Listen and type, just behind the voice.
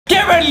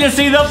Get ready to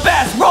see the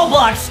best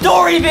Roblox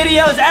story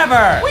videos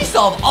ever! We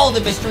solve all the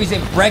mysteries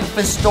in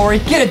Breakfast Story,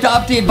 get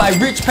adopted by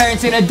rich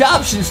parents in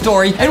Adoption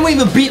Story, and we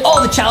even beat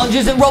all the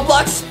challenges in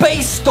Roblox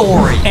Space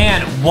Story.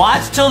 And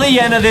watch till the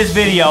end of this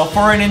video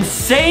for an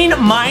insane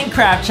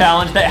Minecraft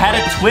challenge that had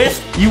a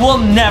twist you will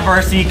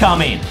never see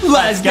coming.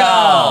 Let's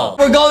go!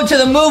 We're going to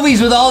the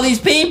movies with all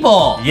these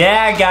people.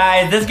 Yeah,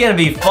 guys, this is gonna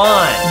be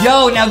fun.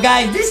 Yo, now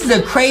guys, this is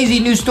a crazy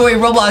new story in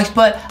Roblox,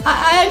 but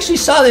I actually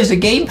saw there's a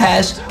game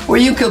pass where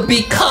you could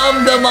become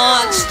the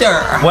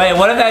monster. Wait,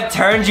 what if that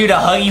turns you to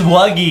Huggy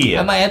Wuggy?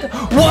 I might have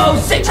to. Whoa,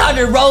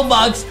 600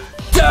 Robux.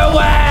 Do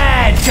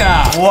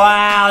it!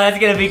 Wow, that's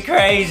gonna be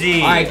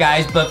crazy. All right,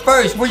 guys, but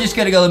first, we're just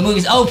gonna go to the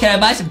movies. Oh, can I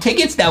buy some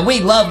tickets? Now, we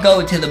love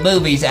going to the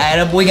movies,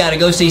 Adam. We gotta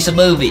go see some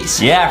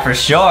movies. Yeah, for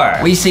sure.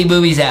 We see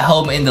movies at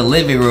home in the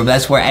living room.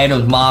 That's where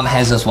Adam's mom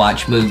has us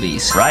watch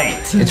movies. Right.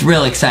 It's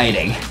real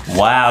exciting.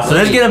 Wow, so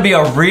this is gonna be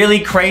a really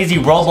crazy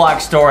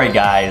Roblox story,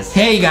 guys.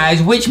 Hey,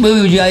 guys, which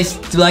movie would you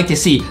guys like to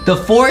see? The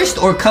Forest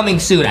or Coming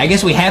Soon? I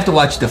guess we have to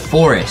watch The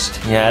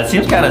Forest. Yeah, it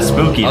seems kind of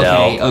spooky,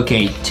 though.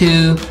 Okay,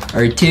 two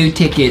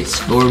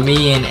tickets for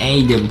me and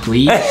Adam,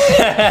 please.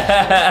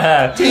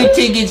 2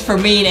 tickets for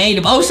me and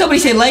Adam. Oh, somebody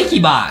said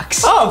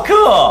LankyBox. Oh,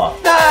 cool.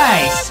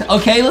 Nice.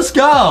 Okay, let's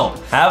go.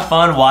 Have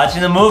fun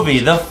watching the movie,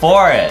 The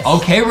Forest.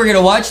 Okay, we're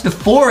gonna watch The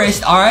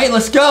Forest. All right,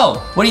 let's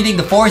go. What do you think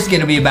The Forest is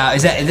gonna be about?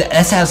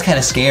 That sounds kind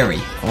of scary.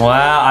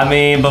 Wow, I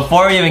mean,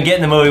 before we even get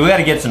in the movie, we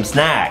gotta get some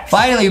snacks.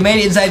 Finally, we made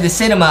it inside the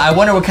cinema. I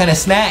wonder what kind of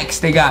snacks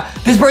they got.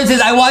 This person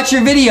says, I watch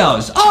your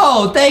videos.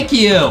 Oh, thank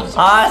you.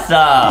 Awesome.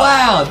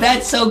 Wow,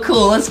 that's so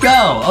cool. Let's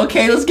go.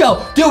 Okay, let's go.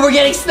 Dude, we're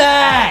getting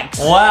snacks.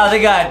 Wow,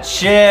 they got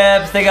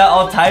chips. They got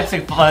all types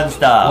of fun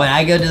stuff. When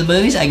I go to the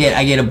movies, I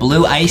get a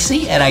blue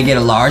icy and I get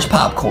a large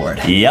popcorn.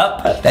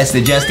 Yep. That's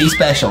the Just Eat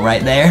special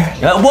right there.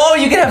 Whoa,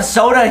 you can have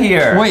soda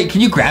here. Wait,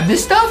 can you grab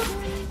this stuff?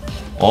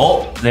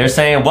 Oh, they're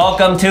saying,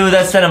 welcome to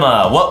the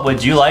cinema. What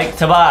would you like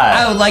to buy?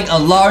 I would like a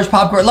large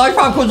popcorn. Large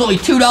popcorn's only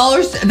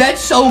 $2.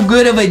 That's so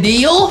good of a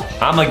deal.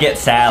 I'm gonna get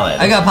salad.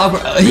 I got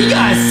popcorn. He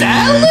got a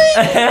salad?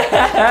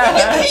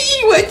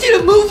 He went to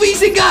the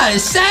movies and got a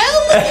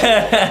salad?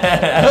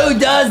 Who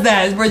does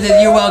that? This person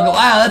says, you're welcome.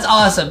 Wow, that's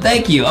awesome.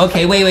 Thank you.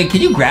 Okay, wait.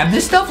 Can you grab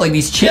this stuff? Like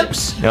these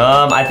chips?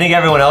 I think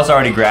everyone else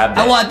already grabbed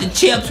it. I want the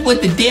chips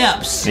with the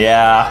dips.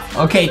 Yeah.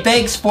 Okay,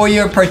 thanks for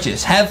your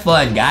purchase. Have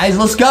fun, guys.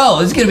 Let's go.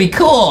 This is gonna be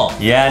cool.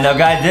 Yeah, now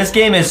guys, this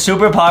game is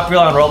super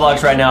popular on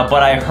Roblox right now,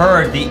 but I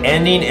heard the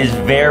ending is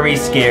very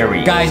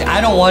scary. Guys,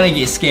 I don't want to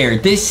get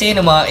scared. This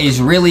cinema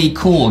is really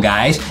cool,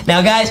 guys.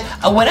 Now, guys,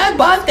 when I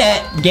bought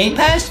that Game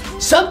Pass,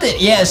 something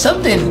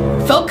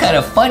felt kind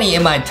of funny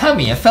in my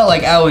tummy. I felt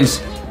like I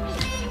was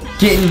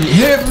getting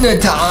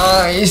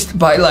hypnotized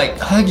by like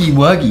Huggy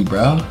Wuggy,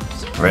 bro.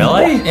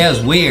 Really? Yeah, it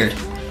was weird.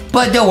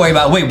 But don't worry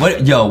about it. Wait, what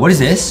is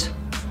this?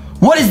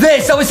 What is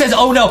this? Someone says,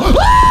 oh no.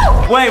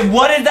 Wait,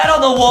 what is that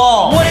on the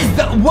wall? What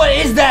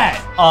is that?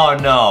 Oh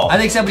no. I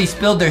think somebody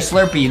spilled their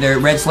Slurpee, their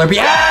red Slurpee.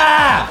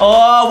 Ah!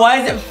 Oh,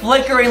 why is it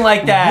flickering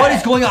like that? What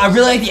is going on? I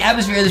really like the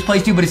atmosphere of this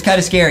place too, but it's kind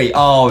of scary.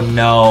 Oh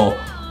no.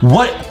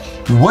 What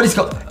is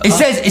going? It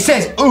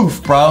says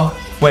oof, bro.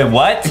 Wait,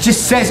 what? It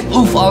just says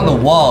oof on the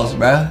walls,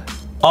 bro.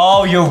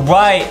 Oh, you're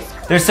right.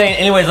 They're saying,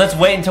 anyways, let's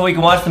wait until we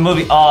can watch the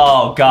movie.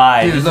 Oh,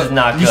 guys, Dude, this look, is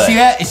not good. You see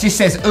that? It just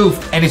says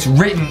oof, and it's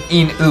written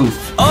in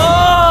oof.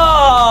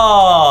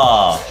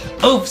 Oh!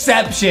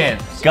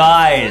 Oofception.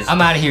 Guys. I'm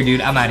out of here,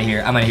 dude. I'm out of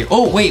here.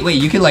 Oh, wait.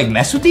 You can, like,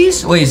 mess with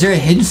these? Wait, is there a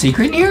hidden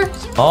secret in here?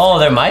 Oh,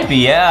 there might be,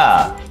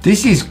 yeah.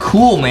 This is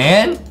cool,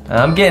 man.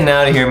 I'm getting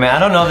out of here, man. I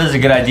don't know if this is a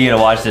good idea to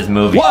watch this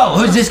movie. Whoa,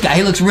 who's this guy?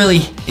 He looks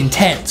really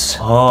intense.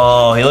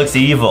 Oh, he looks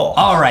evil.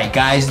 All right,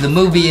 guys, the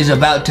movie is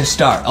about to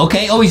start.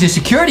 Okay, oh, he's a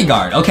security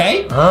guard,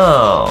 okay?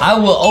 Oh. I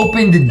will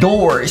open the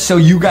door so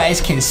you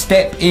guys can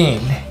step in.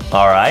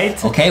 All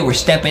right. Okay, we're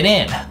stepping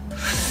in.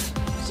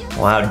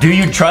 Wow, do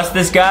you trust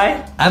this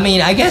guy? I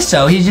mean, I guess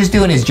so. He's just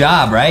doing his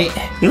job, right?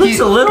 He looks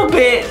a little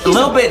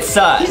bit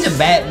sus. He's a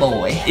bad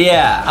boy.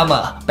 Yeah. I'm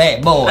a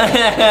bad boy. All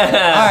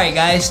right,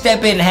 guys,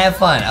 step in and have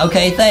fun.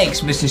 Okay,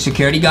 thanks, Mr.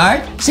 Security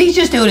Guard. See, he's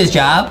just doing his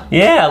job.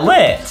 Yeah,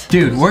 lit.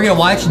 Dude, we're gonna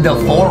watch The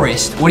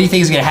Forest. What do you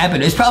think is gonna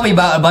happen? It's probably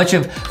about a bunch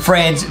of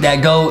friends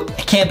that go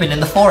camping in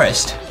the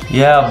forest.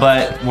 Yeah,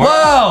 but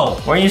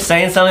whoa! Weren't you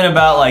saying something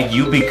about like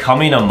you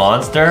becoming a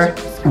monster?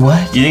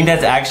 What? Do you think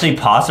that's actually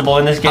possible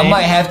in this game? I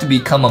might have to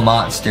become a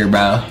monster,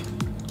 bro.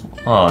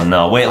 Oh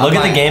no, wait, look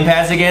at the Game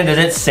Pass again. Does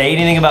it say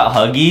anything about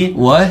Huggy?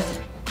 What?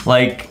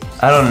 Like,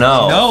 I don't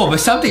know. No, but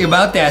something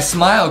about that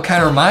smile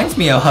kind of reminds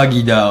me of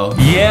Huggy though.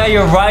 Yeah,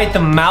 you're right, the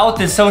mouth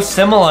is so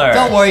similar.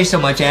 Don't worry so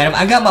much, Adam.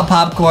 I got my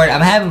popcorn,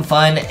 I'm having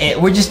fun.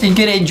 We're just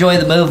gonna enjoy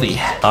the movie.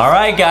 All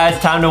right, guys,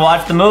 time to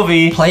watch the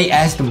movie. Play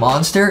as the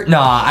monster?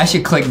 Nah, I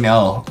should click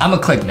no. I'm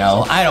gonna click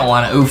no. I don't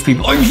wanna oof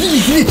people.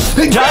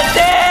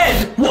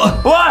 Justin!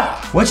 What?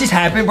 What just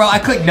happened, bro? I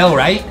clicked no,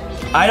 right?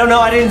 I don't know,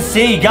 I didn't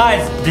see.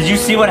 Guys, did you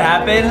see what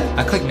happened?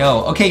 I clicked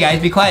no. Okay,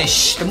 guys, be quiet.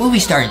 Shh, the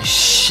movie's starting.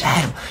 Shh,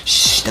 Adam.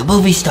 Shh, the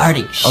movie's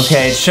starting. Shh.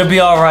 Okay, it should be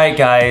all right,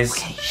 guys.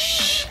 Okay,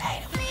 shh,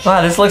 Adam.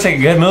 Wow, this looks like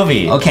a good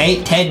movie.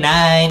 Okay, 10,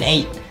 9,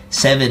 8,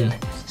 7,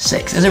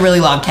 6. It's a really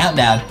long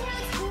countdown.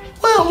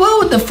 Well, what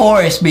would the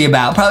forest be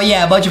about? Probably,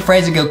 yeah, a bunch of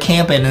friends that go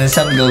camping and then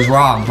something goes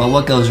wrong. But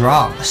what goes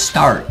wrong?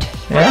 Start.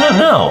 I don't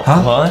know.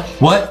 Huh?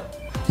 What?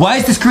 Why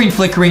is the screen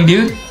flickering,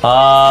 dude?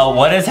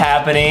 What is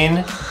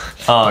happening?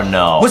 Oh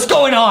no. What's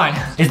going on?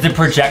 Is the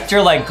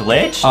projector like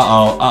glitched?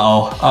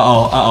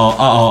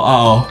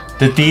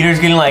 The theater's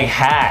getting like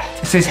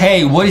hacked. It says,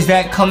 hey, what is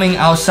that coming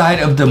outside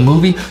of the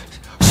movie?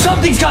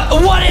 Something's got,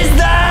 what is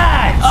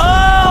that?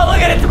 Oh,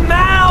 look at its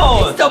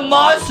mouth. It's the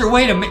monster,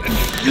 wait a minute.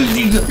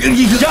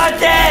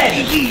 Justin!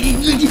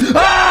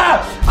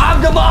 Ah!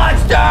 I'm the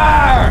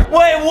monster!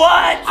 Wait,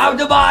 what? I'm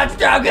the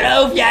monster, I'm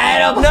gonna oof you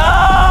at him.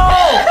 No!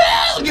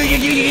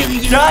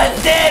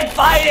 Justin,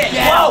 fight it!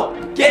 Whoa!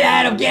 Get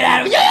at him, get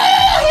at him.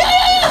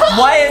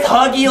 Why is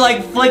Huggy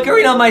like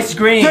flickering on my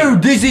screen?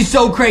 Dude, this is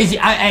so crazy.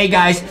 Hey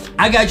guys,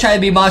 I gotta try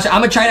to be a monster.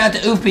 I'm gonna try not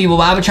to oof people,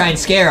 but I'm gonna try and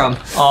scare them.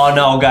 Oh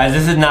no, guys,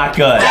 this is not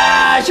good.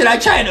 Should I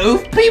try and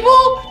oof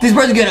people? This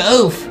person's gonna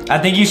oof. I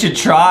think you should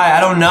try,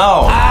 I don't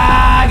know.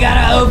 I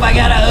gotta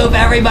oof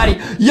everybody.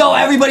 Yo,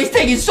 everybody's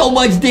taking so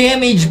much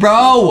damage,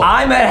 bro.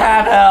 I'm at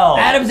half health.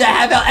 Adam's at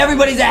half health,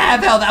 everybody's at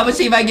half health. I'm gonna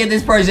see if I can get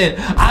this person.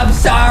 I'm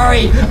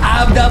sorry,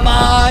 I'm the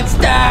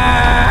monster.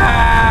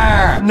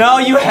 No,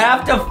 you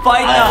have to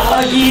fight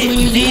the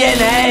Huggy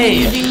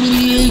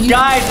DNA.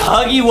 Guys,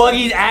 Huggy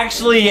Wuggy's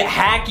actually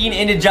hacking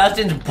into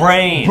Justin's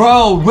brain.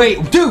 Bro,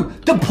 wait, dude,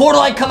 the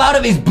portal I come out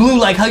of is blue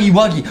like Huggy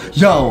Wuggy.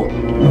 Yo,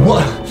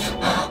 what?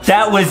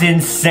 That was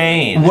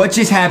insane. What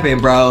just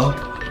happened, bro?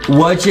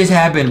 What just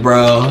happened,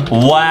 bro?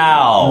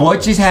 Wow.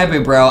 What just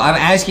happened, bro? I'm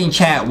asking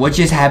chat, what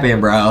just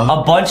happened, bro?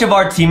 A bunch of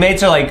our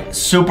teammates are like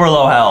super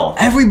low health.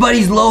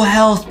 Everybody's low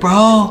health,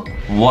 bro.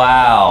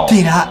 Wow.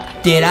 Did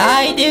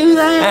I do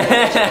that?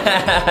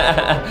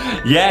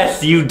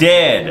 Yes, you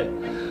did.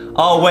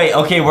 Oh, wait,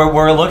 okay,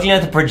 we're looking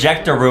at the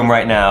projector room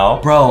right now.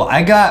 Bro,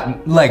 I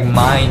got, like,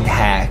 mind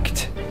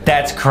hacked.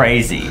 That's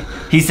crazy.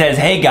 He says,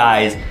 hey,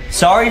 guys,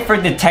 sorry for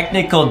the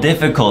technical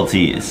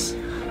difficulties.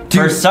 Dude.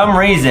 For some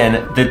reason,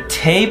 the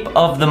tape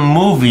of the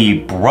movie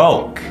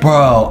broke.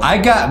 Bro, I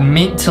got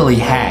mentally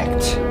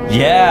hacked.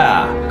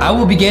 Yeah. I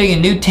will be getting a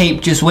new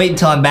tape, just wait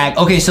until I'm back.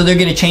 Okay, so they're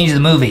gonna change the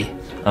movie.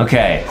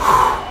 Okay.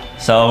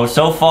 So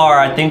far,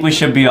 I think we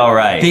should be all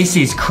right. This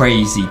is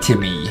crazy to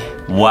me.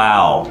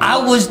 Wow. I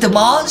was the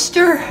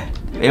monster?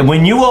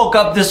 When you woke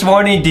up this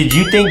morning, did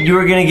you think you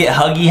were gonna get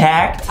Huggy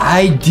hacked?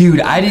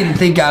 Dude, I didn't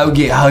think I would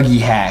get Huggy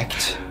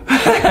hacked.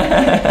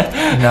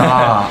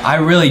 Nah, I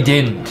really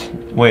didn't.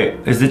 Wait,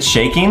 is it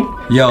shaking?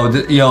 Yo,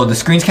 the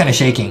screen's kind of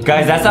shaking.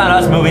 Guys, that's not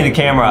us moving the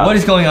camera. What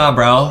is going on,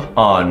 bro?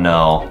 Oh,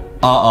 no.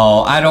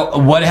 Uh-oh,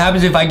 what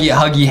happens if I get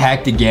Huggy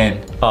hacked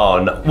again?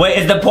 Oh, no. Wait,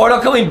 is the portal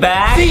coming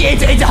back? See,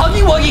 it's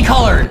Huggy Wuggy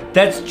colored.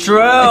 That's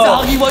true. It's a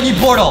Huggy Wuggy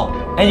portal.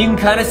 And you can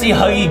kind of see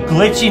Huggy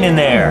glitching in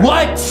there.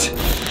 What?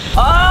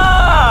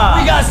 Ah!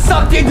 We got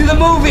sucked into the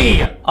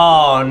movie.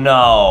 Oh,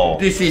 no.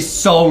 This is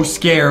so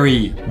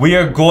scary. We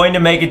are going to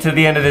make it to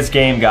the end of this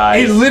game,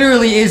 guys. It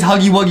literally is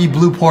Huggy Wuggy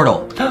blue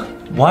portal.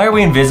 Why are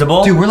we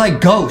invisible? Dude, we're like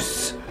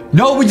ghosts.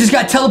 No, we just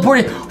got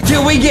teleported.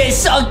 Did we get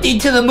sucked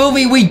into the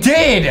movie? We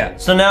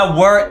did. So now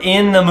we're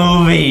in the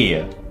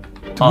movie.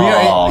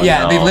 Yeah,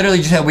 no. They literally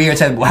just had weird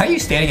said, why are you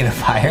standing in the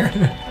fire?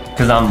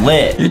 Because I'm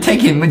lit. You're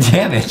taking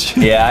damage.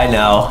 Yeah, I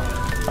know.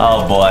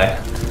 Oh boy.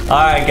 All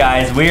right,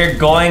 guys, we're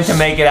going to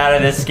make it out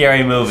of this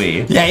scary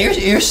movie. Yeah,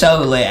 you're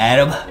so lit,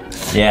 Adam.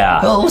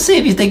 Yeah. Well, we'll see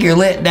if you think you're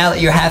lit now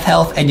that you're half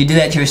health and you do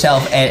that to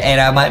yourself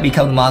and I might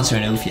become the monster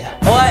and oof you.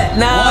 What?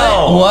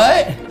 No.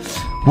 What?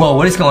 Whoa,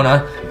 what is going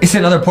on? It's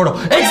another portal.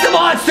 It's the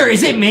monster!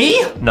 Is it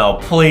me? No,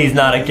 please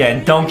not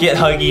again. Don't get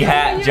Huggy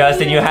hacked,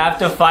 Justin. You have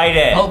to fight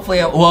it.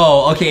 Hopefully,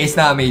 whoa, okay, it's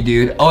not me,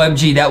 dude.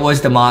 OMG, that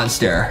was the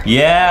monster.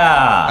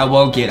 Yeah. I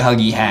won't get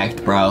Huggy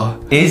hacked, bro.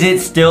 Is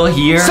it still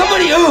here?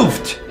 Somebody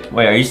oofed!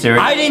 Wait, are you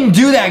serious? I didn't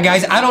do that,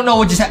 guys. I don't know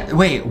what just happened.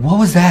 Wait, what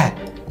was that?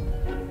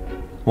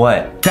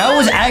 What? That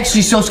was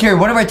actually so scary.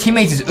 One of our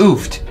teammates is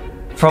oofed.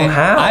 From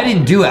how? I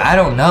didn't do it. I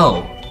don't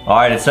know. All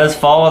right, it says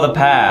follow the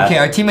path. Okay,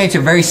 our teammates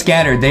are very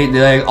scattered.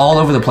 They're all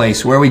over the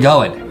place. Where are we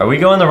going? Are we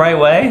going the right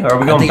way, or are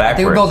we going backwards? I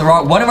think we're going the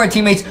wrong.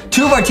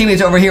 Two of our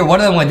teammates are over here. One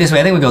of them went this way.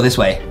 I think we go this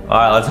way. All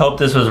right, let's hope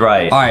this was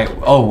right. All right.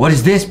 Oh, what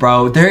is this,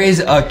 bro? There is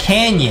a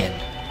canyon.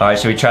 All right,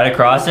 should we try to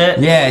cross it?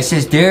 Yeah, it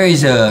says there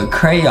is a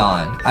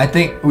crayon. I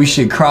think we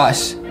should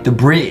cross the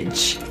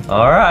bridge.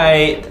 All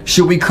right.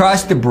 Should we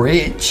cross the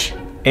bridge?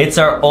 It's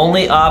our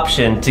only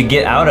option to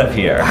get out of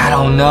here. I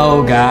don't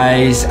know,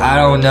 guys. I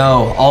don't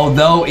know.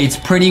 Although it's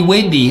pretty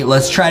windy,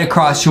 let's try to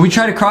cross. Should we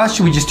try to cross?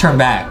 Should we just turn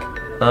back?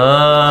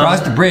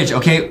 Cross the bridge.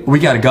 Okay, we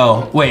gotta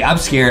go. Wait, I'm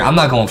scared. I'm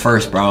not going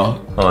first,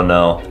 bro. Oh,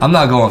 no. I'm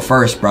not going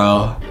first, bro.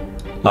 All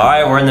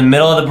right, we're in the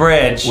middle of the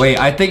bridge. Wait,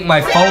 I think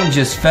my phone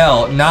just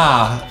fell.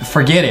 Nah,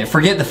 forget it.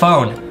 Forget the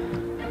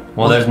phone.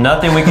 Well, there's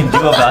nothing we can do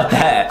about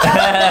that.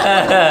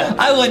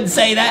 I wouldn't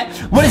say that.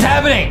 What is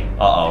happening?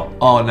 Uh-oh.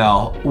 Oh,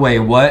 no. Wait,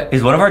 what?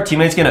 Is one of our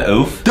teammates gonna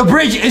oof? The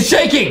bridge is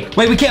shaking.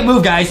 Wait, we can't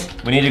move, guys.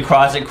 We need to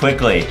cross it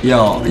quickly.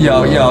 Yo.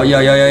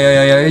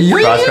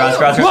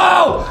 Cross.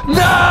 Whoa!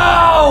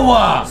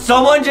 No!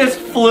 Someone just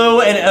flew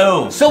and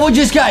oofed. Someone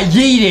just got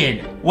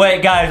yeeted.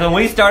 Wait, guys, when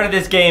we started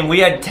this game, we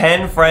had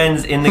 10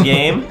 friends in the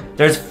game.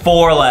 There's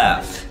 4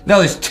 left. No,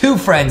 there's 2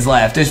 friends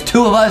left. There's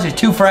 2 of us, there's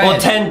 2 friends. Well,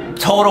 10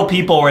 total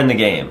people were in the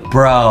game.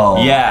 Bro.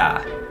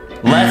 Yeah.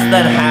 Less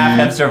than half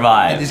have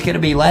survived. There's gonna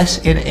be less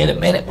in a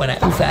minute when I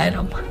oof at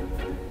him.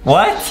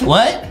 What?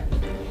 What?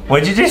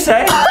 What'd you just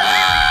say?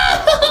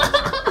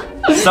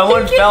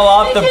 Someone fell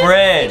off the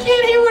bridge. You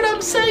can't hear what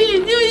I'm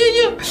saying.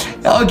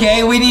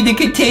 Okay, we need to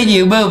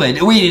continue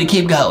moving. We need to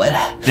keep going.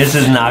 This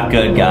is not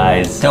good,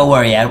 guys. Don't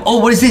worry, Adam. Oh,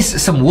 what is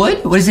this? Some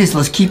wood? What is this?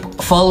 Let's keep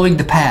following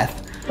the path.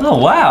 Oh,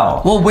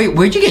 wow. Well, wait,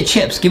 where'd you get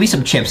chips? Give me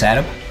some chips,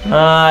 Adam.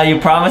 You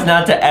promise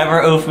not to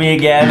ever oof me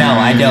again? No,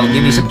 I don't.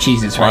 Give me some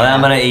Cheez-Its right Well,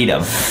 I'm now. gonna eat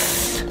them.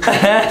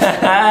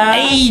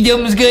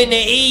 Adam's gonna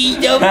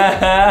eat them.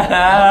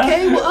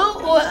 Okay, well,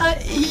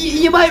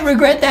 you might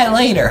regret that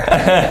later.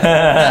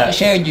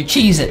 Sharing your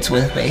Cheez-Its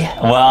with me.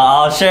 Well,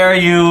 I'll share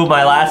you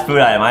my last food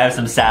item. I have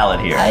some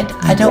salad here.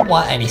 I don't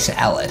want any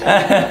salad.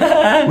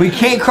 We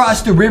can't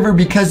cross the river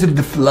because of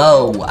the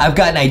flow. I've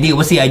got an idea.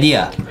 What's the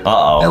idea?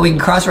 Uh-oh. We can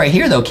cross right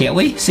here, though, can't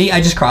we? See, I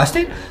just crossed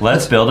it.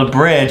 Let's build a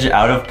bridge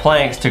out of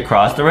planks to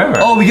cross the river.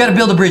 Oh, we gotta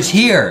build a bridge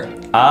here.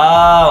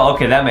 Oh,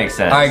 okay, that makes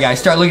sense. All right, guys,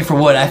 start looking for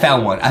wood. I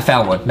found one.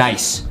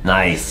 Nice.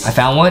 Nice. I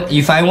found one.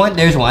 You find one?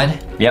 There's one.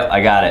 Yep, I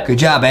got it. Good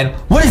job, man.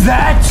 What is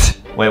that?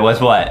 Wait, what's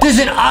what? There's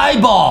an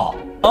eyeball.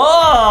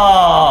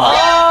 Oh!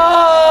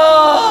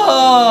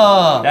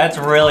 Oh! That's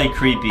really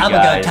creepy, guys. I'm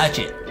gonna go touch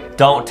it.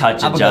 Don't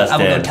touch it,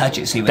 Justin. I'm gonna go touch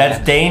it, see what That's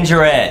happens.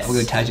 dangerous. I'm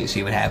gonna touch it,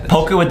 see what happens.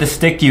 Poke it with the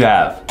stick you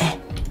have.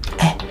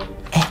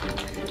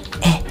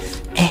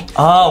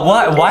 Oh,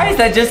 what? Why is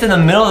that just in the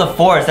middle of the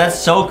forest? That's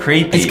so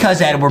creepy. It's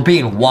because, Adam, we're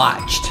being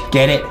watched.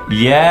 Get it?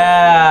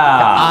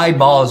 Yeah.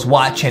 Eyeball's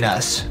watching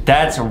us.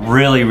 That's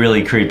really,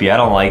 really creepy. I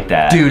don't like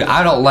that. Dude,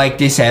 I don't like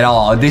this at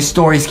all. This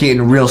story's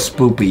getting real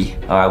spoopy.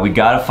 All right, we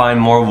gotta find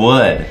more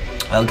wood.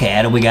 Okay,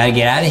 Adam, we gotta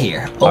get out of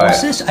here. Oh, All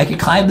what's right. this? I can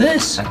climb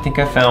this. I think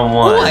I found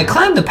one. Oh, I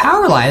climbed the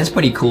power line. That's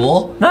pretty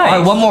cool. Nice. All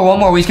right, one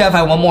more. We just gotta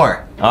find one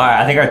more. All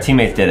right, I think our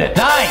teammates did it.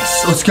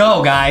 Nice. Let's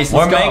go, guys.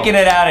 We're making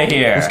it out of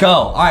here. Let's go.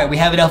 All right, we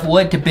have enough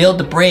wood to build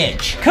the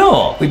bridge.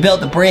 Cool. We built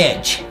the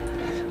bridge.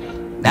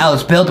 Now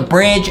let's build the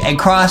bridge and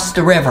cross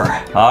the river.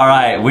 All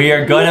right, we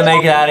are gonna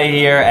make it out of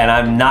here, and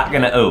I'm not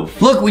gonna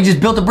oof. Look, we just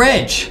built the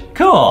bridge.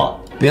 Cool.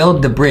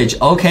 Build the bridge.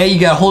 Okay, you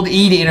gotta hold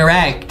E to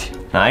interact.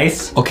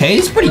 Nice. Okay,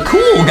 it's pretty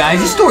cool, guys.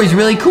 This story's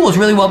really cool. It's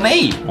really well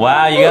made.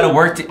 Wow, you gotta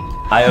work to...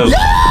 I oof.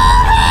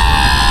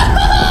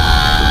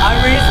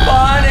 I'm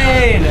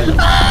respawning!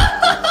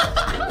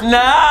 No,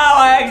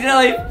 I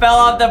accidentally fell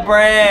off the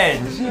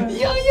bridge.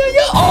 Yo.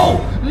 Oh,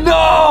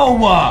 no!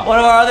 One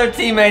of our other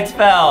teammates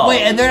fell.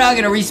 Wait, and they're not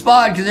gonna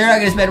respawn because they're not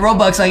gonna spend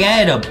Robux like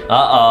Adam.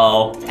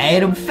 Uh-oh.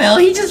 Adam fell.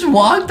 He just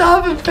walked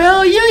off and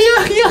fell. Yo.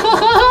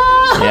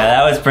 Yeah,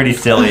 that was pretty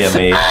silly of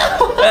me.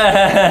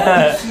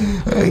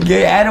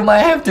 Okay, Adam might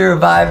have to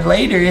revive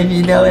later if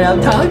you know what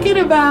I'm talking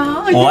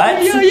about.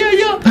 What?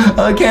 Yo.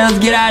 Okay, let's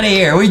get out of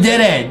here. We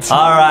did it.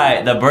 All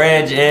right, the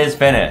bridge is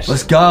finished.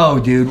 Let's go,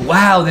 dude.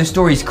 Wow, this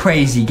story's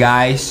crazy,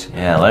 guys.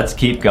 Yeah, let's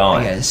keep I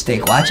going. got a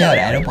stick. Watch out,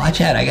 Adam.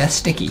 Watch out. I got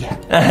sticky.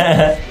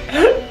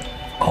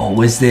 Oh,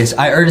 what's this?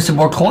 I earned some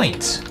more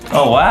coins.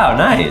 Oh, wow,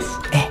 nice.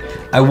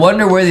 I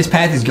wonder where this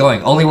path is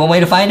going. Only one way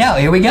to find out.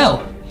 Here we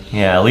go.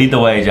 Yeah, lead the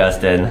way,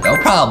 Justin. No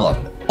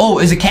problem. Oh,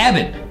 it's a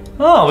cabin.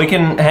 Oh, we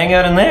can hang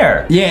out in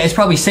there. Yeah, it's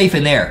probably safe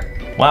in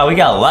there. Wow, we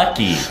got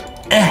lucky.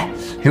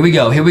 Here we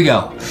go.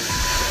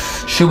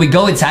 Should we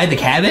go inside the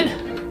cabin?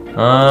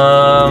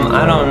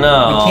 I don't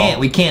know.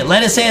 We can't.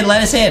 Let us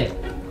in.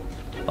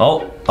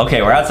 Oh,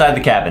 okay, we're outside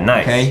the cabin.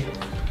 Nice. Okay.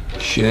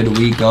 Should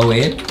we go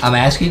in? I'm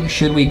asking,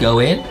 should we go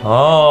in?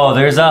 Oh,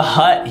 there's a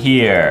hut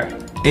here.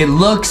 It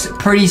looks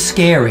pretty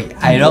scary.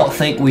 I don't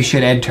think we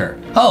should enter.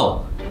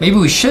 Oh, maybe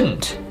we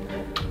shouldn't.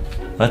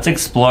 Let's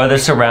explore the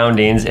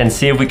surroundings and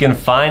see if we can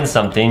find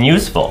something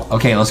useful.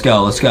 Okay, let's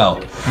go.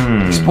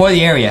 Explore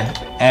the area.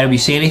 Adam, you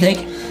see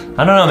anything?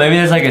 I don't know, maybe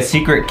there's like a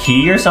secret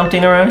key or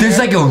something around There's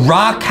here? like a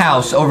rock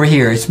house over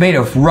here. It's made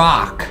of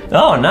rock.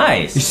 Oh, You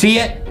nice. see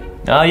it?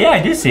 Oh, yeah,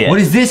 I do see it. What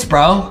is this,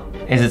 bro?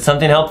 Is it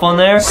something helpful in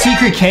there?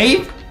 Secret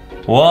cave?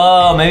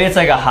 Whoa, maybe it's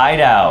like a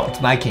hideout.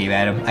 It's my cave,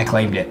 Adam. I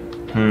claimed it.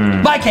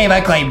 My cave, I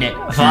claimed it.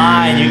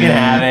 Fine, you can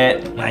have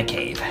it. My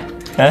cave.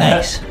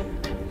 Nice.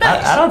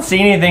 I don't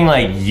see anything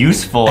like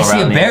useful I around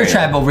see a the bear area.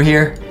 trap over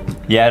here.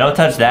 Yeah, don't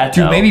touch that,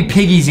 Dude, though. maybe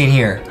Piggy's in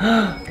here.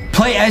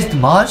 Play as the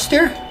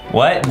monster?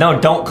 What? No,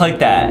 don't click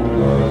that.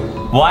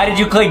 Why did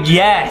you click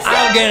yes?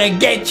 I'm gonna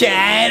get you,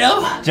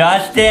 Adam.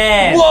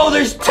 Justin! Whoa,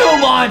 there's 2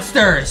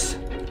 monsters.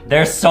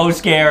 They're so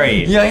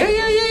scary. Yo,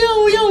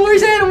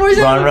 where's Adam? Run.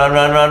 Okay,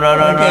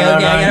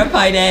 I gotta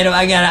find Adam.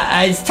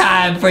 It's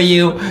time for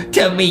you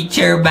to meet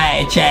your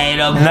match,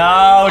 Adam.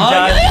 No, Oh,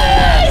 Justin.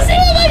 yeah,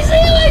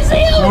 I see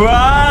him.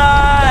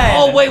 Run!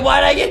 Oh, wait, why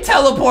did I get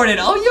teleported?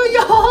 Oh,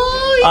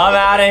 yo. I'm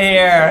out of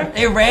here.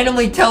 It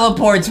randomly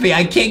teleports me.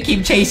 I can't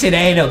keep chasing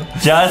Adam.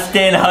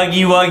 Justin,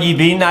 huggy wuggy,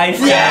 be nice.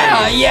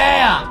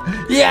 Yeah.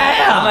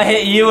 I'm gonna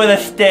hit you with a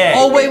stick.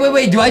 Oh,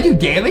 wait. Do I do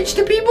damage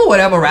to people when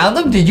I'm around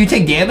them? Did you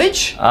take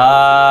damage?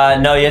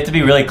 No, you have to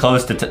be really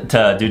close to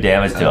do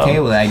damage to them. Okay,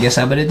 well, I guess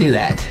I'm gonna do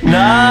that.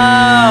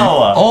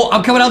 No! Oh,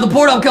 I'm coming out the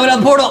portal.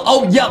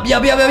 Oh, yup.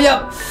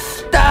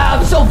 Ah,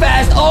 I'm so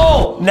fast.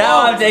 Oh!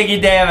 Now I'm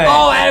taking damage.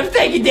 Oh, Adam's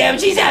taking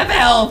damage. He's half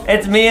health.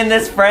 It's me and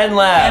this friend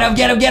left.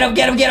 Get him.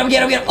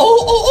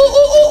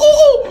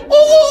 Oh!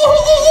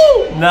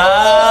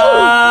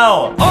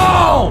 No!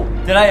 Oh!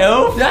 Did I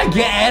oof? Did I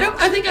get Adam?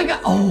 I think I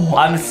got. Oh!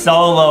 I'm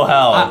so low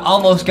health. I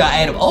almost got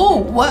Adam. Oh,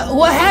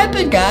 what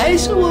happened,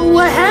 guys?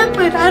 What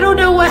happened? I don't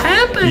know what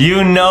happened.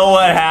 You know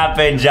what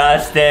happened,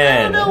 Justin.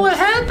 I don't know what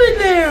happened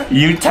there.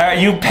 You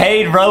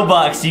paid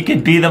Robux so you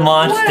could be the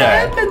monster. What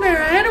happened there,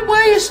 Adam? Why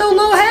are you so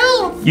low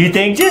health? You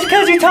think just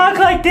because you talk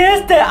like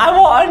this that I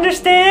won't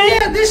understand?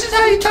 Yeah, this is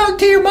how you talk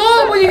to your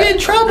mom when you get in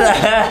trouble.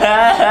 Listen,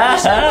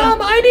 Mom,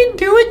 I didn't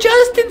do it.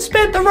 Justin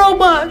spent the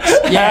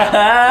Robux.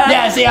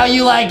 Yeah, see how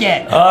you like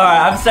it.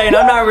 Alright, I'm saying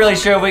I'm not really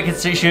sure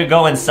if we should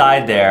go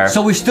inside there.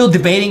 So we're still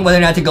debating whether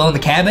or not to go in the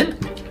cabin?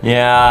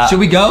 Yeah. Should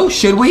we go?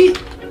 Should we?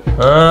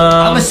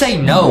 I'm gonna say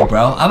no,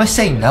 bro. I'm gonna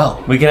say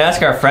no. We can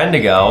ask our friend to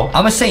go.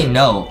 I'm gonna say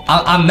no.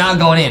 I'm not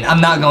going in.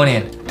 I'm not going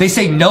in. They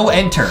say no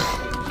enter.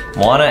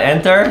 Wanna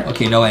enter?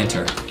 Okay, no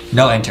enter.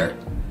 No enter.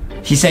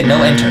 He said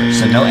no enter,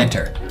 so no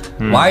enter.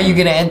 Why are you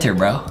gonna enter,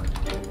 bro?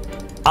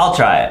 I'll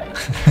try it.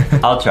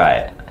 I'll try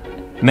it.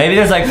 Maybe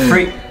there's like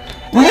free...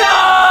 No!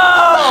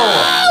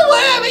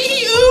 What happened?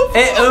 He oofed.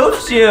 It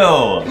oofs you.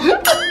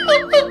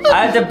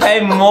 I have to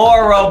pay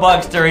more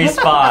Robux to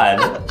respawn.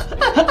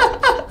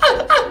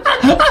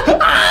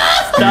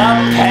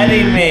 Stop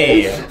petting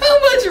me. How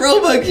much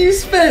Robux you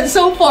spent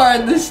so far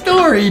in the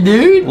story,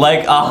 dude?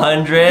 Like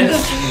 100?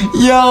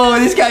 Yo,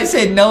 this guy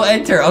said no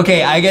enter.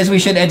 Okay, I guess we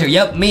should enter.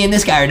 Yep, me and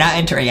this guy are not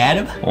entering,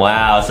 Adam.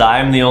 Wow, so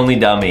I'm the only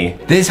dummy.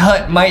 This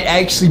hut might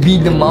actually be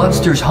the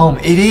monster's home.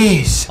 It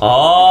is.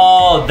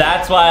 Oh,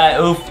 that's why I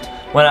oofed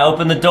when I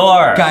opened the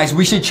door. Guys,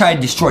 we should try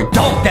to destroy.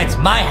 Don't, that's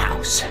my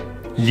house.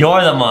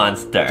 You're the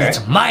monster.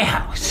 That's my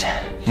house.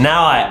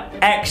 Now I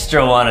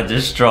extra want to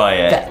destroy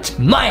it. That's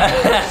my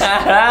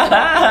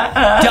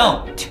house.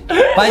 Don't.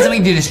 Find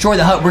something to destroy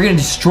the hut. We're gonna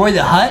destroy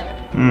the hut?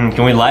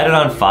 Can we light it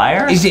on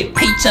fire? Is it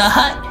Pizza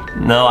Hut?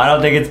 No, I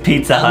don't think it's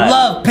Pizza Hut. I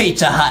love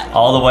Pizza Hut.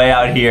 All the way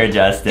out here,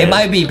 Justin. It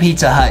might be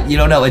Pizza Hut. You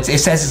don't know. It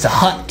says it's a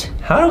hut.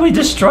 How do we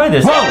destroy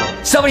this? Whoa!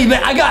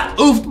 I got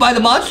oofed by the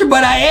monster,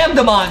 but I am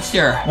the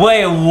monster.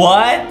 Wait,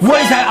 what? What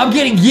is that? I'm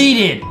getting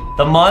yeeted.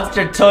 The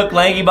monster took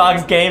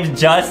LankyBox Games,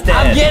 Justin.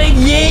 I'm getting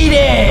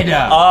yeeted.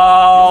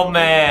 Oh,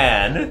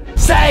 man.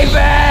 Save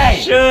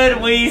me!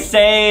 Should we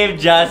save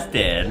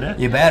Justin?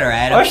 You better,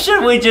 Adam. Or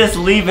should we just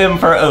leave him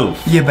for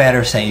oof? You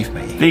better save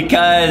me.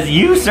 Because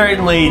you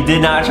certainly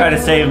did not try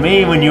to save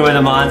me when you were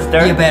the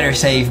monster. You better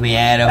save me,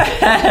 Adam.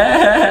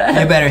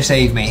 You better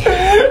save me.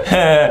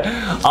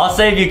 I'll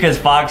save you because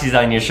Foxy's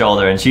on your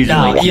shoulder and she's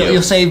No, really cute.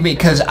 you'll save me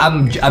because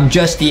I'm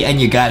Justy and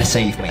you gotta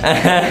save me.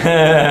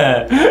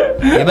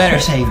 You better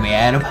save me,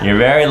 Adam. You're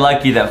very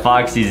lucky that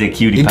Foxy's a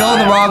cutie You're pie. going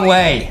the wrong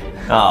way.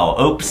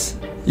 Oh, oops.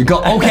 You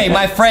go, okay,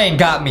 my friend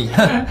got me.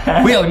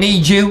 We don't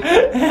need you.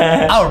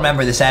 I'll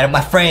remember this, Adam.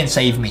 My friend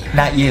saved me,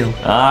 not you.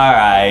 All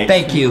right.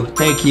 Thank you.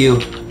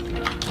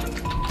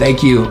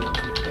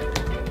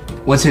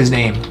 What's his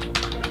name?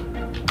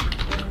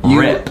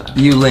 Rip.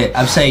 You lit.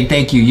 I'm saying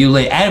thank you. You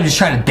lit. Adam's just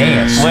trying to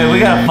dance. Wait, we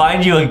gotta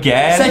find you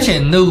again? Such a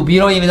noob. You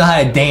don't even know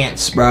how to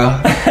dance, bro.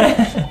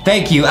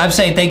 Thank you. I'm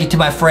saying thank you to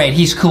my friend.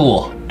 He's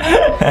cool.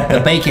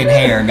 The bacon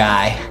hair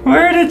guy.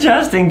 Where did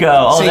Justin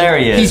go? Oh, See, there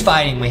he is. He's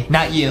fighting me,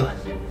 not you.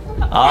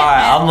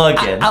 Alright, I'm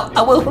looking.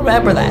 I will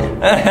remember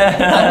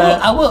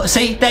that. I will.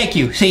 See, thank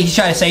you. See, he's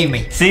trying to save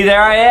me. See,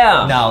 there I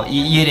am. No,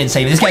 you didn't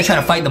save me. This guy's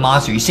trying to fight the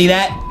monster. You see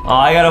that? Oh,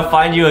 I gotta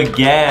find you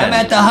again. I'm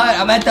at the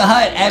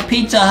hut. At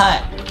Pizza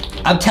Hut.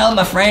 I'm telling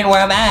my friend where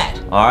I'm at.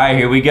 Alright,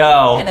 here we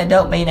go. And I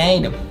don't mean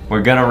aid him.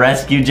 We're gonna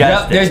rescue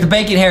Justin. Yep, there's the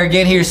bacon hair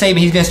again here to save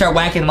me. He's gonna start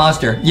whacking the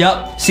monster.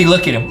 Yup. See,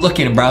 look at him. Look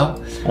at him, bro.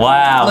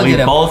 Wow, Look we at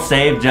him. both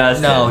saved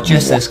Justin. No,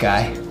 just this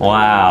guy.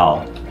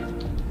 Wow.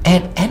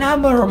 And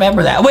I'm gonna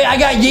remember that. Wait, I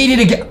got yeeted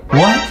again.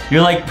 What?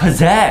 You're like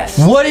possessed.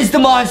 What is the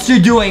monster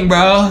doing,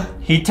 bro?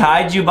 He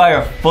tied you by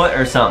your foot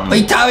or something.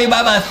 He tied me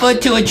by my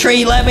foot to a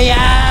tree. Let me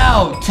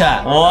out.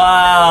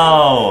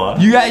 Wow.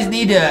 You guys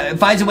need to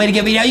find some way to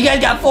get me out. You guys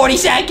got 40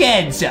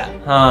 seconds.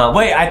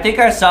 Wait, I think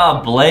I saw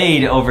a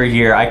blade over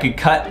here. I could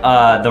cut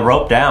the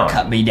rope down.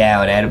 Cut me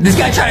down, Adam. This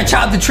guy trying to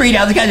chop the tree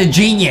down. This guy's a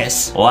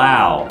genius.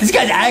 Wow. This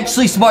guy's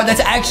actually smart.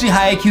 That's actually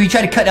high IQ. He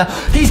tried to cut down.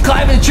 He's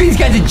climbing the tree. This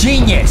guy's a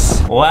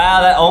genius.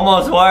 Wow, that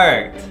almost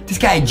worked. This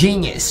guy a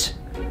genius.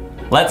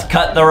 Let's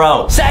cut the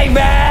rope. Save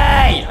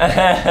me!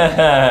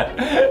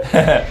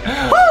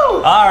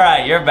 Woo! All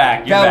right, you're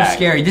back. You're That back. was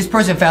scary. This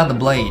person found the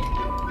blade.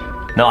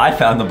 No, I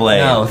found the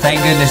blade. No,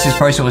 thank goodness this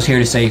person was here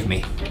to save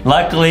me.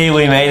 Luckily,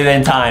 we made it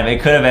in time.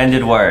 It could have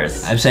ended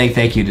worse. I'm saying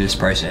thank you to this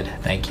person.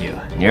 Thank you.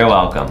 You're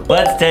welcome.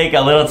 Let's take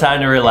a little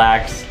time to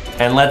relax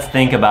and let's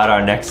think about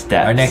our next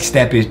step. Our next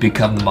step is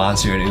become the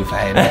monster in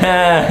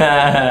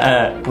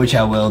Ufahead. Which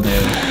I will do.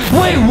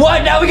 Wait,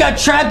 what? Now we got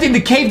trapped in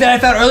the cave that I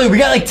found earlier. We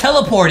got like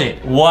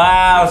teleported.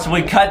 Wow, so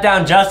we cut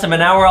down Justin, and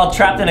now we're all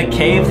trapped in a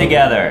cave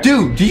together.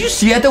 Dude, did you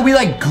see that though? We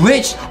like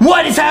glitched.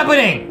 What is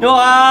happening? Wow!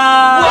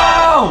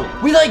 Wow!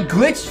 We like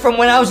glitched from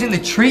when I was in the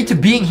tree to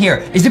being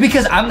here. Is it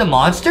because I'm the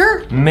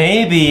monster?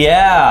 Maybe,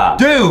 yeah.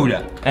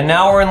 Dude! And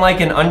now we're in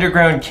like an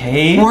underground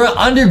cave? We're an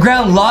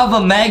underground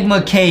lava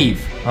magma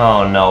cave.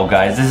 Oh no,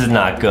 guys, this is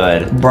not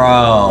good.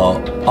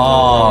 Bro.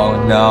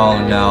 Oh,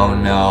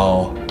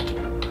 no.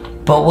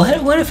 But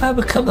what if I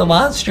become the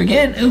monster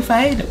again?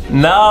 Ufahead.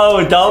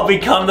 No, don't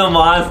become the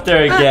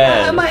monster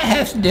again. I might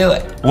have to do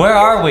it. Where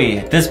are we?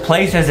 This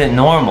place isn't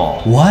normal.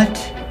 What?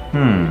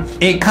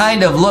 It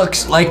kind of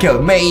looks like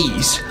a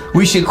maze.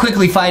 We should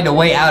quickly find a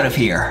way out of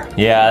here.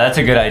 Yeah, that's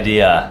a good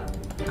idea.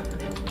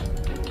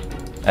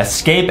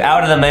 Escape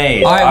out of the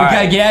maze. All right, we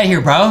gotta get out of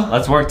here, bro.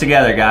 Let's work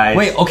together, guys.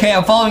 Wait, okay,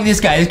 I'm following this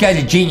guy. This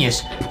guy's a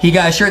genius. He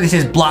got a shirt that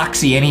says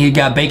Bloxy, and he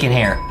got bacon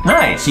hair.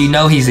 Nice. So you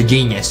know he's a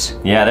genius.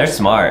 Yeah, they're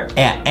smart.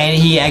 Yeah, and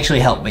he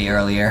actually helped me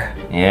earlier.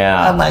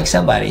 Yeah. Unlike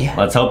somebody.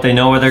 Let's hope they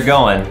know where they're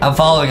going. I'm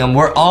following him.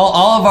 We're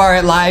all of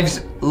our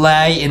lives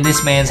lay in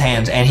this man's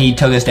hands, and he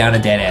took us down a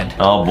dead end.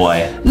 Oh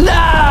boy. No!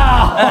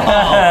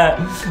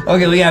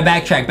 Okay, we gotta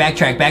backtrack.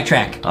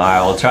 All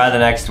right, we'll try the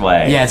next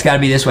way. Yeah, it's gotta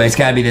be this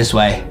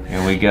way.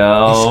 Here we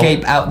go.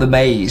 Escape out the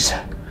maze.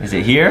 Is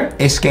it here?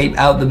 Escape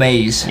out the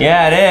maze.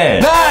 Yeah, it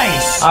is.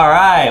 Nice! All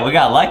right, we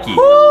got lucky.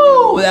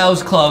 Woo! That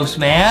was close,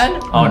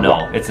 man. Oh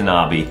no, it's an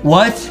obby.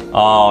 What?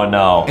 Oh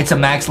no. It's a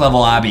max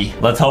level obby.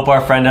 Let's hope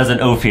our friend doesn't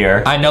oof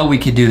here. I know we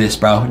could do this,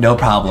 bro. No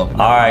problem.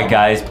 All right,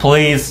 guys,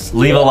 please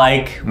leave a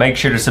like. Make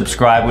sure to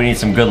subscribe. We need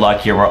some good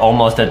luck here. We're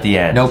almost at the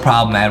end. No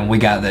problem, man. We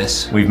got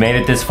this. We've made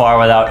it this far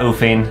without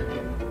oofing,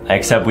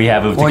 except we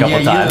have oofed a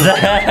couple times.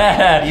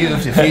 You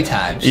oofed a few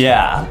times.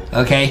 Yeah.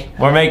 Okay.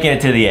 We're making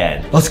it to the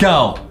end. Let's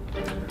go.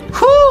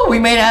 Whew, we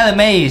made it out of the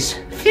maze.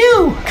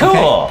 Phew. Cool.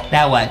 Okay,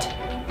 now what?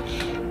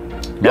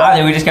 Now I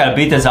think we just gotta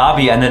beat this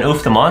obby and then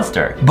oof the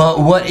monster. But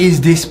what is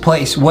this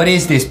place? What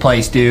is this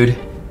place, dude?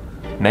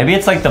 Maybe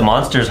it's like the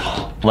monster's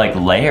like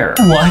lair.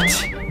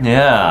 What?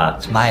 Yeah.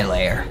 It's my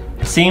lair.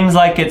 Seems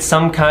like it's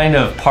some kind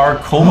of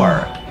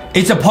parkour.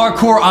 It's a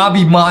parkour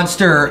obby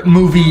monster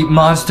movie,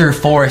 monster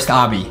forest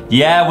obby.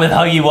 Yeah, with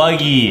Huggy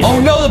Wuggy. Oh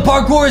no, the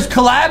parkour is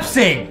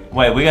collapsing.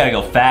 Wait, we gotta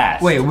go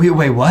fast. Wait,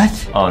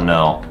 what? Oh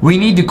no. We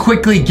need to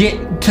quickly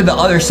get to the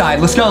other side.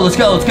 Let's go.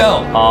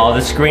 Oh,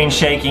 the screen's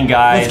shaking,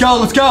 guys.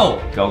 Let's go.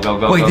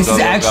 Go. Wait, this is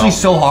actually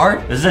so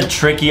hard. This is a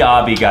tricky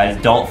obby, guys.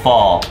 Don't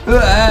fall.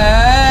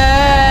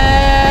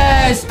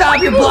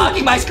 Stop, you're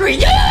blocking my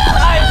screen.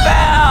 I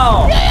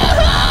fell.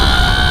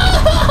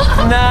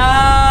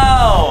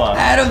 No.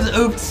 Adam's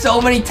oofed so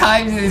many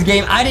times in this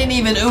game. I didn't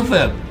even oof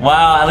him.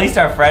 Wow, at least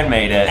our friend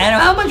made it. Adam,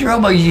 how much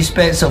Robux you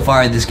spent so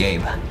far in this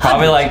game?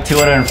 Probably like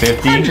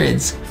 250.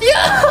 Hundreds.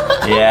 Yeah.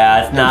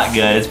 Yeah, it's not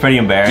good. It's pretty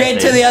embarrassing.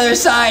 Get to the other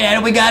side,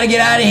 Adam. We gotta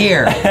get out of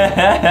here.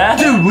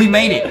 Dude, we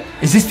made it.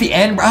 Is this the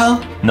end, bro?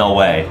 No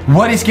way.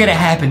 What is gonna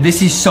happen?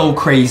 This is so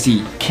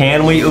crazy.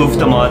 Can we oof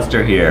the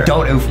monster here?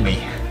 Don't oof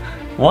me.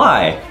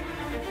 Why?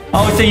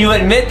 Oh, so you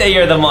admit that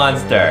you're the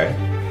monster.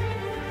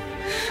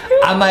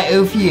 I might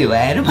oof you,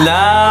 Adam.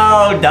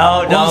 No,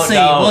 don't.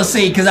 We'll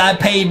see, because I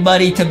paid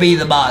money to be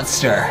the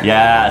monster.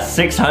 Yeah,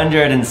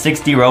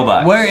 660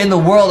 Robux. Where in the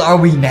world are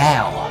we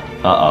now?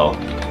 Uh-oh.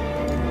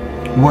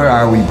 Where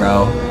are we,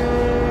 bro?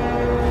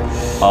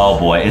 Oh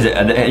boy, is it?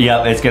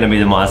 Yep, it's gonna be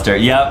the monster.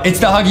 Yep. It's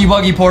the Huggy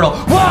Wuggy portal.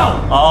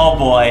 Whoa! Oh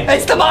boy.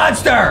 It's the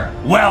monster!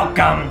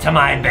 Welcome to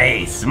my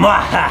base.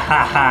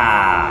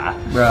 Mwahaha.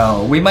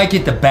 Bro, we might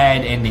get the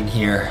bad ending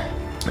here.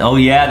 Oh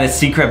yeah, the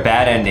secret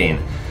bad ending.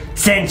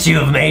 Since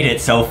you've made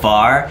it so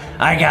far,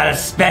 I got a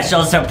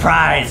special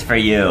surprise for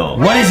you.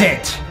 What is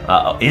it?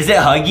 Uh-oh, is it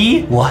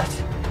Huggy? What?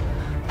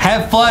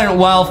 Have fun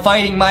while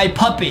fighting my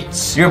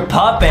puppets. Your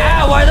puppet?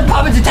 Ah, why are the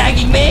puppets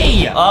attacking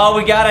me? Oh,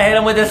 we gotta hit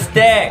him with a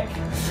stick.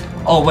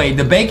 Oh wait,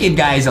 the bacon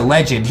guy is a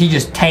legend. He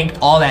just tanked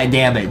all that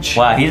damage.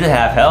 Wow, he's at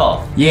half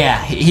health. Yeah,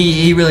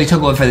 he really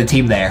took one for the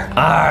team there.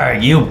 Arr,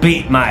 you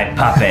beat my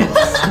puppets.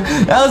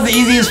 That was the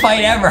easiest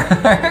fight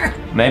ever.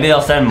 Maybe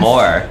they'll send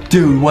more.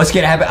 Dude, what's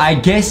gonna happen? I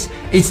guess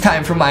it's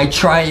time for my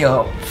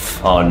triumph.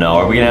 Oh no,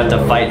 are we gonna have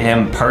to fight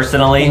him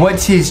personally?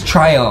 What's his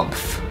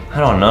triumph? I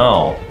don't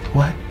know.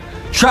 What?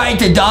 Trying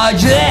to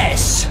dodge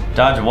this.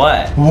 Dodge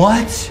what?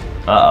 What?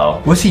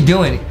 Uh-oh. What's he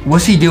doing?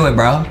 What's he doing,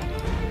 bro?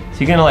 Is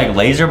he gonna like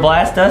laser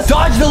blast us?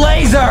 Dodge the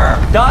laser!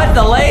 Dodge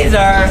the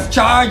laser! He's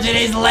charging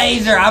his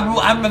laser.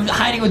 I'm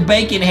hiding with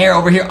bacon hair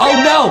over here. Oh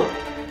no!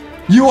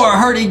 You are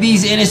hurting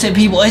these innocent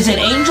people. Is an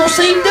angel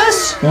saved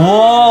us?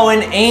 Whoa,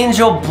 an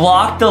angel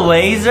blocked the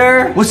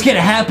laser? What's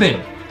gonna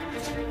happen?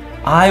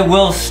 I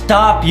will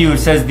stop you,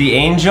 says the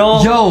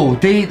angel. Yo,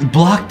 they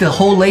blocked the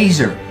whole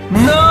laser.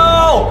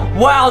 No!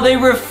 Wow, they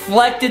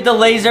reflected the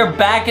laser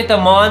back at the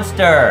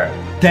monster.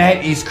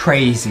 That is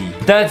crazy.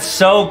 That's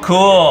so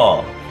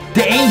cool.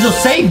 The angels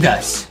saved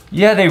us.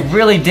 Yeah, they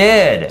really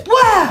did.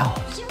 Wow.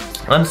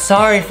 I'm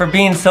sorry for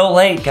being so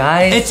late,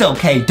 guys. It's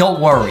okay,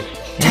 don't worry.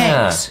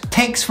 Yeah.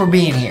 Thanks for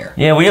being here.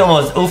 Yeah, we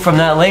almost oofed from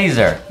that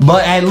laser.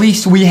 But at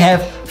least we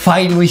have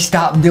finally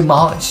stopped the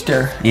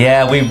monster.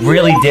 Yeah, we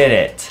really did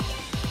it.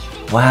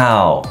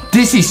 Wow.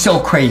 This is so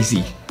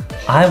crazy.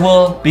 I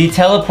will be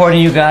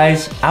teleporting you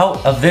guys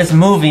out of this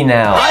movie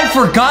now. I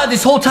forgot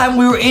this whole time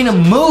we were in a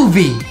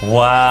movie.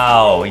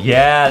 Wow,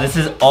 yeah, this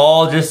is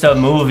all just a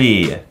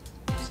movie.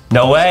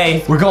 No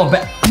way. We're going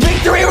back.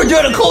 Victory, we're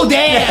doing a cool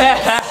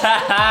dance.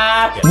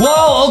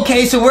 Whoa,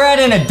 okay, so we're at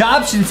an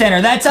adoption center.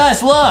 That's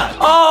us, look.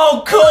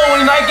 Oh, cool,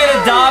 we might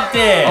get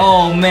adopted.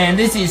 Oh, man,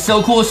 this is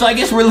so cool. So I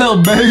guess we're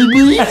little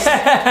babies.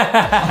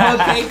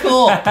 Okay,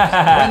 cool.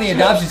 We're in the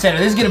adoption center.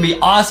 This is gonna be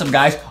awesome,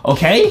 guys.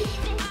 Okay?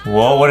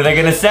 Whoa, what are they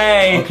gonna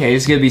say? Okay,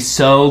 it's gonna be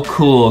so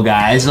cool,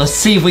 guys. Let's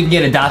see if we can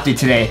get adopted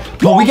today.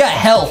 But we got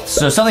health,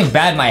 so something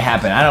bad might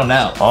happen. I don't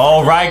know.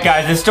 All right,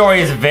 guys, this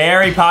story is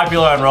very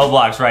popular on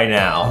Roblox right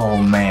now. Oh,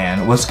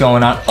 man, what's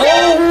going on?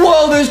 Oh,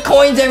 whoa, there's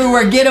coins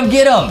everywhere. Get them,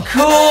 get them.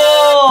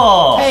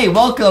 Cool. Hey,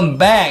 welcome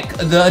back.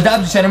 The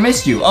adoption center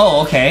missed you.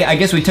 Oh, okay. I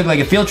guess we took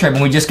like a field trip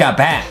and we just got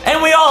back.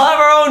 And we all have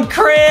our own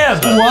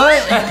crib.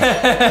 What?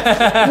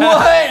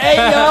 What?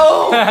 Hey,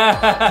 yo.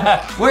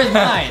 Where's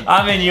mine?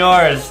 I'm in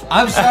yours.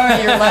 I'm sorry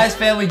your last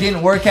family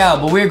didn't work out,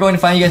 but we're going to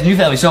find you guys a new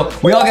family. So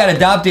we all got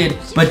adopted,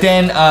 but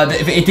then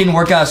it didn't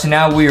work out, so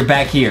now we're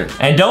back here.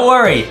 And don't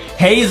worry,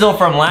 Hazel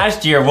from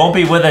last year won't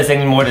be with us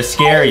anymore to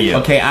scare you.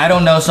 Okay, I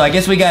don't know. So I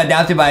guess we got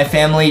adopted by a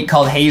family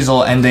called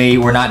Hazel, and they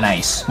were not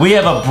nice. We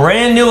have a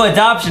brand new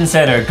adoption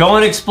center. Go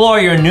and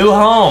explore your new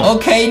home.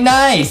 Okay,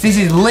 nice. This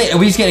is lit.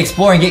 We just get to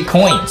explore and get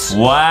coins.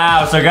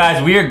 Wow, so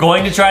guys, we are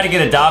going to try to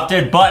get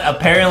adopted, but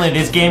apparently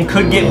this game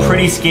could get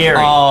pretty scary.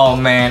 Oh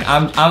man,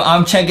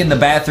 I'm checking the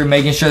bathroom,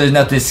 making sure there's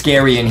nothing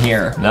scary in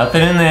here.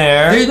 Nothing in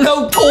there. There's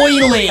no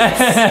toilets.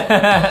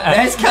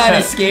 That's kind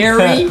of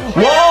scary.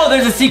 Whoa,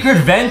 there's a secret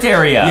vent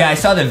area. Yeah, I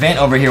saw the vent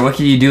over here. What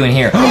can you do in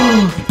here?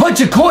 Bunch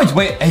of coins.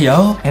 Wait, hey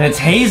yo. And it's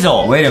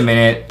Hazel. Wait a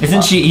minute.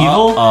 Isn't she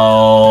evil?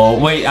 Oh,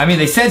 wait. I mean,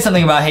 they said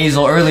something about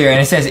Hazel earlier, and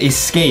it says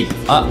escape.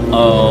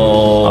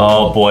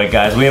 Oh boy,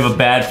 guys, we have a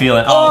bad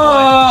feeling.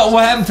 Oh,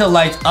 what happened to the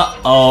lights?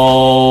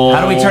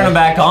 How do we turn them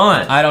back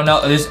on? I don't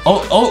know. There's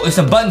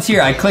some buttons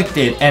here. I clicked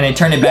it, and it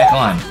turned it back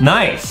on.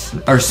 Nice.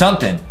 Or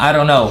something. I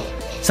don't know.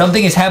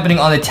 Something is happening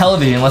on the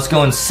television. Let's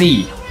go and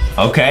see.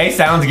 Okay,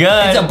 sounds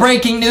good. It's a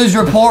breaking news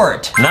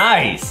report.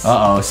 Nice.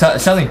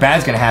 Something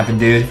bad's gonna happen,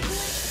 dude.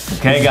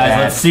 Okay, guys,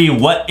 let's see.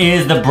 What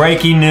is the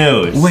breaking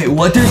news? Wait,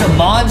 what? There's a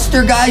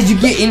monster, guys? You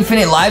get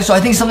infinite lives, so I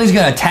think something's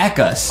gonna attack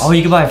us. Oh,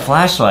 you can buy a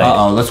flashlight.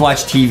 Let's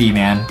watch TV,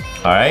 man.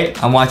 All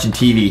right. I'm watching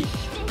TV.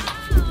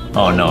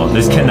 Oh, no,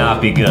 this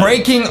cannot be good.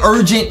 Breaking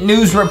urgent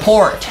news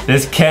report.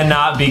 This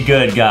cannot be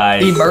good,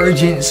 guys.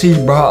 Emergency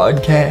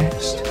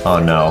broadcast. Oh,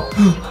 no.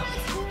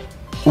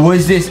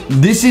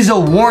 This is a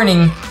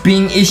warning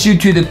being issued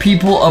to the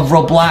people of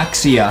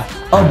Robloxia.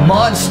 A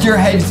monster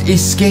has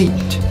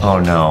escaped. Oh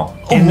no.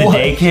 In the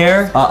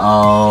daycare?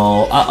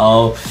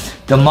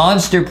 The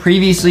monster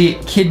previously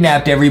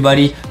kidnapped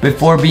everybody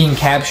before being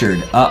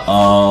captured.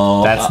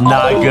 That's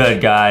not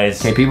good, guys.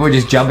 Okay, people are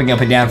just jumping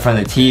up and down in front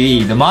of the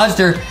TV. The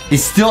monster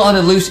is still on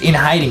the loose in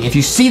hiding. If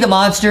you see the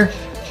monster,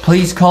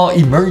 please call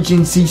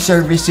emergency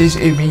services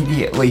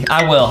immediately.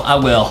 I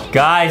will.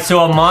 Guys,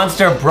 so a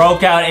monster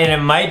broke out and it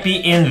might be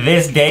in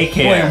this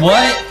daycare.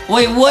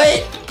 Wait,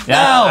 what? Yeah,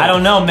 No. I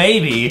don't know,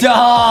 maybe.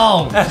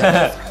 Don't.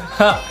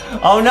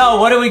 Oh no,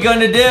 what are we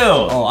going to do?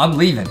 Oh, I'm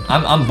leaving.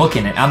 I'm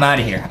booking it. I'm out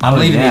of here. I'm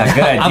leaving. Yeah,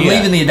 good idea. I'm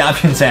leaving the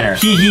adoption center.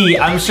 Hee,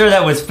 I'm sure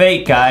that was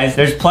fake, guys.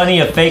 There's plenty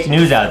of fake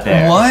news out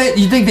there. What?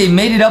 You think they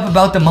made it up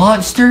about the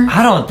monster?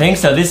 I don't think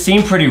so. This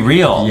seemed pretty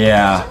real.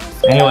 Yeah.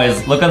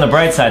 Anyways, look on the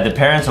bright side. The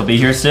parents will be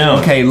here soon.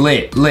 Okay,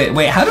 lit.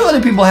 Wait, how do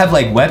other people have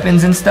like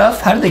weapons and stuff?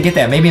 How do they get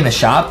that? Maybe in the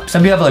shop?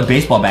 Some people have like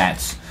baseball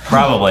bats.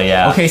 Probably,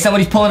 yeah. Okay,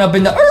 somebody's pulling up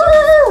in the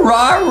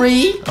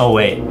Rari. Oh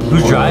wait,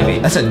 who's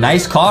driving? That's a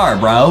nice car,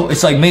 bro.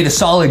 It's like made of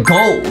solid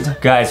gold.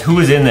 Guys, who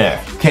is in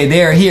there? Okay,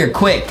 they're here,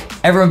 quick.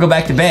 Everyone go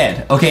back to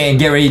bed. Okay, and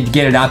get ready to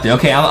get adopted.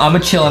 Okay, I'm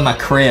gonna chill in my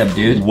crib,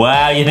 dude.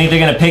 Wow, you think they're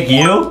gonna pick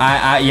you?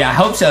 Yeah, I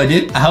hope so,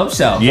 dude. I hope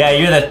so. Yeah,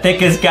 you're the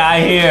thickest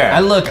guy here.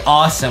 I look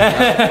awesome, bro.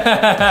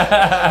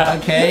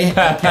 Okay.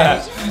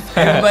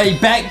 Everybody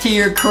back to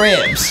your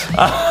cribs.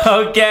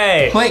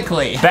 Okay.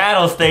 Quickly.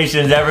 Battle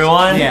stations,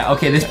 everyone. Yeah,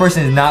 okay, this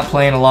person is not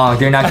playing along.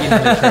 They're not getting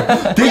in the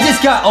crib.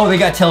 They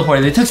got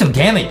teleported. They took some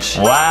damage.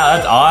 Wow,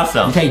 that's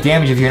awesome. You take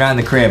damage if you're not in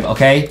the crib,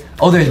 okay?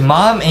 Oh, there's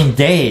mom and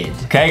dad.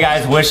 Okay,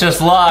 guys, wish us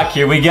luck.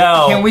 Here we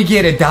go. Can we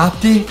get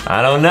adopted?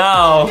 I don't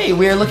know. Hey,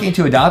 we are looking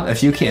to adopt a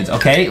few kids,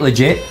 okay?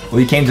 Legit,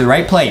 we came to the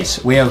right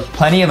place. We have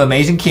plenty of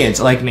amazing kids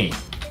like me.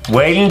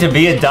 Waiting to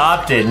be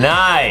adopted.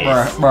 Nice.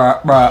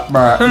 Let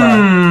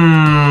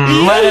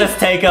us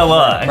take a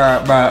look.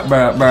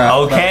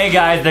 Okay,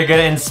 guys, they're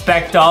gonna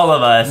inspect all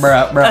of us.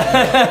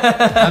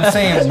 I'm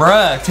saying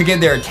bruh to get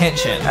their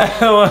attention.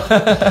 Oh,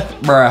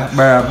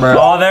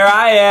 there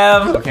I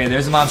am. Okay,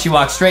 there's the mom. She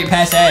walks straight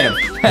past Adam.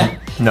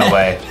 No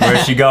way.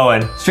 Where's she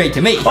going? Straight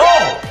to me.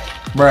 Oh!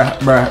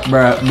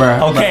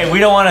 Bruh. Okay, we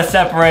don't want to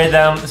separate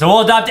them, so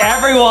we'll adopt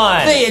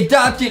everyone. They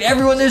adopted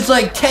everyone. There's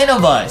like 10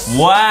 of us.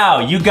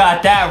 Wow, you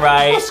got that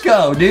right. Let's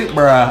go, dude.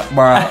 Bruh.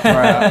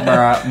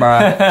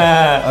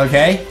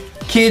 Okay.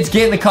 Kids,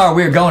 get in the car.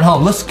 We're going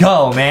home. Let's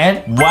go,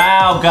 man.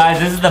 Wow, guys,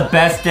 this is the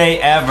best day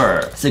ever.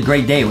 It's a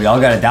great day. We all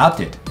got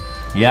adopted.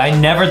 Yeah, I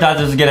never thought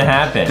this was gonna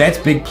happen. That's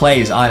big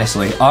plays,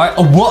 honestly. All right.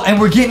 Oh, well, and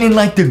we're getting in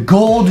like the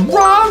gold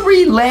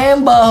Rari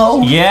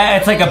Lambo. Yeah,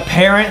 it's like a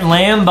parent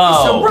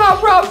Lambo. It's a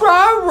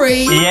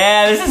Rari.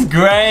 Yeah, this is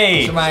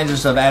great. Reminds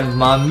us of Adam's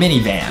mom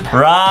minivan.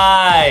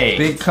 Right.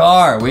 Big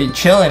car. We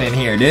chilling in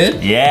here,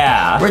 dude.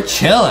 Yeah. We're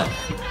chilling.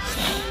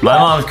 My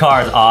mom's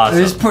car is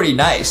awesome. It's pretty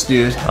nice,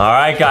 dude. All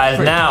right, guys.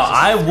 Now,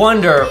 I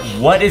wonder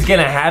what is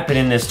gonna happen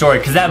in this story,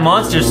 because that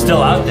monster's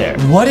still out there.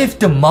 What if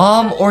the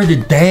mom or the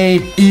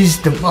dad is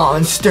the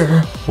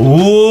monster?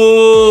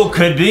 Ooh,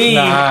 could be.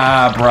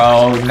 Nah,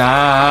 bro.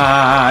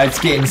 Nah, it's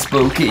getting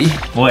spooky.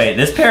 Wait,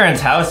 this parent's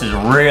house is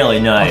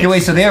really nice. Okay,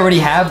 wait, so they already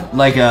have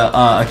like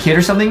a kid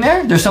or something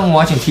there? There's someone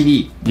watching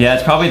TV. Yeah,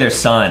 it's probably their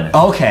son.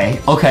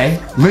 Okay.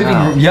 Living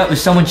room. Yep,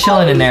 there's someone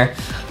chilling in there.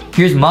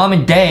 Here's mom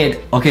and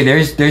dad. Okay,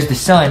 there's the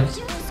son.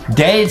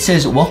 Dad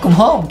says, welcome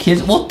home,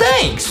 kids. Well,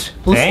 thanks.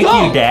 Thank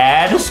you,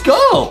 Dad. Let's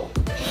go.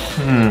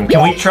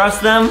 Can we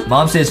trust them?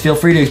 Mom says, feel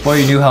free to explore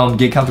your new home.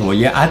 Get comfortable.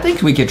 Yeah, I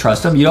think we could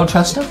trust them. You don't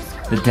trust them?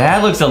 The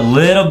dad looks a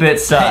little bit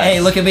sus.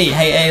 Hey, look at me.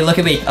 Hey, look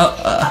at me.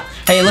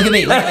 Hey, look at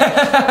me.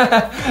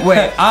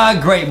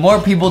 Wait, great. More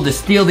people to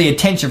steal the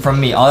attention from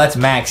me. Oh, that's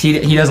Max.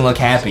 He doesn't look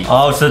happy.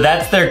 Oh, so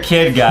that's their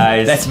kid,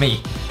 guys. That's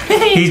me.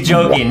 He's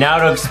joking. Now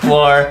to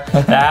explore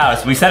the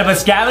house. We set up a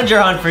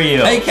scavenger hunt for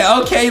you.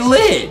 Okay,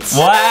 lit.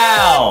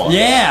 Wow.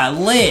 Yeah,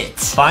 lit.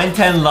 Find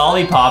 10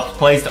 lollipops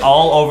placed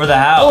all over the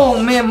house.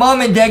 Oh, man,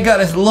 mom and dad got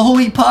us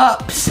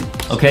lollipops.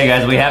 Okay,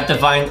 guys, we have to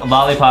find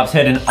lollipops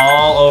hidden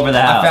all over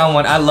the house. I found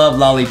one. I love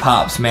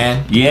lollipops,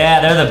 man. Yeah,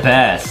 they're the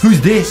best.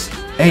 Who's this?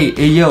 Hey,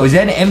 yo, is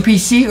that an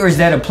NPC or is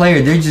that a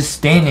player? They're just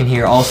standing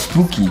here all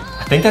spooky.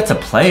 I think that's a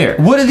player.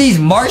 What are these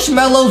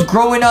marshmallows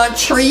growing on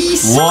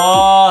trees?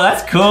 Whoa,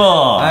 that's cool.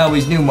 I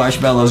always knew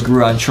marshmallows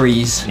grew on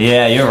trees.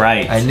 Yeah, you're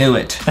right. I knew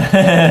it.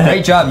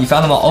 Great job, you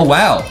found them all. Oh,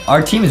 wow,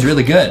 our team is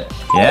really good.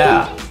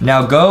 Yeah.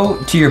 Now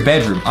go to your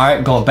bedroom. All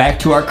right, going back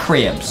to our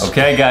cribs.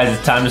 Okay, guys,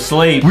 it's time to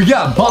sleep. We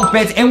got bunk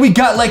beds and we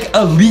got like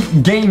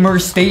elite gamer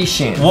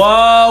station.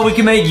 Whoa, we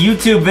can make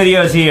YouTube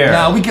videos here.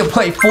 Now we can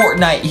play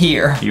Fortnite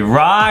here. You're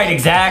right,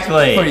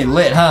 exactly. Pretty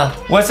lit, huh?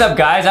 What's up,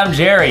 guys? I'm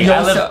Jerry.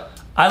 Yo, what's up?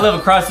 I live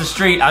across the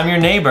street. I'm your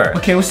neighbor.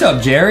 Okay, what's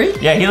up, Jerry?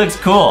 Yeah, he looks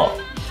cool.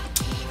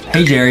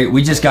 Hey, Jerry,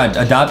 we just got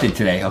adopted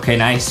today. Okay,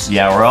 nice.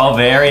 Yeah, we're all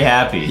very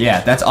happy. Yeah,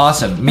 that's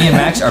awesome. Me and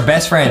Max are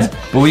best friends,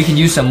 but we can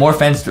use some more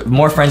friends to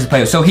play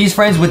with. So he's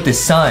friends with the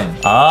son.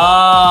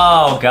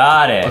 Oh,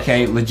 got it.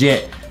 Okay,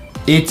 legit.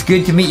 It's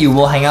good to meet you.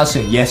 We'll hang out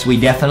soon. Yes, we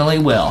definitely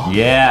will.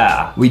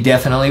 Yeah. We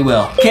definitely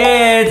will.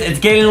 Kids, it's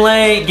getting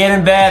late. Get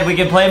in bed. We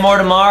can play more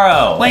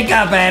tomorrow. Wake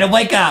up, Adam.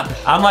 Wake up.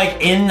 I'm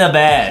like in the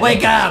bed.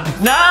 Wake up.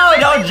 No,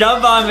 don't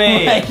jump on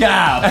me. Wake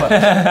up.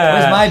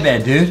 Where's my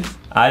bed, dude?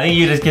 I think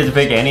you just get to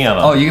pick any of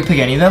them. Oh, you can pick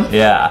any of them?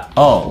 Yeah.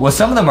 Oh, well,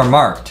 some of them are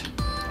marked.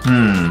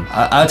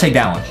 I'll take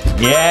that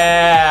one.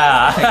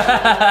 Yeah.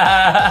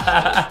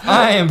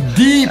 I am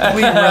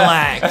deeply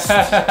relaxed.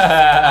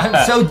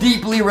 I'm so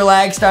deeply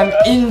relaxed, I'm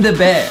in the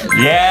bed.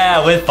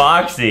 Yeah, with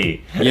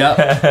Foxy.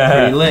 Yep,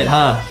 pretty lit,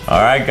 huh?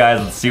 All right, guys,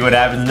 let's see what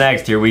happens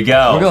next. Here we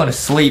go. We're going to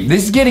sleep.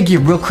 This is gonna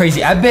get real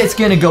crazy. I bet it's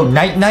gonna go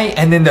night-night,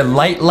 and then the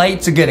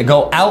lights are gonna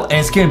go out,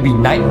 and it's gonna be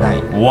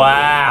night-night.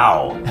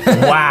 Wow.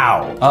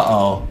 Wow.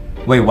 Uh-oh.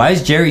 Wait, why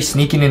is Jerry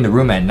sneaking in the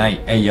room at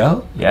night? Hey,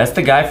 yo? Yeah, it's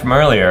the guy from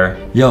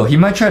earlier. Yo, he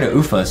might try to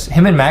oof us.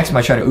 Him and Max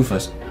might try to oof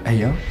us. Hey,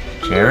 yo?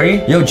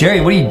 Jerry? Yo, Jerry,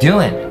 what are you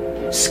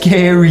doing?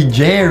 Scary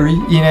Jerry, you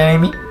know what I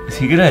mean? Is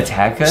he gonna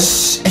attack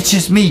us? Shh, it's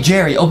just me,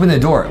 Jerry. Open the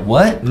door.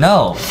 What?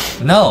 No.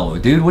 No,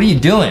 dude, what are you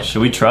doing?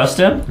 Should we trust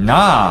him?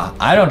 Nah,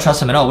 I don't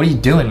trust him at all. What are you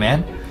doing,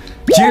 man?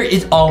 Jerry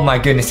is, oh my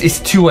goodness, it's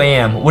 2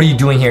 a.m. What are you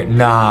doing here?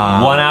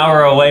 Nah. 1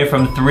 hour away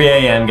from 3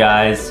 a.m.,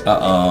 guys.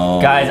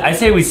 Uh-oh. Guys, I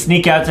say we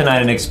sneak out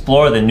tonight and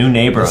explore the new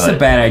neighborhood. That's a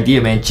bad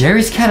idea, man.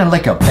 Jerry's kind of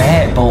like a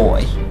bad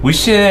boy. We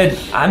should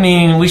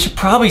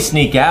probably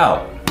sneak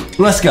out.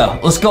 Let's go.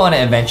 Let's go on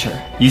an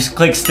adventure. You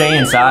click stay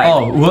inside.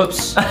 Oh,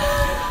 whoops.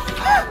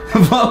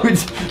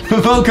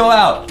 Vote go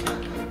out.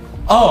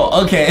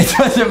 Oh, okay, it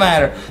doesn't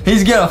matter.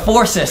 He's gonna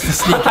force us to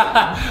sneak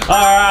out.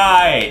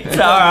 Alright, it's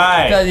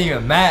alright. It doesn't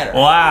even matter.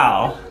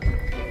 Wow.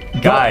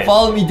 Guys.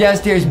 Follow me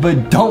downstairs,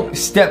 but don't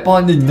step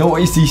on the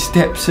noisy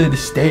steps of the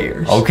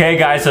stairs. Okay,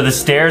 guys, so the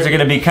stairs are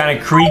gonna be kind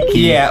of creaky.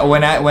 Yeah,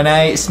 when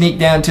I sneak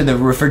down to the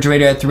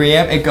refrigerator at 3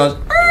 a.m., it goes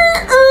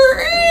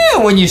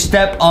when you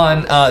step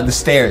on the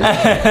stairs.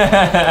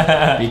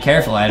 Be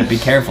careful, Adam, be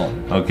careful.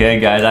 Okay,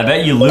 guys, I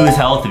bet you lose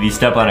health if you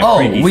step on a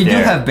creaky stair. Oh, we do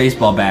have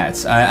baseball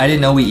bats. I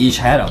didn't know we each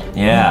had them.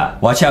 Yeah.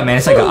 Watch out, man,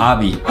 it's like an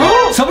obby.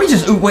 Somebody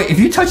just oof. Wait, if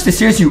you touch the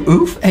stairs, you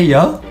oof? Hey,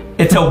 yo.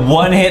 It's a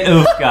one-hit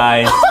oof,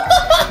 guys.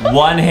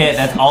 One hit,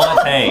 that's all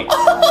it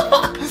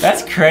takes.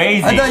 That's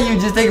crazy. I thought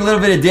you'd just take a little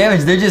bit of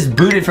damage. They're just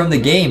booted from the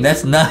game.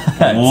 That's nuts.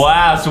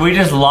 Wow, so we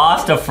just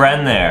lost a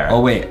friend there.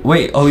 Oh, wait.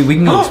 Oh, we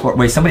can go explore.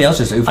 Wait, somebody else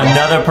just oofed.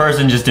 Another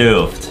person just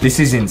oofed. This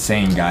is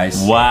insane,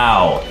 guys.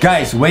 Wow.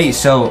 Guys, wait,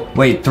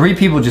 3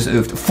 people just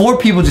oofed. 4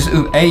 people just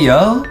oofed. Hey,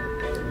 yo.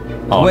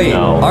 Oh, wait,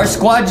 no. Our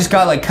squad just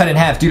got like cut in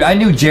half. Dude, I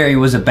knew Jerry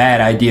was a bad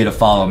idea to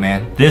follow,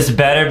 man. This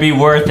better be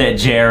worth it,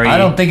 Jerry. I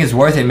don't think it's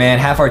worth it, man.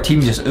 Half our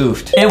team just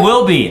oofed. It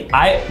will be.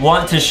 I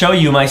want to show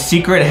you my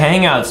secret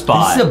hangout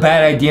spot. This is a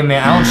bad idea,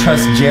 man. I don't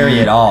trust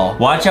Jerry at all.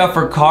 Watch out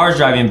for cars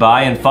driving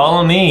by and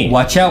follow me.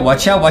 Watch out, man.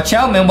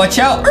 Watch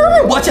out.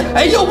 Watch out.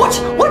 Hey, yo, watch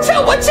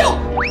out.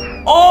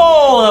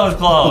 Oh, that was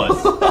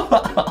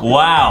close.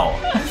 Wow.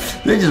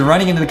 They're just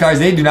running into the cars.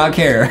 They do not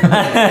care. They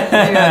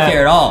do not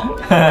care at all. All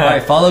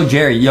right, follow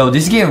Jerry. Yo,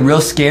 this is getting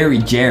real scary,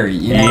 Jerry.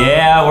 You know?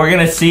 Yeah, we're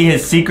gonna see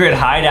his secret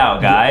hideout,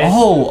 guys.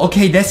 Oh,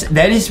 okay.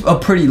 That is a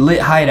pretty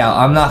lit hideout.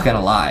 I'm not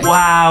gonna lie.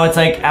 Wow, it's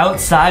like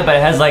outside, but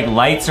it has like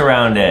lights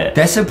around it.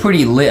 That's a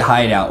pretty lit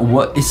hideout.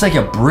 What? It's like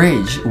a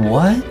bridge.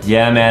 What?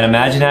 Yeah, man.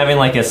 Imagine having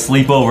like a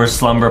sleepover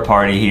slumber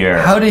party here.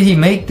 How did he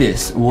make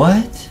this?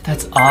 What?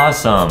 That's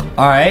awesome.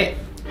 All right.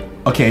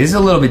 Okay, this is a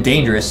little bit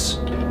dangerous.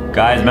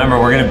 Guys, remember,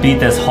 we're gonna beat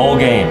this whole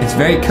game. It's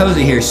very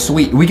cozy here.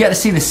 Sweet. We got to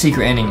see the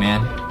secret ending,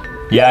 man.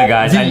 Yeah,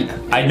 guys.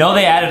 I know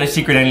they added a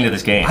secret ending to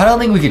this game. I don't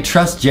think we could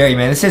trust Jerry,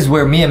 man. This is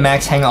where me and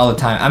Max hang all the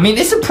time. I mean,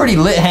 it's a pretty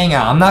lit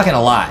hangout. I'm not gonna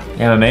lie.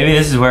 Yeah, but maybe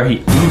this is where he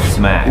oofs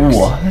Max.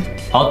 What?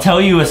 I'll tell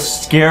you a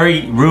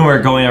scary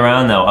rumor going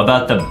around, though,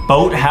 about the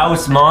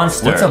boathouse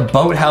monster. What's a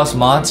boathouse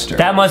monster?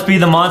 That must be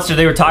the monster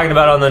they were talking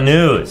about on the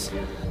news.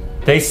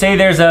 They say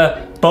there's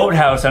a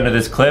boathouse under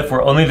this cliff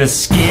where only the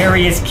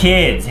scariest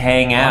kids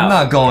hang out. I'm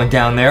not going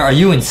down there. Are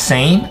you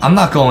insane? I'm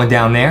not going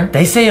down there.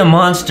 They say a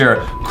monster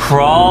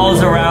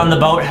crawls around the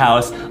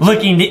boathouse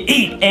looking to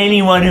eat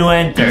anyone who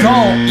enters.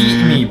 Don't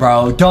eat me,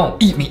 bro. Don't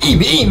eat me.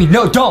 Eat me.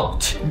 No,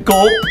 don't.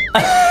 Gulp.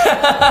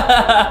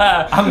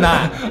 I'm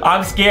not.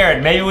 I'm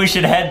scared. Maybe we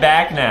should head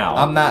back now.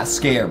 I'm not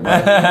scared, bro.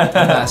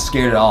 I'm not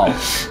scared at all.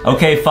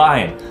 Okay,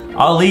 fine.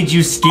 I'll lead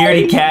you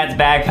scaredy cats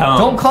back home.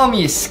 Don't call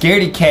me a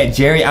scaredy cat,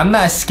 Jerry. I'm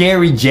not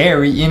scary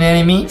Jerry, you know what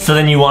I mean? So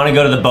then you want to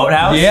go to the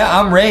boathouse? Yeah,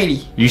 I'm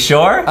ready. You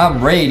sure?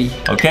 I'm ready.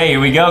 Okay, here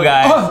we go,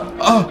 guys.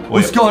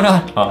 What's going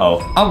on?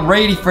 Uh-oh. I'm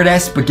ready for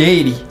that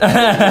spaghetti.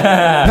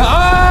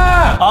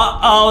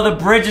 Uh-oh, the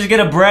bridge is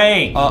gonna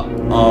break.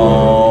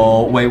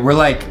 Uh-oh. Wait, we're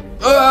like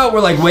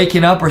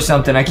waking up or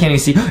something. I can't even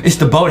see. It's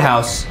the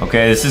boathouse.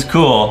 Okay, this is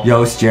cool.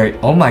 Yo, it's Jerry.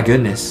 Oh my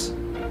goodness.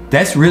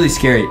 That's really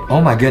scary. Oh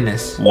my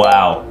goodness.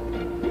 Wow.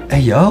 Hey,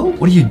 yo,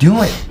 what are you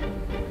doing?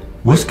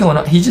 What's going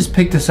on? He just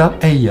picked us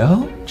up. Hey,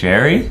 yo.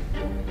 Jerry?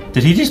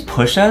 Did he just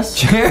push us?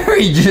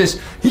 Jerry he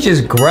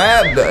just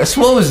grabbed us.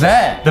 What was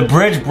that? The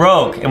bridge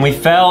broke and we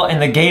fell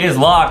and the gate is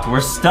locked.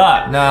 We're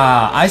stuck.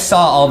 Nah, I saw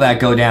all that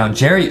go down.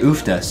 Jerry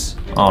oofed us.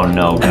 Oh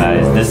no,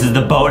 guys. This is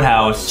the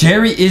boathouse.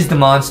 Jerry is the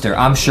monster,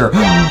 I'm sure.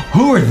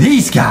 Who are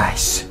these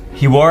guys?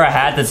 He wore a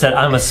hat that said,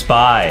 "I'm a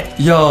spy."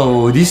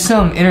 Yo, these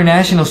some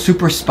international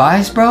super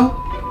spies, bro?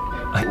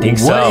 I think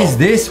so. What is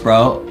this,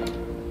 bro?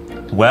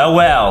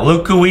 Well,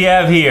 look who we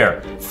have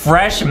here.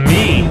 Fresh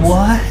meat.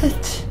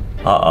 What?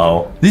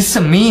 Uh-oh. These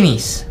some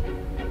meanies.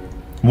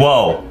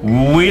 Whoa,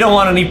 we don't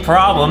want any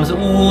problems.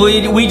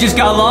 We just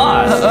got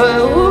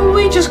lost.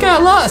 We just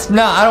got lost.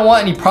 Nah, I don't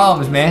want any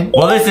problems, man.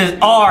 Well, this is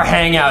our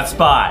hangout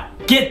spot.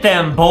 Get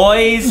them,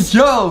 boys.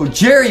 Yo,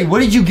 Jerry, what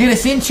did you get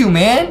us into,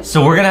 man?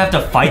 So we're gonna have to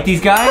fight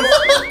these guys?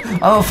 I'm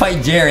gonna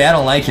fight Jerry. I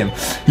don't like him.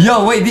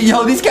 Yo, wait,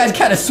 these guys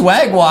kind of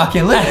swag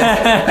walking. Look.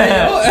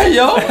 Hey,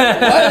 yo, why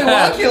are they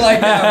walking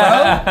like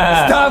that,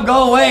 bro? Stop,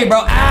 go away,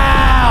 bro.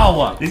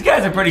 Ow! These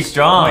guys are pretty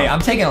strong. Wait, I'm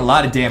taking a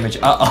lot of damage.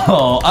 I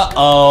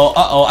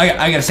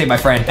gotta save my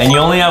friend. And you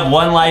only have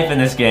one life in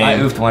this game. I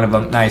oofed one of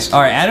them. Nice.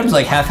 All right, Adam's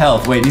like half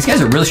health. Wait, these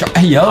guys are really strong.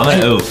 Hey, yo. I'm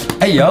gonna oof.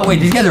 Hey, yo, wait,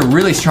 these guys are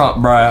really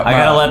strong, bruh. I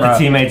gotta let the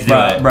teammates do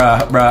it.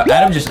 Bruh.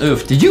 Adam just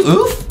oofed. Did you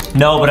oof?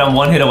 No, but I'm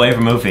one hit away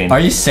from oofing. Are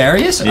you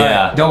serious? Yeah. All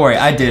right, don't worry,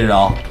 I did it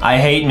all. I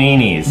hate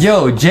meanies.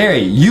 Yo, Jerry,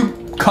 you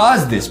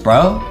caused this,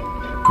 bro.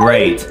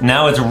 Great.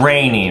 Now it's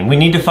raining. We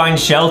need to find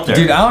shelter.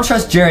 Dude, I don't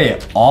trust Jerry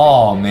at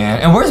all,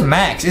 man. And where's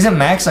Max? Isn't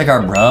Max like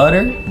our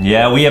brother?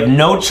 Yeah, we have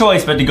no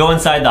choice but to go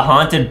inside the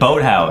haunted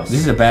boathouse. This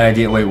is a bad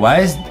idea. Wait, why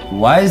is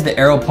the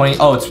arrow pointing?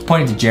 Oh, it's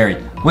pointing to Jerry.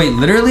 Wait,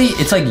 literally,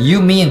 it's like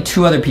you, me, and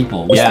 2 other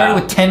people. We started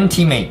with 10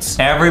 teammates.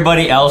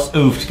 Everybody else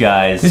oofed,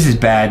 guys. This is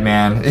bad,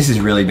 man. This is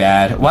really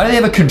bad. Why do they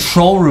have a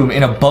control room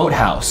in a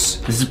boathouse?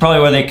 This is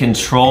probably where they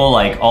control,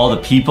 like, all the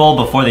people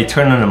before they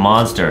turn into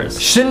monsters.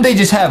 Shouldn't they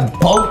just have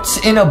boats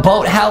in a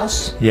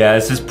boathouse? Yeah,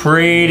 this is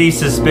pretty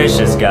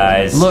suspicious,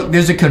 guys. Look,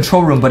 there's a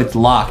control room, but it's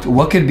locked.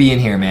 What could be in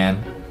here, man?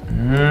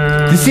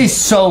 This is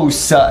so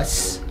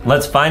sus.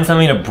 Let's find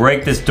something to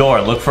break this door.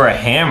 Look for a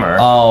hammer.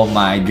 Oh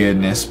my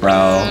goodness, bro.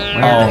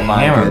 Oh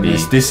my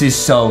goodness. This is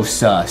so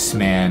sus,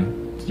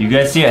 man. You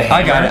guys see a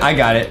hammer? I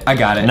got it.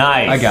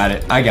 Nice.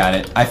 I got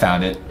it. I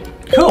found it.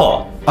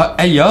 Cool.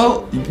 Hey,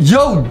 yo,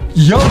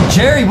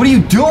 Jerry, what are you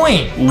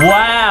doing?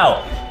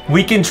 Wow.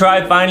 We can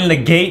try finding the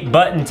gate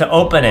button to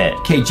open it.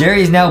 Okay,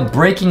 Jerry is now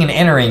breaking and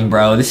entering,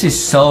 bro. This is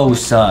so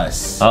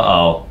sus.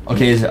 Uh-oh.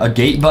 Okay, is it a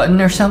gate button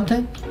or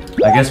something?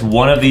 I guess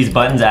one of these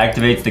buttons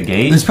activates the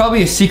gate. There's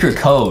probably a secret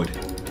code.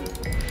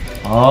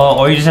 Oh,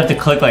 or you just have to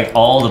click like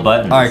all the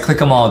buttons. All right, click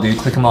them all, dude.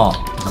 Click them all.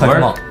 Click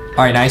them all.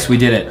 All right, nice. We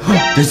did it.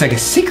 There's like a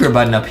secret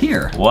button up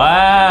here.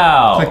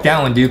 Wow. Click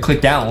that one, dude.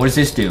 Click that one. What does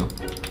this do?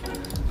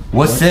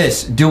 What's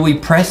this? Do we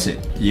press it?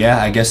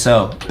 Yeah, I guess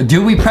so.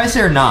 Do we press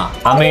it or not?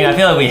 I mean, I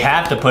feel like we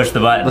have to push the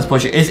button. Let's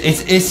push it.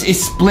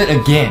 It's split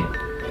again.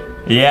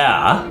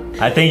 Yeah.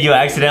 I think you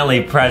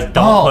accidentally pressed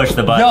don't push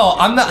the button. No,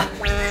 I'm not.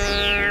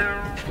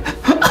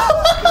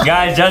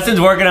 Guys,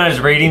 Justin's working on his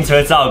reading, so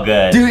it's all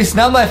good. Dude, it's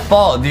not my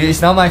fault, dude.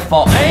 It's not my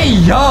fault. Hey,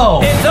 yo!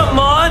 It's a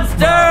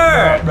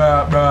monster!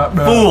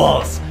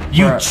 Fools!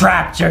 You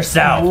trapped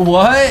yourself.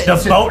 What?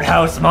 The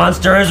boathouse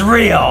monster is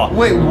real.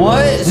 Wait,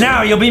 what?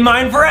 Now you'll be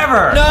mine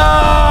forever. No!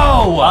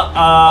 Uh-oh.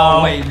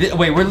 Oh, wait,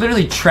 we're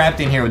literally trapped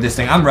in here with this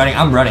thing. I'm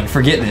running.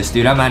 Forget this,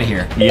 dude. I'm out of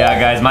here. Yeah,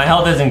 guys, my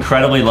health is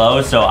incredibly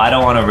low, so I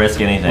don't want to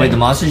risk anything. Wait, the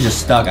monster's just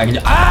stuck. I can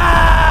just...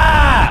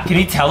 Ah! Can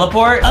he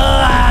teleport?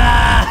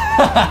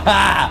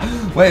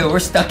 Wait, we're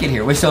stuck in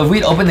here. Wait, so if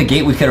we'd opened the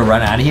gate, we could have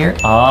run out of here?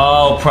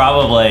 Oh,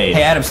 probably.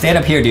 Hey, Adam, stand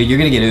up here, dude. You're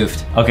gonna get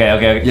oofed. Okay.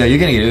 Yeah, you're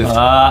gonna get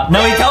oofed.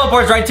 No, he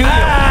teleports right to you.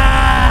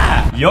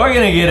 You're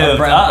gonna get oofed.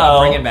 I'm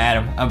bringing him to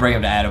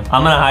Adam.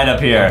 I'm gonna hide up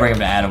here. I'll bring him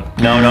to Adam.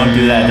 No, don't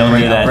do that. Don't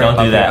do that.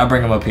 Don't do that. I'll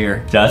bring him up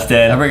here.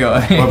 Justin. I'll bring him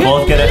up here. We're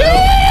both gonna oof.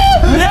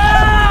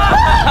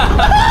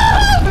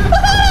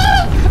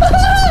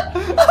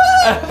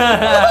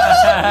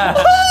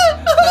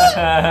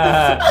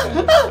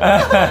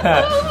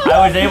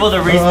 I was able to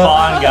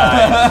respawn,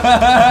 guys.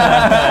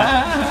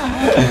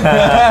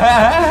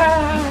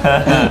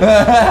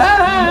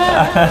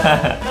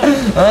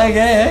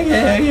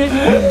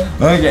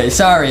 Okay,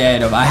 sorry,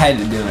 Adam. I had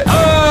to do it. You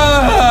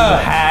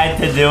had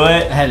to do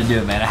it? I had to do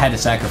it, man. I had to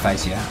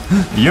sacrifice you.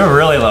 You're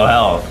really low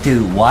health.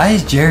 Dude, why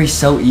is Jerry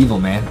so evil,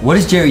 man? What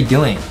is Jerry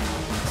doing?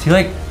 Is he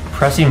like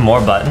pressing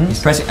more buttons? He's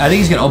pressing. I think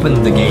he's gonna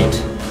open the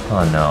gate.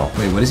 Oh no.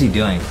 Wait, what is he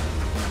doing?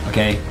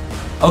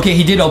 Okay,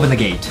 he did open the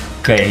gate.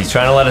 Okay, he's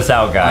trying to let us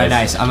out, guys. All right,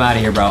 nice. I'm out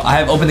of here, bro. I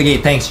have opened the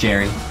gate. Thanks,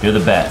 Jerry. You're the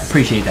best.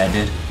 Appreciate that,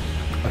 dude.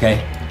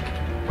 Okay.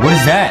 What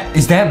is that?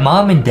 Is that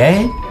mom and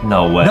dad?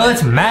 No way. No,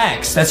 that's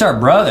Max. That's our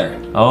brother.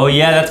 Oh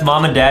yeah, that's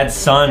mom and dad's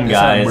son,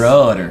 guys. That's our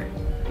brother.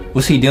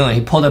 What's he doing?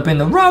 He pulled up in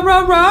the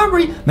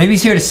robbery. Maybe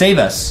he's here to save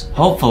us.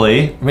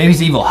 Hopefully. Or maybe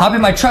he's evil. Hop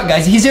in my truck,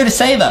 guys. He's here to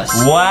save us.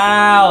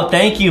 Wow,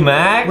 thank you,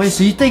 Max. Wait,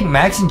 so you think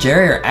Max and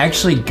Jerry are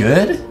actually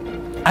good?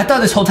 I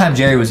thought this whole time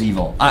Jerry was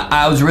evil.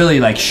 I was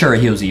really like sure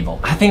he was evil.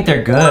 I think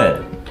they're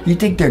good. You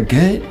think they're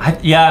good?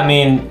 Yeah, I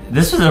mean,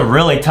 this was a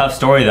really tough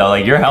story though.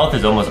 Like your health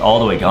is almost all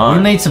the way gone.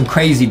 We made some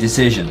crazy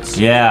decisions.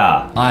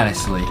 Yeah.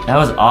 Honestly. That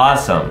was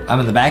awesome. I'm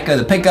in the back of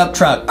the pickup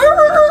truck.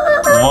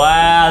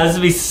 Wow, this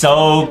would be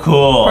so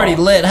cool. Pretty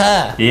lit,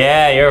 huh?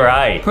 Yeah, you're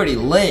right. Pretty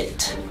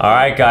lit. All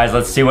right, guys,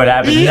 let's see what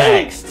happens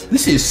next.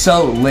 This is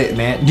so lit,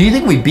 man. Do you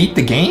think we beat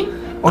the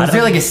game? Or is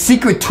there like a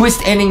secret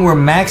twist ending where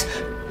Max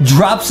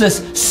drops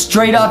us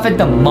straight off at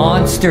the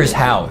monster's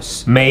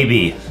house?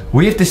 Maybe.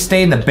 We have to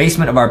stay in the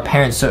basement of our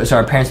parents so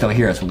our parents don't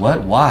hear us.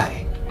 What?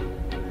 Why?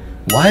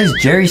 Why is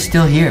Jerry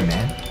still here,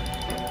 man?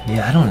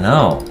 Yeah, I don't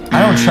know. I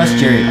don't trust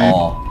Jerry at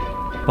all.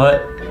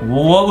 But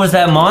what was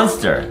that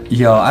monster?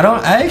 Yo,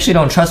 I actually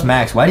don't trust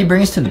Max. Why'd he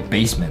bring us to the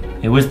basement?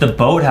 It was the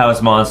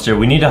boathouse monster.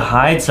 We need to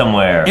hide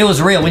somewhere. It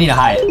was real. We need to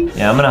hide.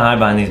 Yeah, I'm gonna hide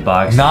behind these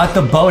boxes. Not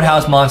the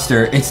boathouse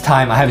monster. It's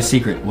time. I have a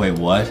secret. Wait,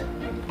 what?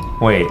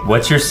 Wait,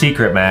 what's your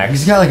secret, Max?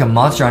 He's got like a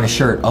monster on his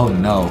shirt. Oh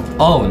no.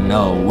 Oh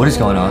no. What is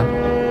going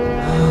on?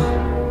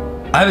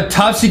 I have a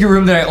top secret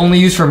room that I only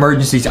use for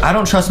emergencies. I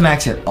don't trust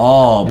Max at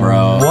all,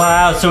 bro.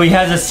 Wow, so he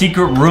has a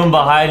secret room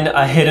behind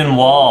a hidden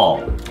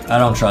wall. I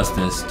don't trust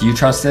this. Do you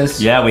trust this?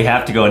 Yeah, we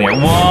have to go in here.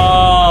 Whoa!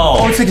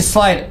 Oh, it's like a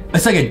slide.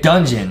 It's like a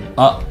dungeon.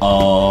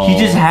 Uh-oh. He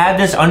just had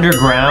this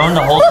underground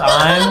the whole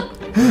time?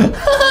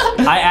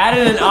 I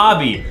added an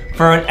obby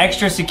for an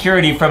extra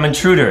security from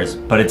intruders,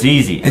 but it's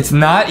easy. It's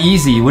not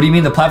easy. What do you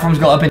mean? The platforms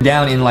go up and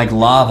down in like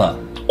lava.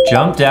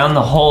 Jump down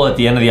the hole at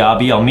the end of the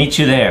obby. I'll meet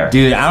you there.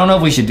 Dude, I don't know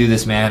if we should do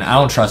this, man. I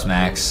don't trust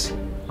Max.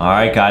 All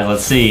right, guys,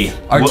 let's see.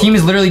 Our team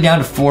is literally down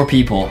to 4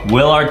 people.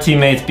 Will our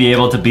teammates be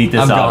able to beat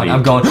this obby?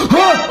 I'm going.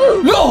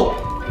 No!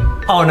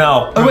 Oh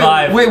no,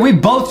 revive. Wait, we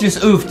both just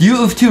oofed. You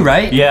oofed too,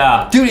 right?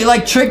 Yeah. Dude, it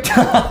like tricked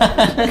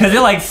us. Because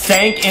it like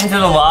sank into the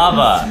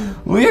lava.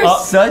 We are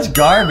such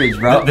garbage,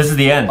 bro. This is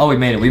the end. Oh, we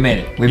made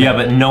it. Yeah,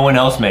 but no one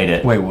else made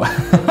it. Wait, what?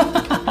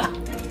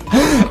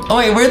 Oh,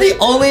 wait, we're the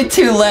only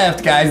 2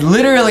 left, guys.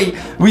 Literally,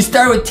 we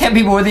started with 10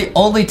 people. We're the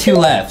only 2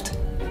 left.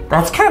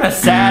 That's kind of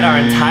sad. Our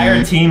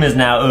entire team is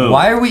now oofed.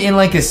 Why are we in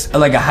like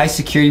a high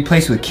security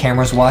place with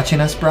cameras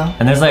watching us, bro?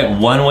 And there's like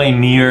one-way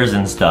mirrors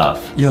and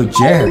stuff. Yo,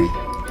 Jerry.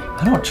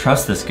 I don't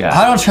trust this guy.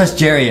 I don't trust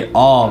Jerry at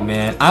all,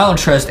 man. I don't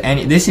trust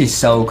any. This is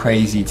so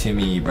crazy to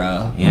me,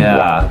 bro.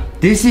 Yeah.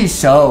 This is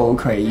so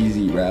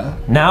crazy, bro.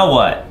 Now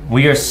what?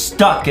 We are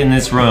stuck in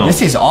this room.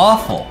 This is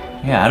awful.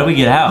 Yeah, how do we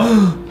get out?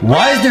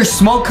 Why is there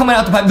smoke coming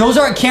out the pipe? Those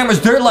aren't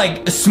cameras, they're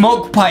like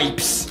smoke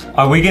pipes.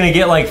 Are we gonna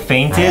get like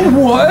fainted?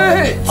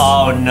 What?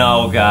 Oh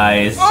no,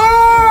 guys.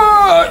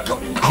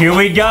 Here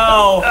we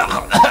go.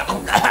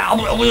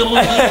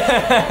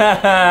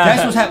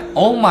 That's what's happening.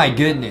 Oh my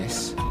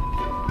goodness.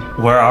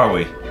 Where are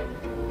we?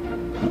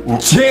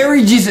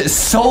 Jerry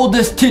just sold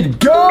us to the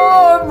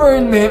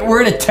government.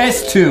 We're in a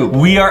test tube.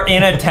 We are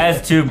in a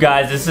test tube,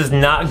 guys. This is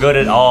not good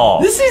at all.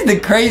 This is the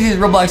craziest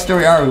Roblox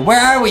story, are we? Where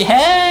are we?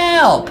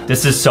 Help!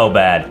 This is so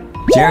bad.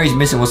 Jerry's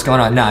missing. What's going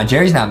on? Nah,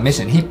 Jerry's not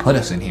missing. He put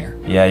us in here.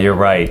 Yeah, you're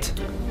right.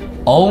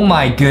 Oh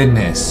my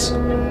goodness.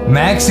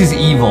 Max is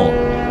evil.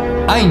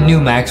 I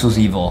knew Max was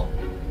evil.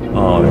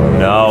 Oh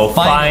no,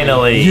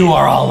 finally. You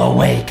are all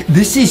awake.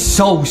 This is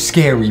so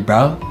scary,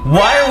 bro.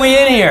 Why are we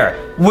in here?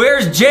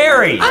 Where's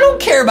Jerry? I don't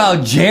care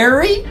about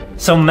Jerry.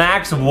 So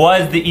Max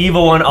was the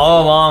evil one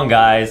all along,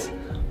 guys.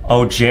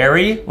 Oh,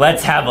 Jerry?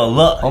 Let's have a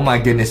look. Oh my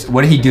goodness,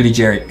 what did he do to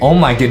Jerry? Oh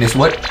my goodness,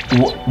 what?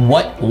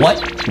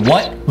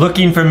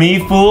 Looking for me,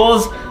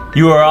 fools?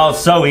 You are all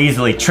so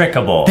easily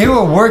trickable. They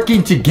were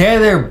working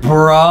together,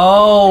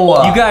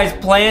 bro. You guys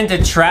planned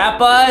to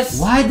trap us?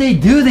 Why'd they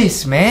do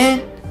this,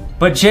 man?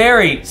 But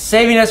Jerry,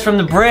 saving us from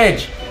the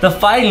bridge, the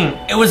fighting,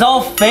 it was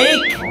all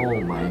fake? Oh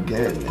my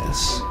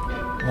goodness.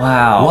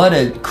 Wow. What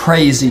a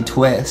crazy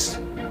twist.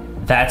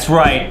 That's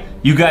right.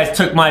 You guys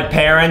took my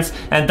parents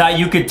and thought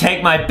you could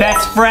take my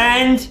best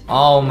friend?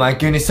 Oh my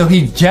goodness, so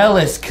he's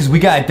jealous because we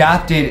got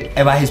adopted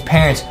by his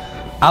parents.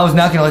 I was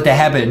not gonna let that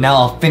happen, and now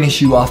I'll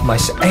finish you off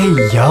myself. Hey,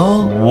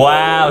 yo.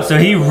 Wow, so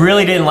he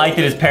really didn't like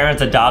that his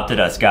parents adopted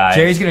us, guys.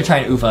 Jerry's gonna try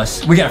and oof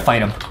us. We gotta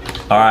fight him.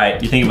 All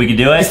right, you think we can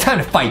do it? It's time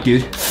to fight,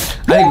 dude.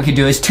 I think we can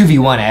do it. It's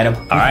 2v1, Adam.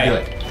 We can do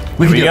it.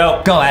 We can do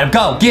it. Go, Adam,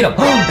 go, get him.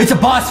 It's a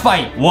boss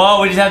fight.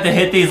 Whoa, we just have to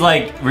hit these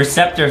like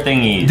receptor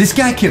thingies. This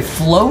guy can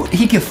float,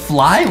 he can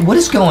fly. What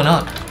is going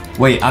on?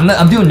 Wait,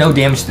 I'm doing no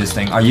damage to this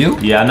thing. Are you?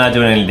 Yeah, I'm not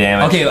doing any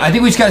damage. Okay, I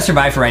think we just gotta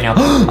survive for right now.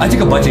 I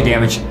took a bunch of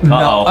damage.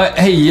 No.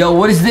 Hey, yo,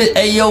 what is this?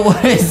 Hey, yo,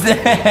 what is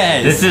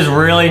this? This is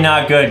really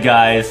not good,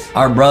 guys.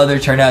 Our brother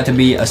turned out to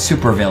be a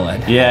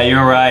supervillain. Yeah,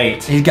 you're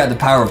right. He's got the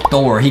power of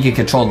Thor. He can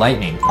control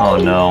lightning. Oh,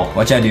 no.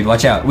 Watch out, dude.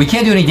 Watch out. We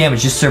can't do any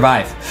damage. Just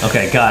survive.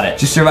 Okay, got it.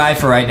 Just survive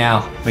for right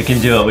now. We can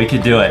do it. We can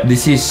do it.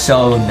 This is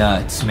so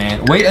nuts,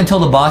 man. Wait until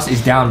the boss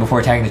is down before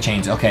attacking the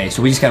chains. Okay,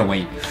 so we just gotta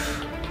wait.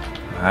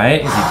 All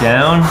right, is he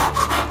down?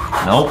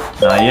 Nope,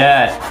 not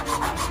yet.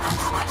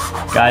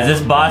 Guys,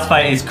 this boss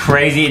fight is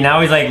crazy. Now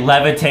he's like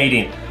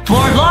levitating.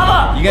 Floor's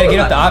lava! You gotta get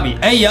up the obby.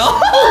 Hey, yo! No!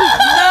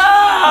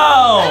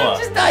 I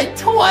just died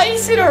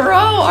twice in a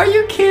row. Are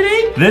you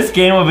kidding? This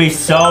game will be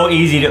so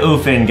easy to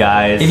oof in,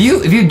 guys.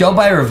 If you don't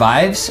buy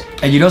revives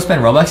and you don't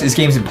spend Robux, this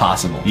game's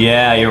impossible.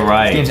 Yeah, you're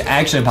right. This game's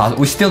actually impossible.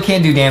 We still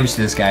can't do damage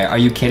to this guy. Are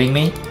you kidding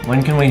me?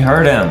 When can we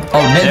hurt him?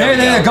 Oh,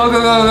 there. Go.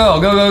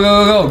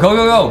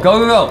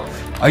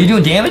 Are you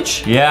doing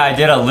damage? Yeah, I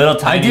did a little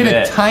tiny bit. I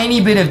did a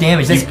tiny bit of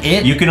damage. That's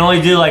it? You can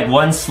only do like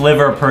one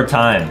sliver per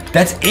time.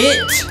 That's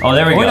it? Oh,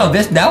 there we go. No,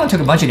 that one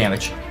took a bunch of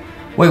damage.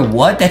 Wait,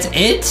 what? That's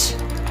it?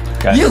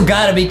 Guys, you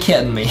gotta be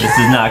kidding me. This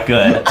is not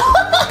good.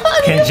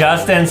 Can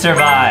Justin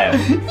survive?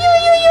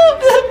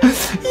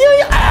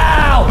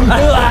 Ow!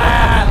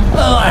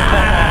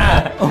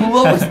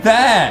 What was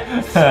that?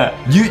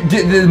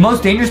 The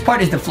most dangerous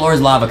part is the floor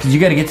is lava because you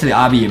gotta get to the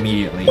obby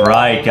immediately.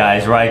 Right,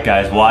 guys.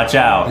 Watch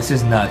out. This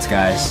is nuts,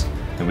 guys.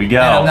 Here we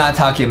go. And I'm not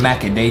talking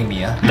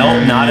macadamia.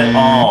 Nope, not at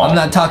all. I'm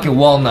not talking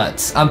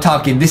walnuts. I'm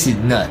talking this is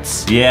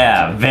nuts.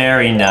 Yeah,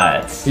 very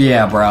nuts.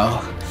 Yeah,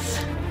 bro.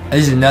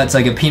 This is nuts,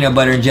 like a peanut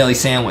butter and jelly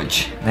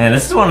sandwich. Man,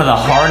 this is one of the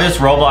hardest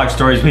Roblox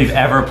stories we've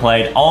ever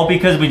played, all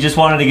because we just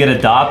wanted to get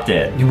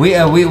adopted.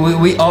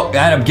 Oh,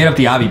 Adam, get up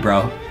the obby,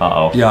 bro.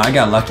 Uh-oh. Yo, I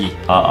got lucky.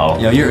 Uh-oh.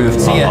 Yo, you're oofed.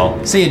 See ya.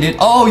 See ya, dude.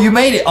 Oh, you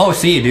made it. Oh,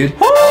 see ya, dude.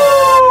 Woo!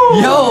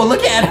 Yo,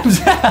 look at Adam's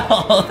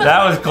health.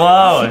 That was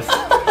close.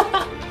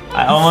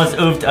 I almost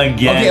oofed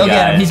again, Okay, guys.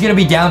 Adam, he's gonna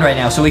be down right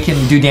now, so we can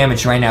do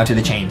damage right now to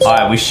the chains. All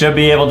right, we should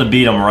be able to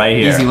beat him right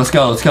here. Easy, let's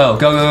go. Go.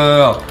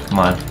 Come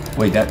on.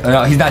 Wait,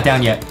 no, he's not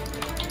down yet.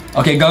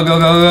 Okay,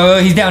 go.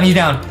 He's down.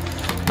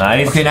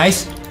 Nice. Okay,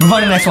 nice. Move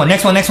on to the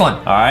next one.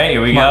 All right,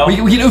 here we go. We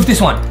can oof this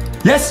one.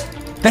 Yes,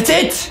 that's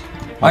it.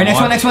 All right,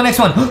 next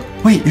one.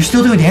 Wait, you're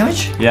still doing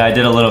damage? Yeah, I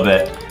did a little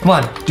bit. Come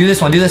on, do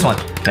this one.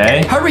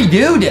 Okay. Hurry,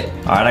 dude.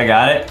 All right, I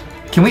got it.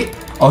 Can we?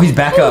 Oh, he's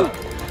back up.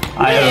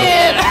 I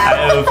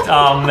oofed.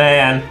 Oh,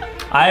 man.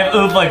 I have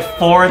oofed like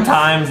 4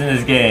 times in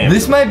this game.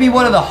 This might be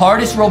one of the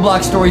hardest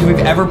Roblox stories we've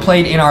ever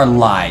played in our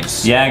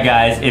lives. Yeah,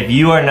 guys, if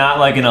you are not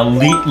like an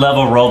elite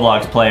level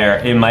Roblox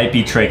player, it might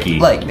be tricky.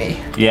 Like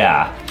me.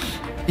 Yeah.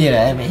 You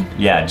know what I mean?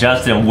 Yeah,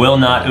 Justin will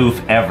not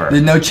oof ever.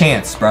 There's no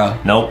chance, bro.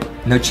 Nope.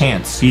 No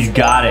chance. He's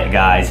got it,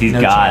 guys. He's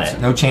got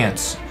it. No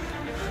chance.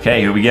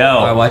 Okay, here we go.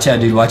 All right, watch out,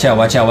 dude. Watch out.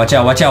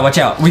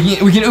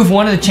 We can oof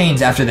one of the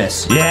chains after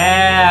this.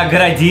 Yeah, good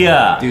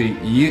idea.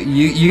 Dude,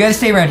 you gotta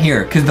stay around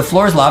here, because the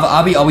floor is lava.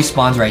 Obby always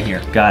spawns right here.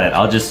 Got it.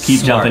 I'll just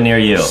keep jumping near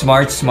you.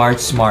 Smart,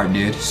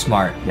 dude.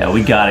 Smart. Yeah,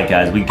 we got it,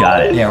 guys. We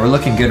got it. Yeah, we're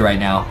looking good right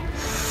now.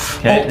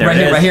 Okay, there right it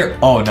here, is. right here.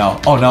 Oh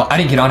no, I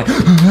didn't get on it.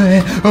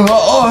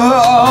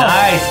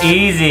 Nice,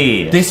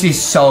 easy. This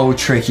is so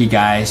tricky,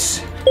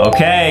 guys.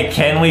 Okay,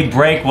 can we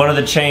break one of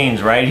the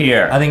chains right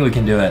here? I think we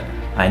can do it.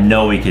 I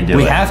know we could do it.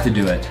 We have to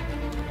do it.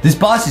 This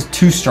boss is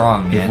too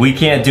strong, man. If we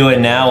can't do it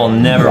now, we'll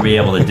never be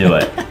able to do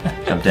it.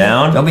 Jump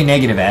down. Don't be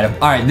negative, Adam.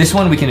 All right, this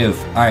one we can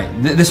oof. All right,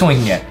 this one we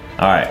can get.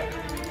 All right.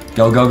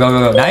 Go, go, go,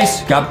 go, go.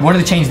 Nice. Got one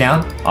of the chains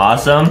down.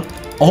 Awesome.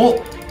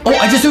 Oh,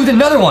 I just oofed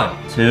another one.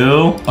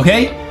 2.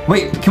 Okay.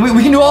 Wait,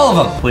 we can do all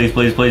of them. Please,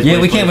 please, please. Yeah,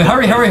 please, we can. please,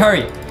 Hurry, please. hurry,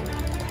 hurry.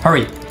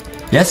 Hurry.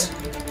 Yes?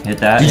 Hit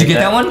that. Did you hit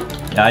get that one?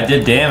 Yeah, I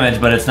did damage,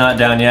 but it's not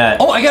down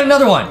yet. Oh, I got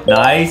another one.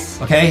 Nice.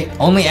 Okay,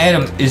 only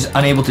Adam is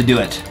unable to do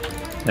it.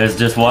 There's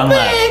just one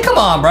left. Man, come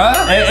on, bro.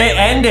 It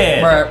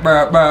ended.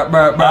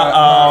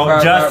 Uh-oh,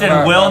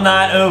 Justin will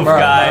not oof,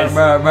 guys.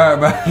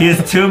 He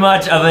is too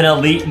much of an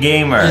elite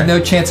gamer. There's no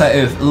chance I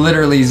oof.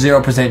 Literally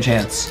 0%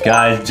 chance.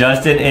 Guys,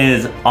 Justin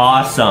is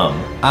awesome.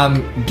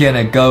 I'm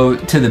gonna go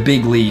to the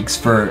big leagues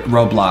for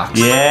Roblox.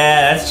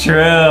 Yeah, that's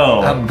true.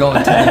 I'm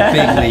going to the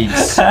big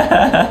leagues.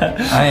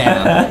 I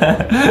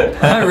am.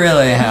 I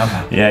really am.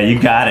 Yeah, you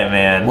got it,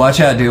 man. Watch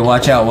out, dude.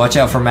 Watch out. Watch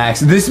out for Max.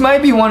 This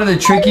might be one of the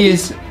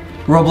trickiest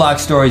Roblox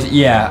stories,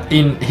 yeah,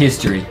 in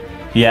history.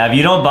 Yeah, if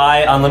you don't buy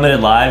unlimited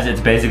lives, it's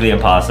basically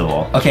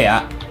impossible. Okay,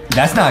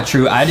 that's not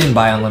true. I didn't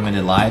buy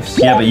unlimited lives.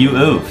 Yeah, but you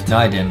oofed. No,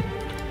 I didn't.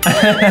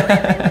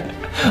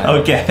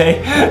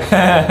 Okay.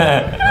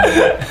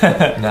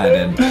 No, I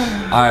didn't.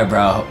 All right,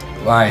 bro.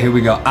 All right, here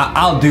we go.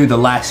 I'll do the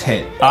last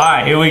hit. All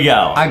right, here we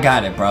go. I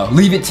got it, bro.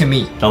 Leave it to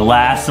me. The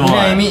last one. You know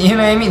what I mean? You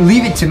know what I mean?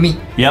 Leave it to me.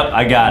 Yep,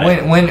 I got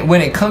it.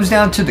 When it comes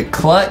down to the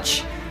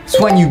clutch, it's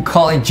when you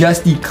call it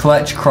Justy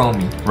Clutch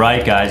Chromie.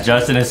 Right, guys.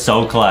 Justin is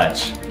so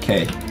clutch.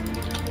 Okay.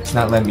 It's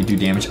not letting me do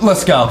damage.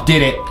 Let's go.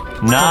 Did it.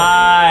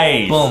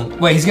 Nice. Boom.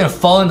 Wait, he's gonna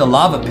fall in the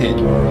lava pit.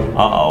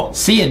 Uh-oh.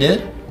 See ya,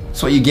 dude.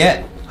 That's what you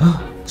get.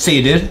 See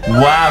ya, dude.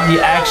 Wow, he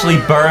actually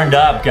burned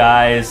up,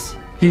 guys.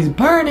 He's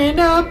burning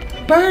up,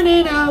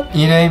 burning up.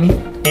 You know what I mean?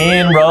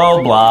 In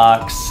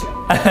Roblox.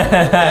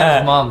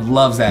 Mom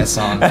loves that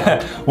song.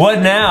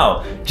 What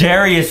now?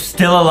 Jerry is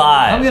still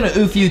alive. I'm gonna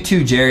oof you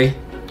too, Jerry.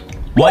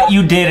 What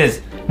you did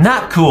is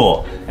not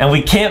cool, and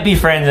we can't be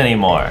friends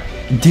anymore.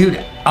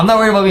 Dude, I'm not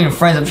worried about being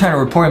friends. I'm trying to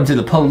report him to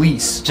the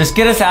police. Just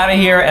get us out of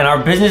here, and our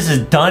business is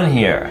done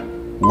here.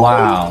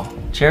 Wow.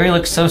 Jerry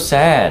looks so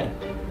sad.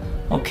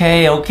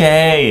 Okay,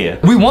 okay.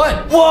 We won.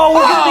 Whoa,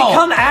 we're gonna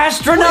become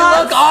astronauts.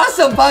 We look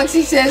awesome,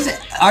 Bugsy says.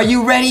 Are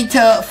you ready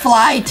to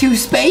fly to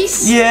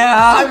space? Yeah.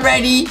 I'm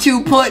ready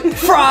to put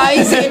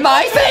fries in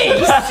my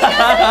face.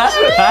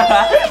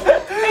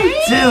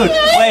 Dude,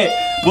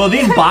 wait. Will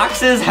these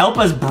boxes help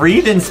us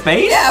breathe in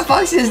space? Yeah,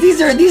 Bugsy says these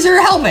are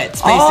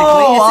helmets, basically.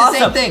 Oh, it's awesome. the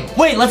same thing.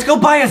 Wait, let's go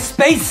buy a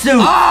spacesuit.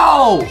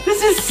 Oh!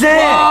 This is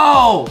sick.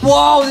 Whoa!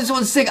 Whoa, this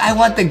one's sick. I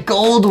want the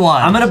gold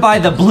one. I'm gonna buy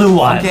the blue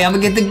one. Okay, I'm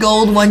gonna get the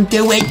gold one.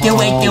 Do it,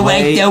 do it, do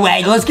it, do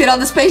it. Let's get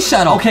on the space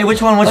shuttle. Okay,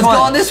 which one? Let's go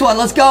on this one.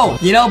 Let's go.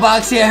 You know,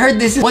 Boxy, I heard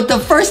this is what the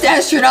first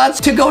astronauts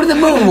to go to the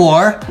moon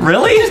wore.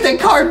 Really? Just a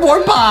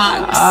cardboard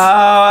box.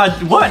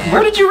 What?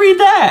 Where did you read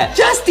that?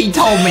 Justy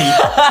told me.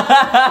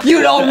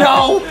 You don't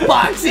know,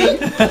 Boxy.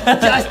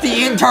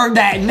 Justy interned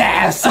at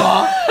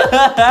NASA.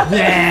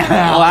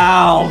 Yeah.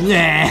 Wow.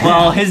 Yeah.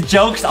 Well, his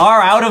jokes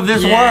are out of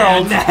this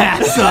world.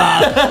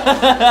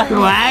 NASA.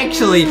 Well,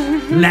 actually,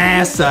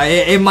 NASA.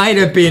 It might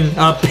have been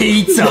a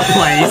pizza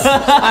place.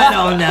 I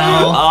don't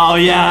know. Oh,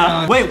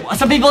 yeah. Wait,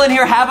 some people in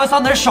here have us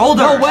on their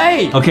shoulders. No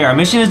way. Okay, our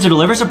mission is to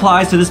deliver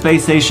supplies to the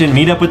space station,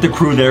 meet up with the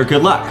crew there.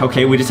 Good luck.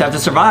 Okay, we just have to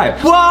survive.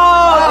 Whoa,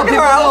 look at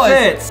our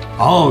outfits.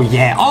 Oh,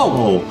 yeah.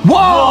 Oh.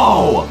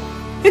 Whoa.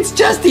 It's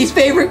Justy's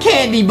favorite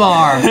candy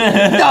bar,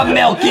 the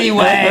Milky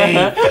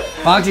Way.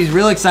 Foxy's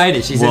real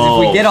excited. She says if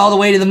we get all the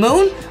way to the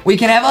moon, we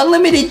can have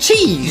unlimited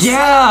cheese.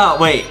 Yeah,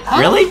 wait,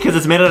 really? Because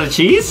it's made out of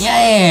cheese?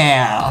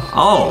 Yeah.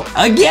 Oh.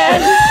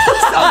 Again?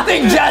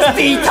 Something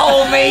Justy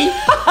told me.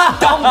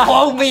 Don't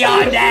quote me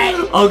on that.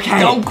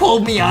 Okay. Don't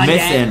quote me on that.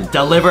 Listen,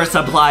 deliver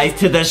supplies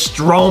to the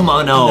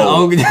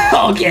Stromono.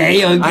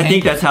 Okay. I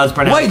think that's how it's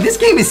pronounced. Wait, this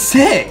game is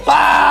sick.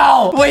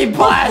 Wow. Wait,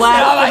 blast.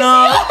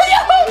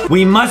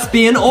 We must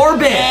be in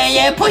orbit.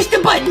 Yeah, push the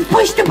button,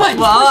 push the button.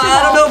 Well,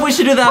 I don't know if we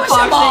should do that, Foxy.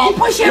 Push them all,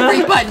 Foxy. push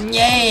every button,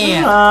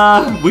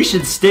 yeah. We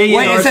should stay in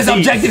our Wait, it says seats.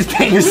 objectives,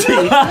 stay in your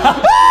seat.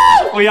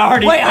 We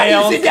already Wait, failed. how do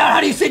you sit down? How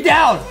do you sit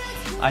down?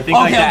 I think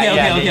like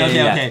that.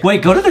 Okay.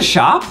 Wait, go to the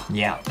shop?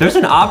 Yeah. There's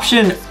an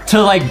option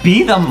to like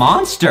be the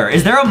monster.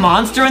 Is there a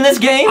monster in this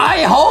game?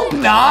 I hope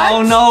not.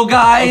 Oh no,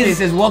 guys. Okay, it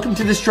says, welcome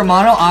to the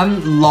Stromano.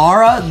 I'm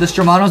Laura, the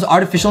Stromano's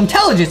artificial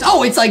intelligence.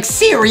 Oh, it's like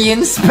Siri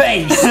in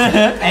space.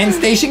 End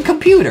station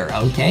computer.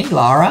 Okay,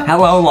 Laura.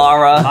 Hello,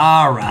 Laura.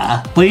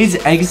 Laura. Please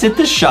exit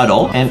the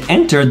shuttle and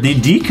enter the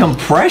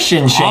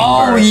decompression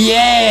chamber. Oh,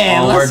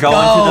 yeah. Oh, Let's we're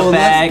going to the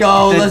back.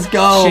 Let's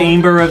go.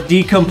 Chamber of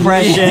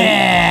decompression.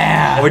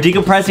 Yeah. We're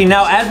decompressing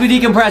now. as we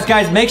decompress,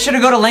 guys, make sure to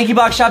go to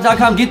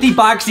LankyBoxShop.com, get the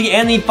Boxy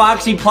and the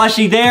Foxy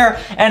plushie there,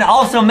 and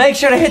also make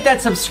sure to hit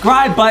that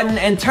subscribe button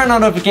and turn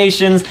on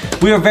notifications.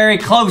 We are very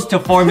close to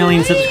 4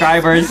 million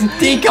subscribers.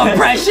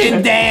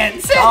 Decompression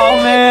dance. Oh,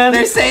 man.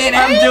 They're saying,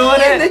 I'm doing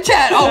it. in the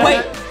chat. Oh,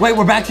 wait,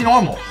 we're back to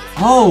normal.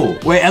 Oh.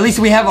 Wait, at least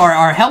we have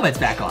our helmets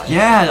back on.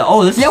 Yeah,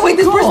 oh, this is wait,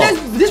 this cool.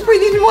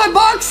 breeds even more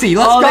Boxy.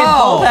 Let's go. They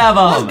both have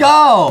them. Let's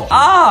go.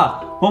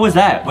 Ah. What was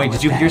that? Wait,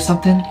 did you hear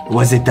something?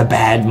 Was it the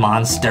bad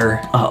monster?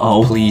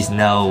 Uh-oh. Please,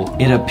 no.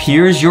 It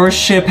appears your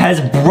ship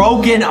has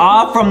broken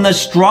off from the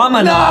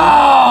Strama.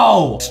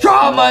 No!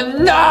 Strama,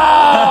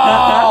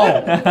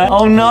 no!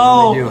 Oh,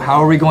 no.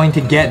 How are we going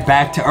to get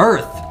back to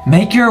Earth?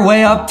 Make your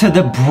way up to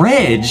the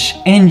bridge,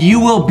 and you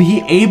will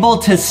be able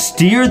to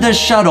steer the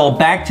shuttle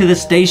back to the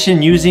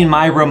station using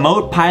my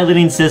remote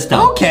piloting system.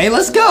 Okay,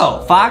 let's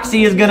go.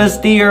 Foxy is gonna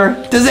steer.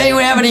 Does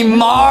anyone have any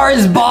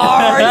Mars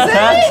bars?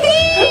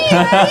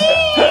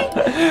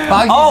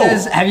 Foxy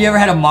says, have you ever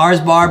had a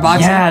Mars bar, Boxy?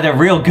 Yeah, they're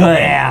real good.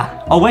 Yeah.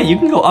 Oh, wait, you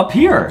can go up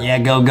here. Yeah,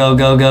 go.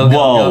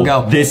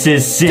 Whoa, this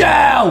is sick.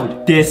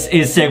 Down! This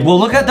is sick. Well,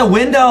 look at the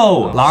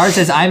window. Lars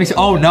says,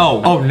 oh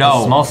no.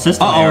 Small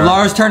system error.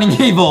 Lars turning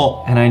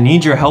evil. And I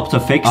need your help to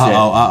fix it.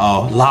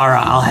 Lara,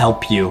 I'll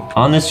help you.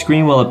 On the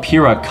screen will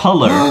appear a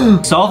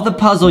color. Solve the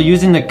puzzle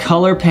using the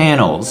color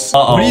panels.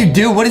 What do you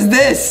do? What is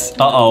this?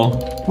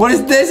 What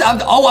is this?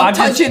 I'm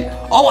touching.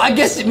 I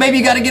guess maybe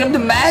you gotta get them to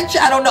match.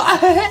 I don't know.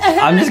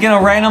 I'm just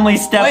gonna randomly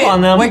step on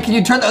them. Wait, can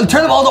you turn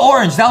them all to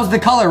orange? That was the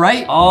color,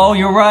 right? Oh,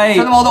 you're right.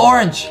 Turn them all to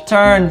orange.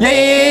 Turn.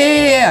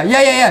 Yeah,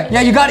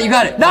 you got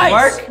it. Nice.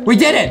 Work? We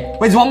did it.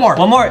 Wait, there's one more.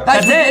 Nice,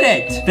 That's we did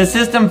it. The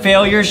system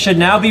failure should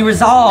now be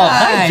resolved.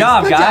 Nice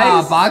job, Good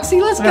guys. job,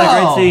 Boxy. Let's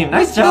go. Great team.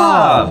 Nice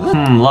job.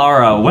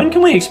 Laura, when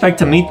can we expect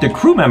to meet the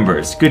crew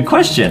members? Good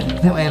question.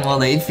 When will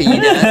they feed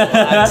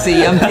us?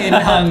 Boxy, I'm getting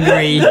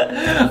hungry.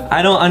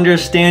 I don't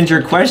understand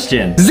your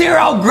question.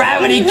 Zero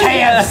gravity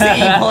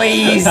KFC,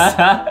 please.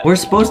 We're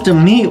supposed to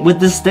meet with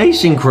the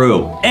station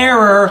crew.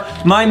 Error.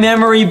 My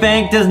memory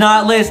bank does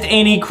not list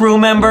any crew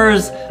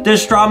members. The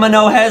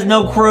Stramano has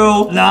no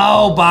crew.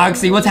 No,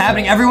 Boxy, what's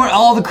happening?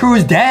 All the crew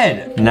is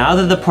dead. Now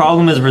that the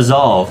problem is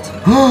resolved,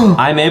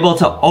 I'm able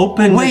to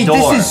open the door.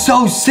 Wait, this is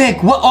so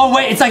sick. What? Oh,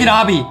 wait, it's like an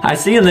obby. I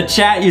see in the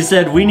chat you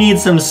said, we need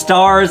some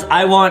stars.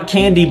 I want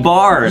candy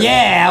bars.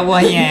 Yeah,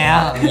 well,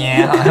 yeah,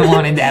 I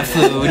wanted that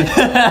food. Look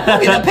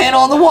at the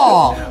panel on the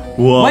wall.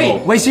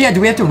 Whoa. Wait, so yeah,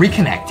 do we have to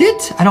reconnect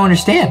it? I don't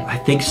understand. I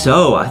think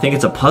so. I think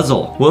it's a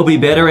puzzle. We'll be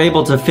better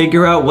able to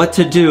figure out what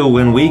to do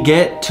when we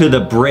get to the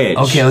bridge.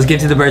 Okay, let's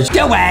get to the bridge.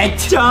 Do it!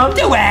 Jump!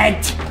 Do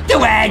it!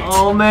 Do it!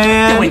 Oh,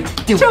 man. Do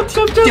it!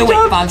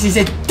 Jump! Foxy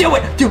said, do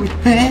it!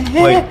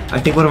 Wait, I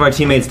think one of our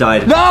teammates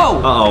died. No!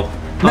 Uh-oh.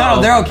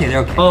 No, they're okay.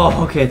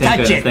 Oh, okay,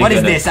 thank goodness. What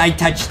is this? I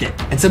touched it.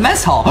 It's a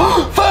mess hall.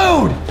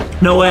 Food!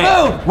 No way.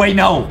 Food! Wait,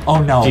 no.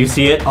 Oh, no. Do you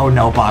see it? Oh,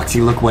 no,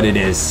 Boxy, look what it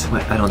is.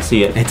 Wait, I don't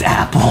see it. It's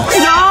apples.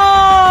 No!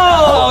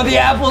 Oh, the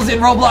apples in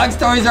Roblox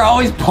stories are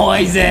always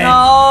poison.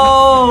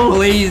 No!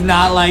 Please,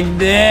 not like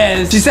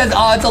this. She says,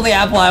 oh, it's only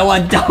apple. I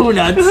want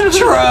donuts.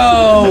 True.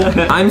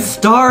 I'm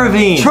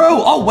starving. True.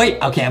 Oh,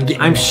 wait. Okay,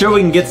 I'm sure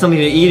we can get something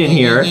to eat in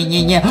here.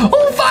 Yeah.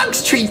 Oh,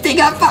 fox treats. They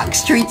got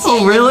fox treats.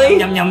 Oh, really?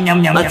 Yum, yum,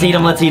 yum, yum, Let's eat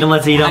them.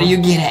 How do you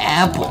get an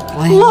apple?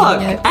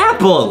 Look,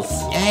 apples.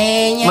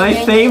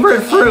 My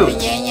favorite fruit.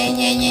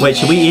 Wait,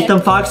 should we eat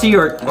them, Foxy,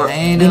 or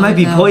they might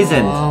be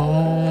poisoned?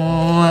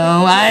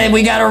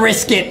 We gotta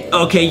risk it.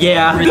 Okay,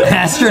 yeah.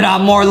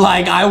 Astronaut more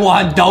like I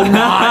want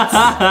donuts.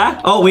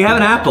 Oh, we have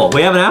an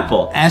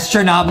apple.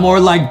 Astronaut more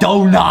like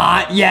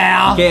donut,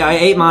 yeah. Okay, I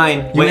ate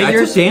mine. Wait, I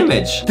took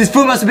damage. This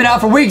food must have been out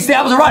for weeks. The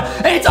apples are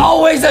rotten. It's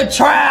always a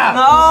trap.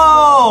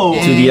 No!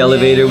 To the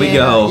elevator we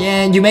go.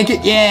 Yeah, you make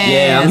it.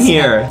 Yeah, I'm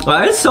here.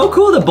 Wow, it's so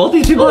cool that both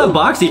these people have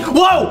Boxy.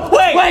 Whoa,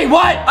 wait,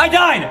 what? I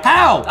died.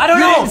 How? I don't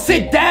know. You didn't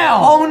sit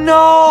down. Oh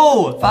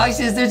no! Fox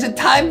says there's a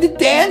time to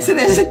dance and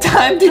there's a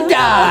time to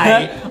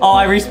die. Oh,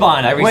 I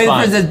respawn. Wait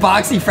for this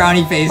Boxy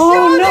frowny face. Oh,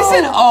 no. They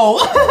said,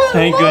 oh.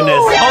 Thank goodness.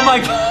 Oh my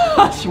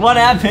gosh, what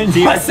happened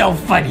here? What's so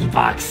funny,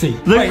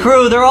 Boxy? The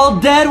crew, they're all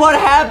dead. What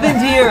happened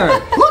here?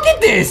 Look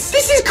at this.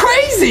 This is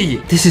crazy.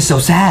 This is so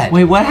sad.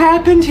 Wait, what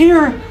happened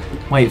here?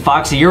 Wait,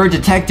 Foxy, you're a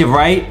detective,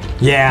 right?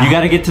 Yeah. You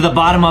gotta get to the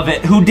bottom of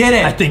it. Who did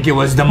it? I think it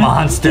was the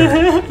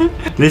monster.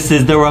 This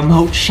is the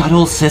remote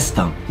shuttle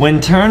system.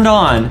 When turned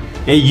on,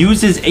 it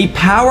uses a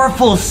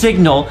powerful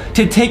signal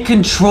to take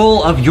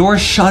control of your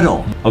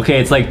shuttle. Okay,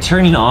 it's like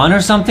turning on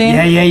or something?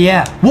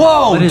 Yeah.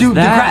 Whoa, dude,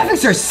 that? the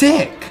graphics are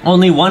sick.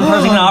 Only one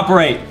person can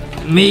operate.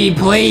 Me,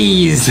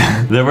 please.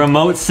 The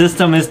remote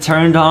system is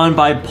turned on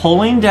by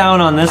pulling down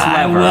on this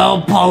lever. I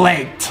will pull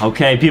it.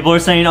 Okay, people are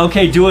saying,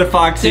 okay, do it,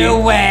 Foxy.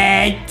 Do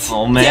it.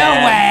 Oh, man.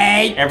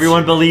 Do it.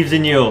 Everyone believes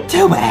in you.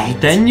 Do it.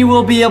 Then you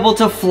will be able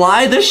to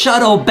fly the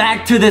shuttle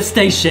back to the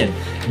station.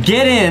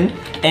 Get in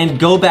and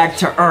go back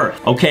to Earth.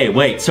 Okay,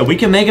 wait, so we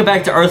can make it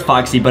back to Earth,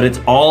 Foxy, but it's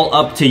all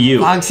up to you.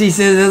 Foxy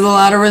says there's a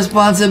lot of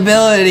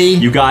responsibility.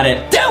 You got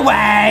it. Do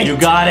it. You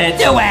got it.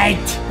 Do it.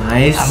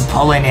 Nice. I'm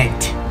pulling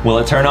it. Will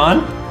it turn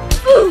on?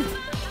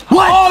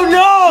 What? Oh,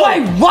 no!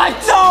 Wait, what?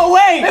 No,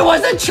 wait! It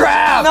was a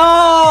trap!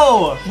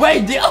 No!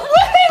 Wait, wait,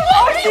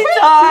 He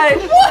died!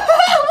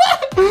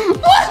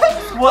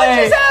 What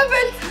just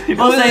happened?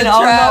 People saying,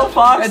 oh no,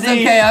 Foxy. It's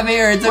okay, I'm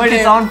here, it's okay. Wait,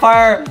 it's on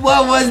fire.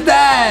 What was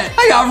that?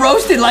 I got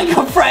roasted like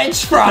a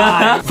French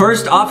fry.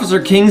 First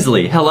Officer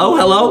Kingsley. Hello,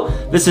 hello.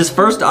 This is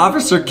First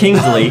Officer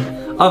Kingsley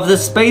of the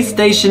space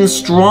station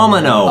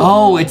Stromano.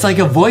 Oh, it's like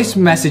a voice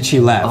message he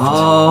left.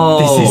 Oh.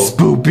 This is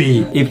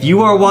spoopy. If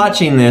you are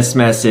watching this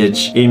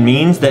message, it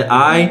means that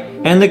I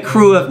and the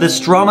crew of the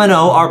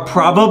Stromano are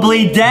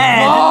probably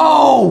dead.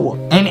 Oh!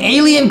 An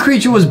alien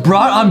creature was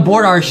brought on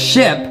board our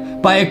ship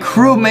by a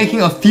crew making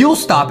a fuel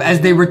stop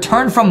as they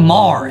returned from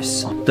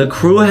Mars. The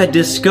crew had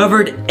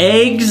discovered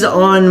eggs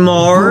on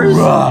Mars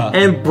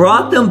and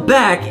brought them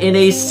back in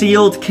a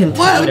sealed container.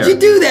 Why would you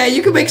do that?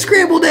 You could make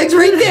scrambled eggs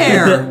right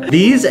there.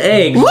 These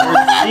eggs were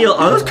sealed.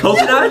 Are those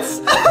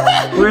coconuts?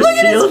 Look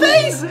at his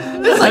face.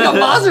 It's like a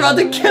monster about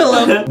to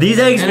kill him. These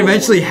eggs and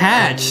eventually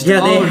hatched.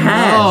 Yeah, they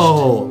hatched.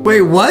 No.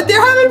 Wait, what? They're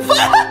having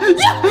fun?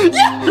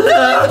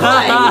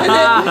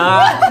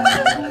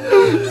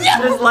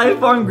 This life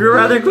form grew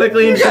rather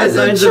quickly and showed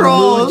signs of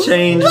mood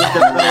change and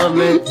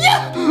development.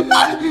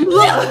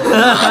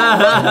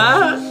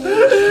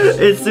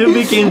 It soon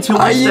became too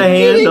much to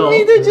handle. Are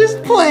you kidding me? They're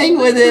just playing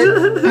with it.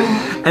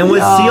 And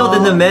was sealed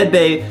in the med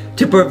bay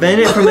to prevent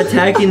it from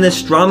attacking the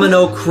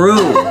Stromano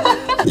crew.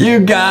 You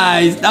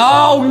guys,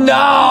 oh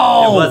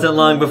no! It wasn't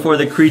long before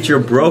the creature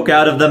broke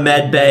out of the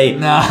med bay.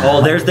 No.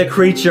 Oh, there's the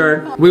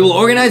creature. We will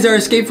organize our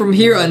escape from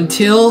here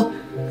until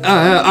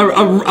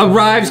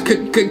arrives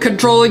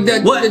controlling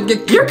the... What?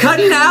 You're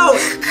cutting out!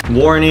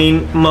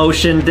 Warning,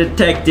 motion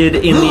detected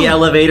in the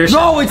elevator.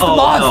 No, it's the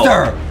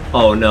monster! No.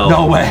 Oh no.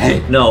 No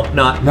way. No,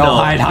 not no.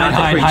 Hide.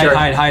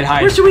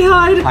 Where should we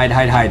hide?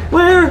 Hide.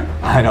 Where?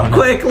 I don't know.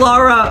 Quick,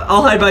 Laura,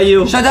 I'll hide by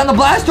you. Shut down the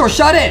blast door,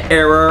 shut it!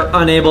 Error,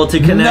 unable to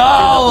connect to the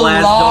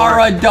blast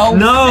Laura, door. Don't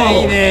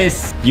say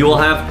this. You will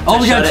have to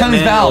we gotta turn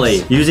these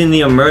valves. Using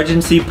the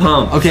emergency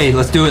pump. Okay,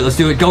 let's do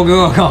it. Go.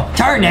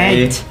 Turn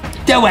it.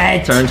 Do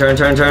it. Turn.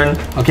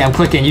 Okay, I'm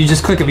clicking. You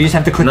just click them. You just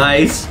have to click them.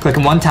 Nice. Click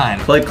them one time.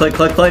 Click. Click.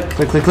 Do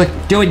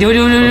it.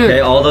 Okay,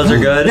 all those are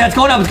good. Yeah, it's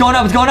going up.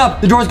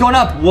 The door's going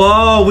up.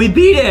 Whoa, we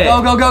beat it.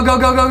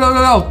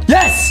 Go.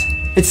 Yes!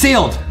 It's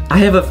sealed. I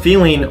have a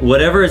feeling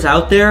whatever is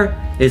out there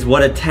is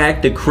what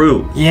attacked the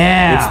crew.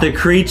 Yeah. It's the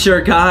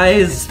creature,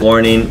 guys.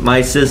 Warning,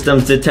 my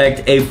systems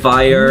detect a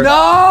fire.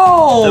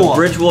 No! The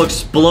bridge will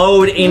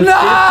explode in 15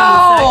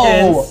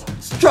 seconds.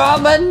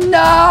 Drama,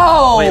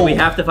 no! Wait, we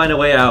have to find a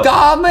way out.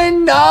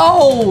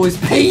 Domino's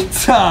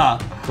Pizza!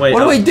 Wait,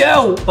 what do we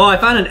do? Oh, I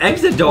found an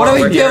exit door. What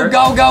do we do? Here.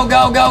 Go.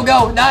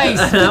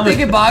 Nice. Good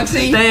thinking,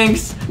 Boxy.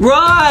 Thanks.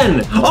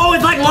 Run! Oh,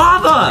 it's like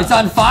lava! It's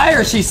on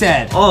fire, she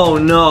said. Oh,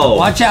 no.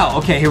 Watch out.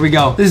 Okay, here we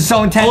go. This is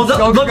so intense.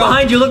 Oh, look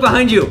behind you. Look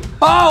behind you.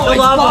 Oh, it's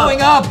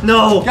blowing up.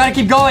 No. Gotta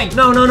keep going.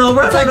 No.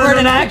 Run, it's like we're in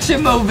an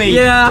action movie.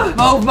 Yeah.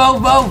 Move.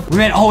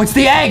 Oh, it's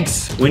the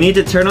eggs. We need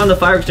to turn on the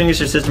fire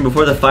extinguisher system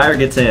before the fire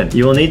gets in.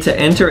 You will need to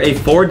enter a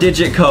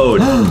 4-digit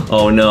code.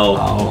 Oh, no.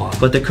 Oh.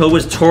 But the code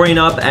was torn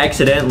up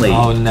accidentally.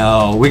 Oh,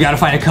 no. We gotta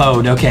find a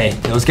code. Okay.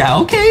 Those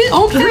guys. Okay.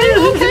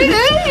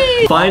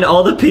 Hey. Find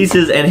all the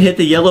pieces and hit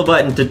the yellow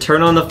button to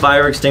turn on the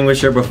fire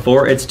extinguisher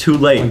before it's too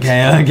late.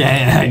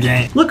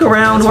 Okay. Look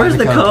around. Where's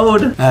the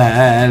code?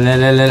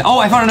 Oh,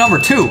 I found a number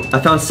 2. I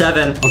found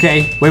 7.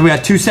 Okay. Wait, we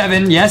got 2,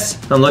 7. Yes.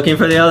 I'm looking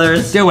for the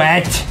others. Do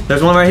it.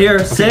 There's one right here.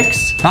 Okay.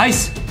 6.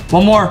 Nice.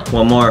 One more.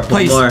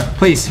 Please.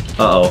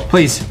 Uh-oh.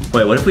 Please.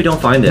 Wait, what if we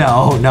don't find it?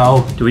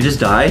 No. Do we just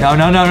die?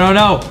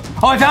 No.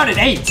 Oh, I found it.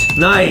 8.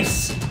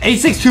 Nice.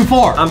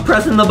 8624. I'm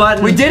pressing the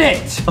button. We did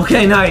it.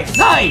 Okay,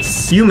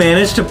 nice. You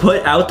managed to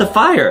put out the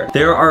fire.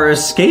 There are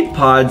escape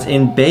pods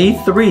in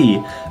Bay 3,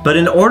 but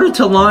in order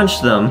to launch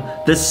them,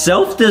 the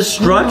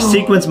self-destruct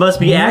sequence must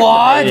be activated.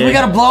 What? We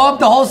gotta blow up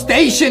the whole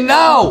station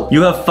now.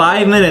 You have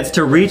 5 minutes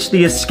to reach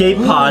the escape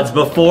pods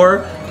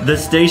before the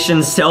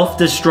station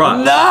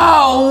self-destructs.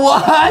 No,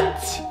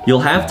 what? You'll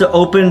have to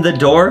open the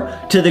door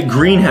to the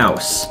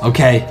greenhouse.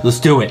 Okay, let's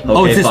do it.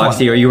 Okay, it's this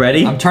Foxy, are you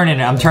ready? I'm turning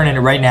it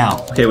right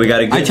now. Okay, we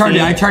got a good I turned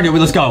it.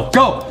 Let's go.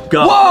 Go.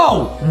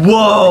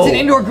 Whoa. It's an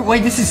indoor.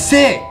 Wait, this is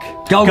sick.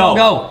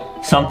 Go.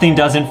 Something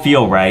doesn't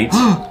feel right.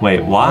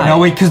 Wait, why? No,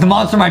 wait, because the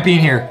monster might be in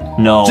here.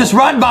 No. Just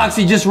run,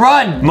 Boxy, just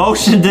run.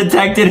 Motion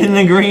detected in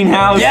the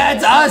greenhouse. Yeah,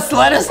 it's us.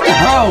 Let us go.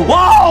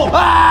 Whoa!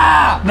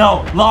 Ah!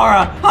 No,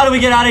 Laura, how do we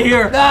get out of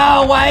here?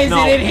 No, why is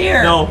it in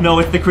here? No,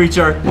 it's the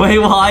creature. Wait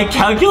while I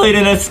calculate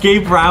an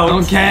escape route.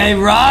 Okay,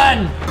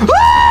 run.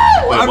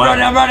 Wait,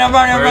 I'm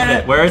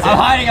running. Where is it? I'm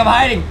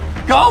hiding.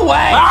 Go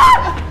away.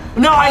 Ah!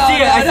 No, I see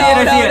it. I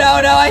see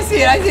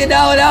it.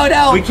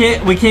 No.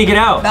 We can't get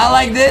out. Not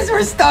like this.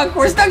 We're stuck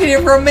in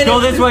here for a minute. Go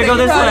this way.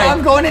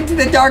 I'm going into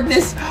the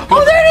darkness.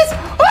 Oh, there it is.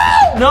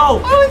 Oh! No.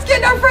 Oh, it's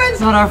getting our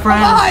friends. Not our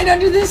friends. I'm hiding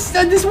under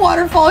this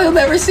waterfall. He'll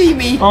never see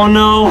me. Oh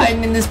no.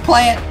 Hiding in this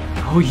plant.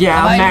 Oh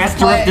yeah,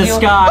 master of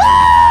disguise.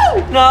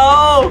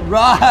 No!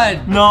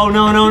 Run! No!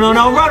 Run!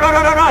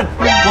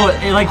 Well,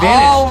 it like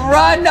vanished. Oh,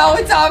 run! No,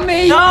 it's on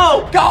me!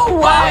 No! Go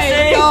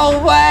away! Foxy! Go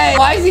away!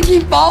 Why does he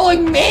keep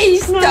following me?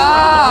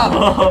 Stop!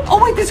 Oh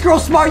wait, this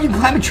girl's smart. You can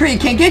climb a tree,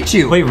 it can't get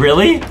you. Wait,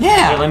 really?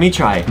 Yeah. Wait, let me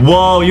try.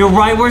 Whoa, you're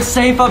right. We're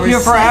safe up here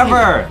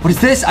forever. What is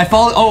this? I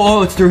follow.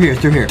 Oh, it's through here.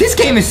 It's through here. This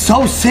game is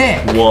so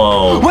sick.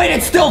 Whoa. Wait,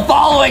 it's still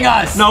following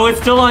us. No, it's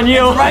still on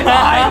you. It's right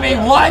behind me.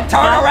 What?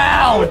 Turn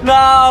around.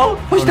 No.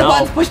 Push the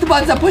buttons. Push the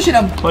buttons. I'm pushing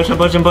them. Push them.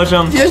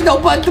 There's no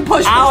button to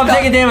push. Ow, I'm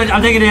taking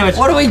damage.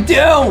 What do we do?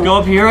 Go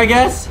up here, I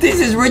guess. This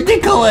is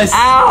ridiculous.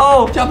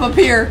 Ow. Jump up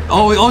here.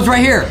 Oh, it's right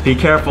here. Be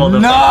careful. No.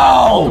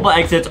 Multiple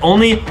exits.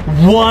 Only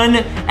one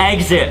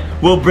exit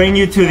will bring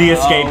you to the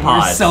escape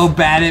pod. We're so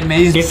bad at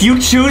mazes. If you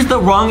choose the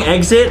wrong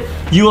exit,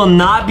 you will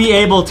not be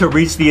able to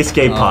reach the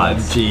escape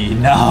pods. Gee,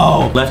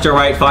 no. Left or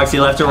right, Foxy,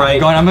 left or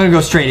right? I'm gonna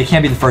go straight. It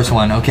can't be the first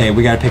one. Okay,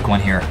 we gotta pick one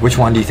here. Which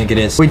one do you think it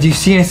is? Wait, do you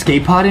see an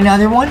escape pod in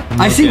either one?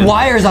 I see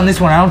wires on this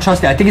one. I don't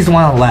trust it. I think it's the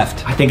one on the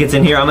left. I think it's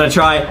in here. I'm gonna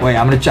try. Wait,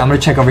 I'm gonna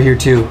check over here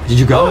too. Did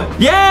you go?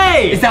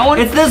 Yay! Is that one?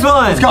 It's this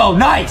one. Let's go.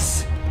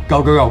 Nice.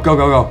 Go.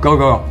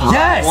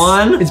 Yes.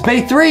 One. It's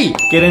bay 3.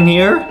 Get in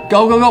here.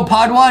 Go.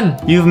 Pod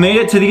 1. You've made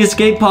it to the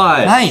escape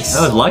pod. Nice.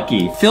 That was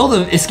lucky. Fill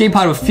the escape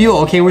pod with fuel.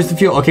 Okay, where's the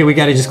fuel? Okay, we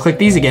gotta just click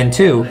these again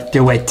too.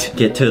 Do it.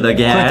 Get to the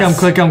gas.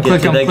 Click them.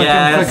 Get to the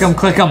gas. I'm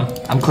clicking.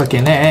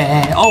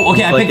 Oh,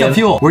 okay, I picked up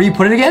fuel. Where do you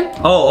put it again?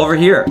 Oh, over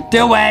here.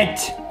 Do it.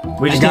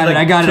 We just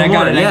I got it.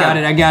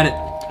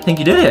 I think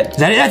you did it. Is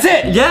that it? That's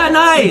it. Yeah,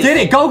 nice. You did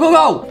it.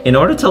 Go. In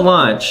order to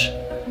launch,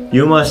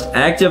 you must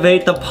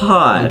activate the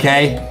pod.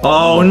 Okay.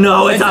 Oh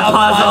no, it's a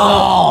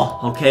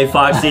puzzle. Okay,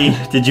 Foxy,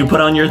 did you put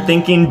on your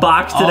thinking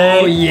box today?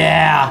 Oh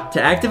yeah.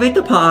 To activate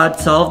the pod,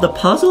 solve the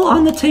puzzle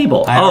on the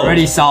table. I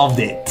already solved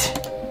it.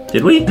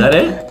 Did we? Is that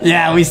it?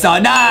 Yeah, we saw.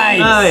 Nice.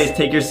 Nice.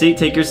 Take your seat.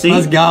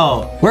 Let's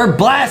go. We're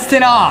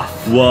blasting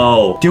off.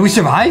 Whoa. Did we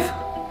survive?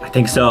 I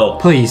think so.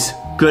 Please.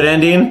 Good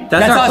ending.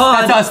 That's our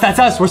pod. That's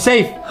us. We're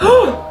safe.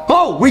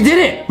 Oh, we did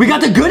it. We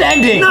got the good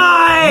ending.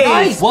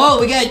 Nice.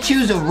 Whoa, we gotta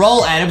choose a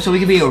role, Adam, so we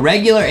can be a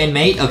regular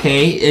inmate,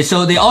 okay?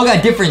 So they all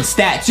got different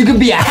stats. You can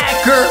be a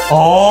hacker.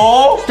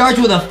 Oh. Starts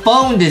with a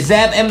phone to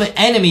zap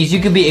enemies. You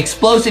can be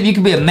explosive. You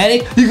can be a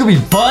medic. You can be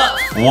buff.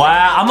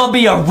 Wow, I'm gonna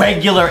be a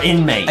regular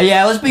inmate.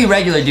 Yeah, let's be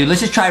regular, dude. Let's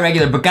just try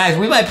regular. But guys,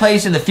 we might play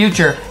this in the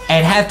future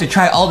and have to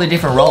try all the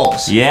different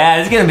roles. Yeah,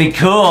 it's gonna be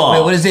cool.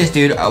 Wait, what is this,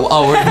 dude?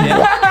 Oh, we're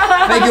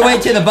make your way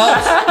to the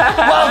boats.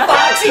 Whoa,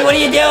 Foxy, what are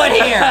you doing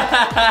here?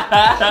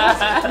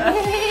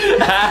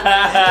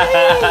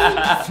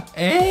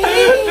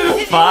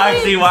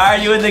 Foxy, why are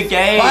you in the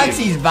game?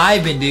 Foxy's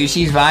vibing, dude.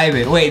 She's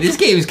vibing. Wait, this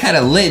game is kind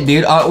of lit,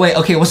 dude. Wait,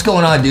 okay, what's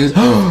going on, dude?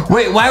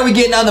 Wait, why are we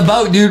getting on the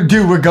boat, dude?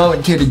 Dude, we're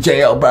going to the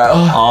jail, bro.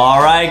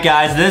 All right,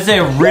 guys, this is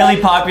a really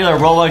popular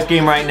Roblox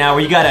game right now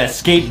where you gotta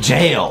escape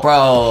jail.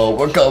 Bro,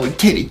 we're going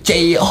to the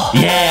jail.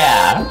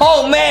 Yeah.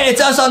 Oh, man,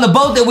 it's us on the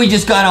boat that we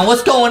just got on.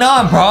 What's going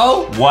on,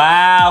 bro?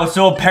 Wow,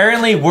 so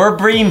apparently we're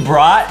being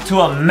brought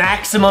to a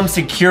maximum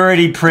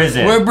security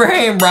prison. We're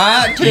being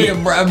brought to the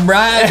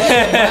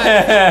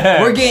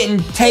We're getting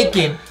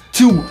taken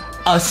to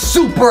a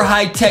super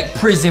high-tech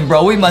prison,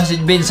 bro. We must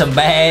have been some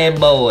bad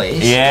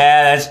boys.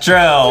 Yeah, that's true.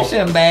 We're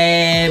some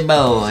bad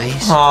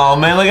boys. Oh,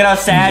 man, look at how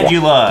sad you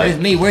look. Where's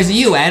me? Where's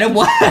you, Adam?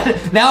 What?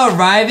 Now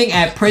arriving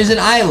at Prison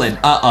Island.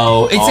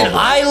 Uh-oh. It's an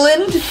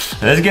island?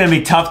 This is gonna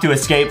be tough to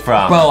escape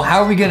from. Bro,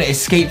 how are we gonna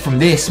escape from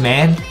this,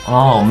 man?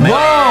 Oh, man.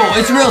 Whoa,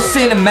 it's real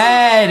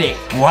cinematic.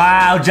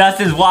 Wow,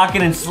 Justin's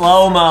walking in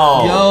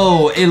slow-mo.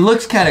 Yo, it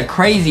looks kind of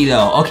crazy,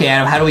 though. Okay,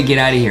 Adam, how do we get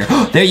out of here?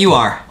 There you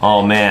are.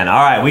 Oh, man.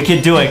 All right, we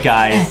can do it,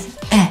 guys.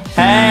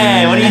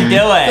 Hey, what are you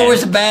doing? So we're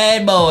some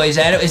bad boys,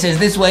 Adam. It says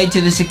this way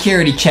to the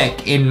security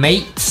check,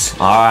 inmates.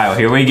 All right, well,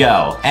 here we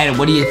go. Adam,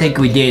 what do you think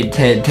we did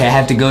to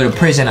have to go to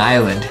Prison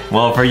Island?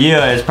 Well, for you,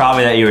 it's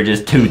probably that you were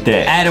just too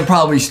thick. Adam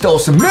probably stole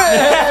some milk.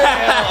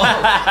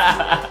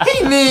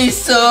 He needs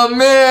some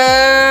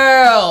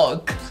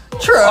milk.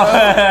 True. What?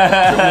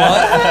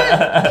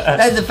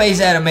 That's the face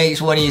Adam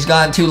makes when he's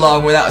gone too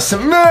long without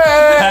some milk.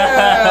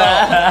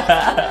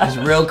 It's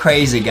real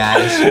crazy,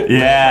 guys.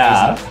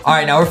 Yeah. Crazy. All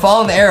right, now we're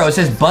following the arrow. It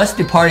says bus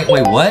departing.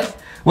 Wait, what?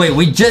 Wait,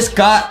 we just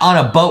got on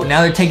a boat.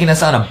 Now they're taking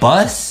us on a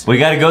bus? We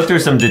gotta go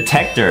through some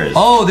detectors.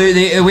 Oh,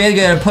 we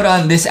gotta put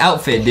on this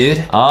outfit, dude.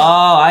 Oh,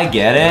 I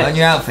get it. Put on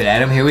your outfit,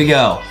 Adam. Here we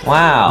go.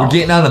 Wow. We're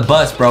getting on the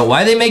bus, bro.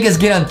 Why do they make us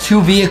get on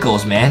 2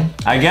 vehicles, man?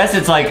 I guess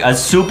it's like a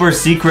super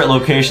secret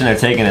location they're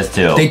taking us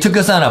to. They took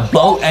us on a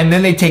boat and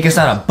then they take us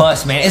on a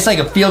bus, man. It's like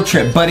a field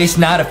trip, but it's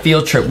not a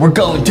field trip. We're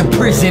going to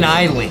Prison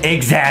Island.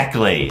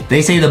 Exactly.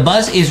 They say the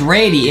bus is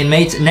ready,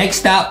 inmates. Next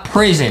stop,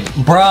 prison.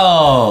 Bro.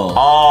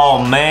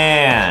 Oh,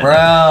 man.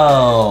 Bro.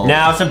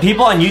 Now, some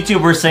people on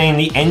YouTube were saying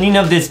the ending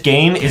of this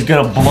game is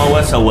gonna blow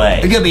us away.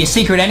 It's gonna be a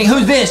secret ending.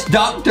 Who's this?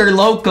 Dr.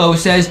 Loco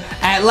says,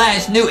 at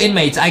last, new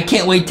inmates. I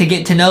can't wait to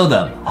get to know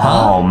them.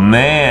 Huh? Oh,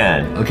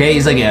 man. Okay,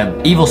 he's like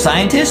an evil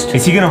scientist?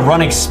 Is he gonna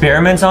run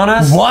experiments on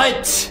us?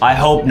 What? I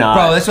hope not.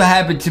 Bro, that's what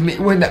happened to me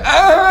when the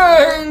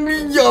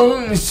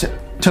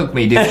took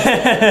me, dude.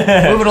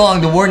 Moving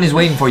along, the warden is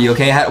waiting for you,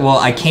 okay? Well,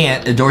 I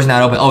can't. The door's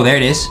not open. Oh, there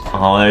it is.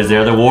 Oh, there's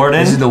the warden.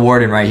 This is the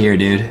warden right here,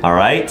 dude. All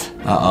right.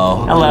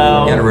 Uh-oh.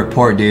 Hello. Got a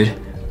report, dude.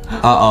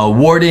 Uh-oh,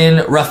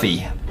 Warden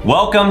Ruffy.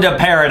 Welcome to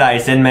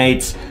paradise,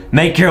 inmates.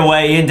 Make your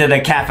way into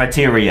the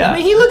cafeteria. I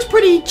mean, he looks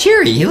pretty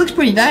cheery. He looks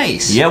pretty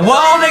nice. Yeah,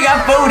 whoa, they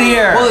got food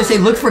here. Well, they say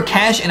look for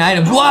cash and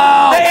items.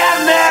 Whoa! They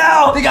have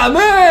milk. They got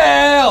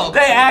milk.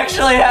 They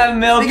actually have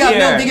milk They got here.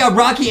 milk. They got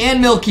Rocky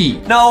and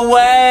Milky. No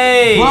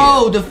way.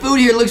 Bro, the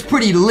food here looks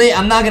pretty lit.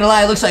 I'm not gonna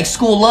lie, it looks like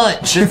school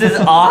lunch. This is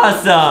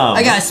awesome.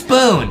 I got a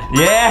spoon.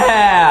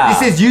 Yeah. It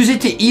says use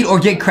it to eat or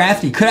get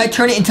crafty. Could I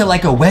turn it into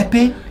like a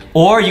weapon?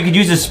 Or you could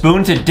use a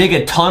spoon to dig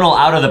a tunnel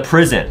out of the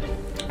prison.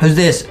 Who's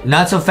this?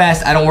 Not so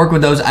fast. I don't work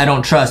with those I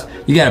don't trust.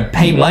 You gotta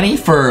pay money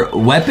for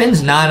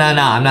weapons? Nah.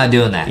 I'm not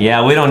doing that.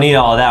 Yeah, we don't need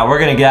all that. We're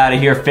gonna get out of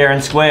here fair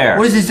and square.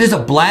 What is this? This a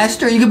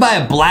blaster? You can buy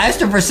a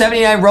blaster for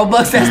 79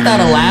 Robux? That's not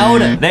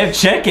allowed. They have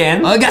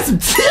chicken. Oh, I got some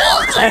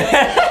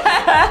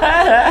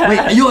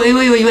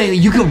Wait.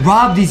 You can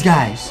rob these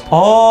guys.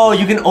 Oh,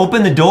 you can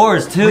open the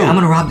doors too. Wait, I'm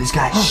gonna rob this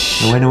guy.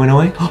 Shh. No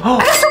way. I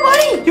got some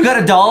money. You got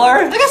 $1?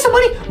 I got some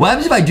money. What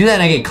happens if I do that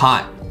and I get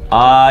caught?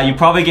 You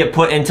probably get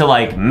put into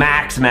like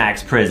max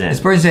prison.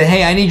 This person said,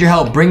 hey, I need your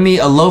help. Bring me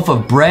a loaf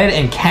of bread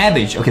and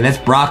cabbage. Okay, that's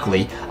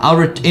broccoli.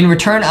 In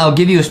return, I'll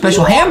give you a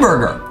special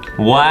hamburger.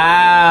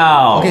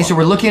 Wow. Okay, so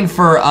we're looking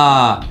for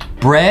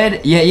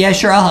bread. Yeah,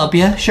 sure, I'll help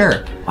you.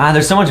 Sure. Wow,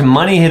 there's so much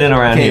money hidden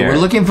around here. Okay, we're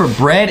looking for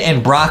bread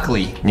and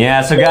broccoli.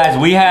 Yeah, so guys,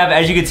 we have,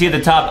 as you can see at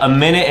the top, 1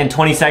 minute and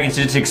 20 seconds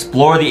to just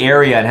explore the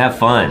area and have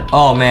fun.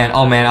 Oh man,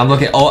 I'm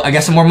looking. Oh, I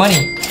got some more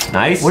money.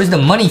 Nice. What is the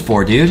money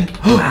for, dude?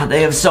 Wow,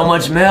 they have so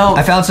much milk.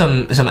 I found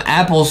some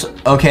apples.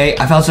 Okay,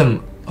 I found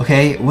some.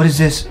 Okay, what is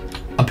this?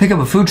 I'll pick up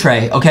a food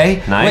tray.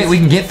 Okay. Nice. Wait, we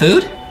can get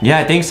food? Yeah,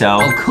 I think so.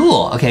 Oh,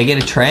 cool. Okay,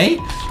 get a tray.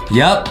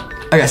 Yup.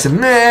 I got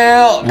some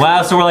milk.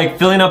 Wow, so we're like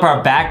filling up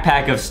our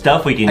backpack of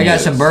stuff we can use. I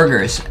got some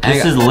burgers.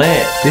 This is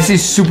lit. This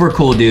is super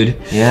cool, dude.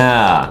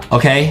 Yeah.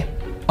 Okay.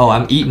 Oh,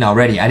 I'm eating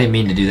already. I didn't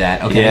mean to do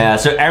that. Okay. Yeah,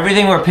 so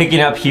everything we're picking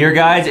up here,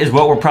 guys, is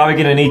what we're probably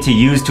gonna need to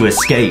use to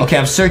escape. Okay,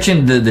 I'm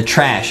searching the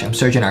trash. I'm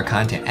searching our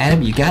content.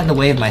 Adam, you got in the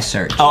way of my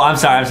search. Oh, I'm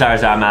sorry.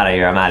 I'm out of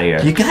here.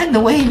 You got in the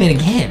way of it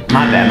again.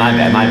 My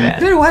bad.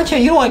 Better watch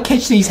out. You don't want to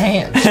catch these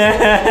hands.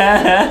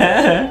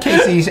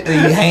 Catch these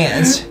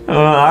hands.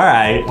 All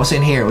right. What's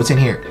in here?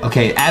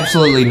 Okay,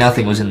 absolutely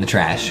nothing was in the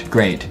trash.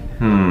 Great.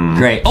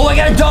 Great. Oh, I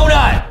got a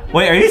donut!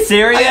 Wait, are you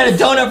serious? I got a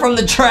donut from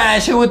the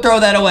trash. Who would throw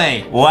that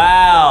away?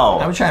 Wow.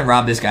 I'm gonna try and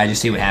rob this guy,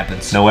 just see what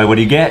happens. No way, what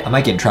do you get? I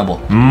might get in trouble.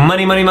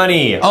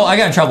 Money. Oh, I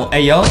got in trouble.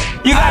 Hey, yo.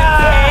 You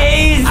got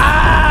tased!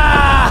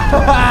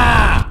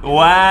 Ah!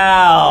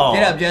 Wow.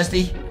 Get up,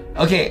 Justy.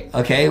 Okay,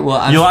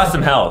 well, You lost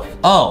some health.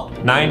 Oh.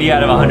 90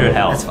 out of 100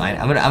 health. That's fine.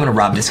 I'm gonna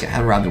rob this guy. I'm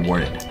gonna rob the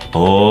warden.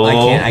 Oh.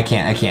 I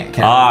can't.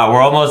 Can I? We're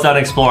almost done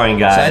exploring,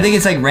 guys. So I think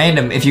it's like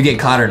random if you get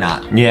caught or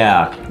not.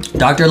 Yeah.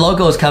 Dr.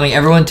 Loco is coming.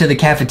 Everyone to the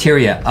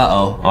cafeteria.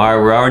 Uh-oh. All right,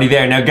 we're already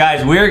there. Now,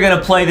 guys, we're going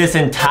to play this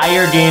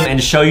entire game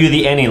and show you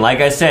the ending.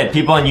 Like I said,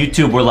 people on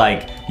YouTube were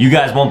like, you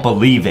guys won't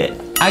believe it.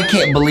 I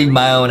can't believe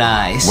my own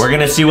eyes. We're going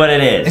to see what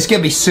it is. It's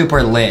going to be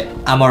super lit.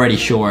 I'm already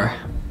sure.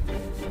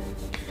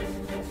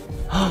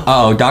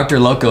 Uh-oh, Dr.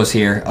 Loco's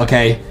here.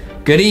 Okay.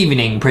 Good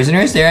evening,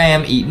 prisoners. There I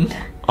am eating.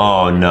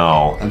 Oh,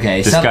 no.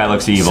 Okay. This guy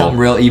looks evil. Something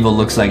real evil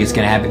looks like it's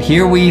going to happen.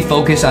 Here we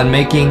focus on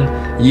making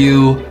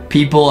you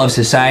people of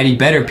society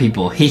better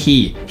people.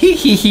 Hee-hee.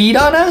 Hee-hee-hee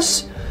on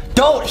us?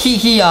 Don't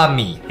hee-hee on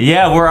me.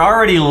 Yeah, we're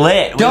already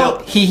lit.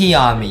 Don't hee-hee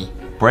on me.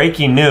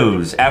 Breaking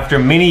news. After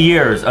many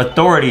years,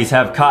 authorities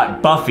have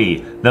caught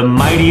Buffy, the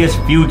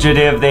mightiest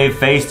fugitive they've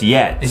faced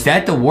yet. Is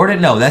that the warden?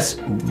 No, that's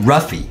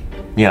Ruffy.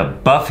 Yeah,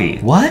 Buffy.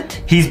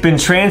 What? He's been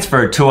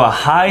transferred to a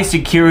high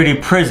security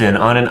prison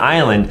on an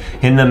island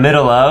in the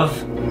middle of...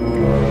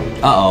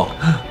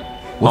 Uh-oh.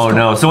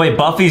 No. So wait,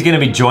 Buffy's gonna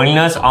be joining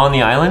us on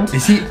the island?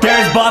 Is he?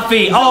 There's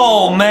Buffy!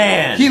 Oh,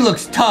 man! He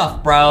looks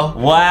tough, bro.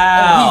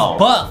 Wow! He's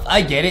buff.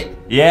 I get it.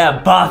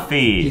 Yeah,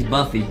 Buffy. He's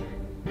Buffy.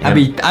 I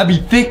be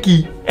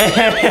thicky.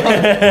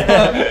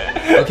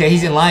 Okay,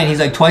 he's in line. He's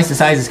like twice the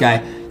size of this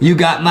guy. You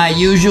got my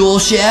usual,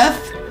 chef?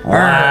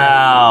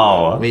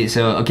 Wow. Wait,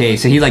 so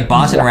he's like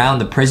bossing around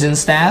the prison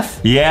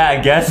staff? Yeah,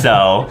 I guess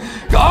so.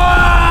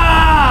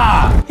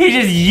 Ah! He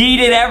just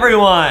yeeted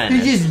everyone.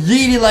 He just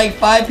yeeted like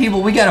 5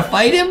 people. We gotta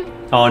fight him?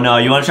 Oh no,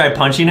 you wanna try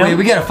punching him? Wait,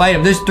 we gotta fight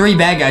him. There's 3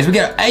 bad guys. We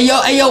gotta, hey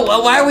yo,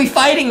 why are we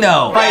fighting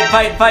though?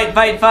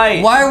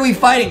 Fight. Why are we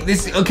fighting?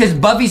 Because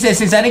Buffy says,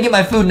 since I didn't get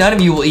my food, none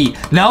of you will eat.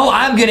 No,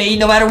 I'm gonna eat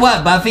no matter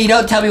what, Buffy.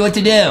 Don't tell me what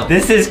to do.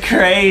 This is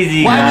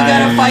crazy, Why guys. we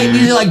gotta fight?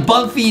 These are like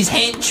Buffy's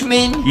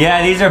henchmen.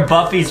 Yeah, these are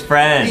Buffy's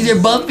friends. These are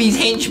Buffy's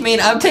henchmen.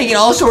 I'm taking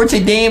all sorts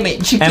of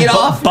damage. And Get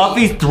off.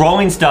 Buffy's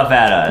throwing stuff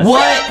at us.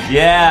 What?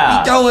 Yeah.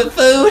 You throwing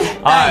food?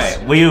 Nice.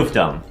 Alright, we oofed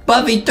him.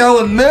 Buffy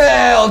throwing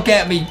milk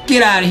at me.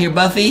 Get out of here,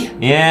 Buffy.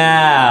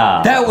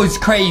 Yeah. That was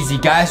crazy,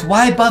 guys.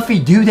 Why Buffy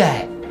do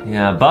that?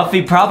 Yeah,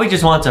 Buffy probably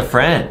just wants a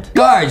friend.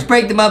 Guards,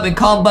 break them up and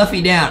calm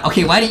Buffy down.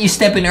 Okay, why didn't you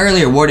step in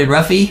earlier, Warden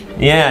Ruffy?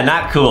 Yeah,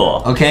 not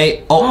cool.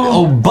 Okay.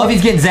 Oh,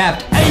 Buffy's getting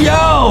zapped. Hey,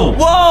 yo!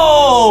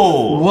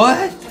 Whoa!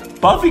 What?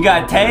 Buffy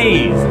got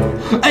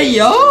tased. Hey,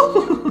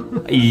 yo!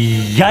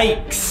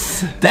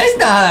 Yikes. That's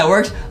not how that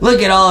works.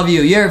 Look at all of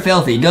you. You're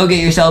filthy. Go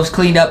get yourselves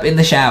cleaned up in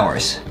the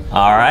showers.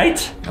 All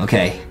right.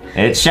 Okay.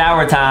 It's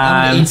shower I'm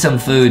time. gonna eat some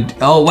food.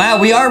 Oh, wow,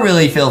 we are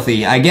really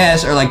filthy, I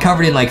guess, or like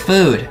covered in like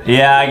food.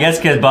 Yeah, I guess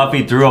because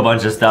Buffy threw a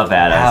bunch of stuff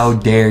at us. How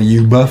dare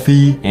you,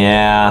 Buffy?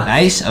 Yeah.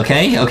 Nice,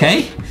 okay.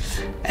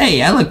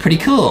 Hey, I look pretty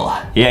cool.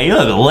 Yeah, you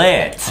look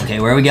lit. Okay,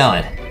 where are we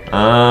going?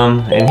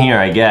 In here,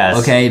 I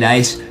guess. Okay,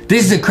 nice.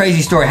 This is a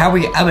crazy story. How are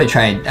we? I'm gonna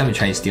try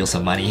and steal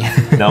some money.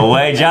 No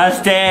way,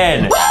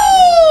 Justin.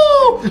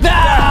 Woo!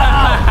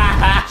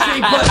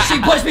 She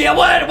pushed me.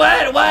 What?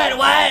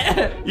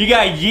 You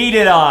got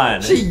yeeted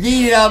on. She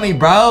yeeted on me,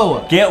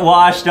 bro. Get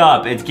washed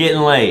up. It's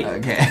getting late.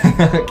 Okay,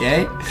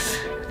 okay.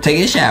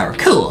 Taking a shower.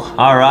 Cool.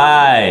 All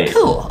right.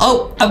 Cool.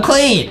 Oh, I'm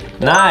clean.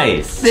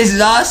 Nice. This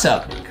is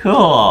awesome.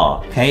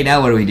 Cool. Okay,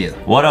 now what do we do?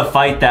 What a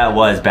fight that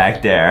was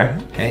back there.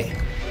 Okay.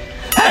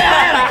 Hey,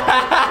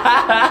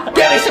 Adam!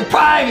 Give me some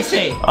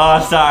privacy. Oh,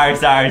 sorry.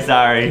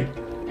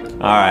 All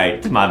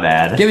right, my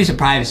bad. Give me some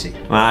privacy.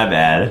 My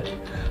bad.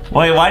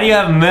 Wait, why do you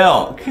have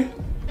milk?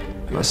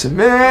 Want some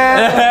milk?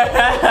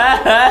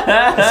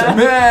 Some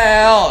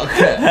milk.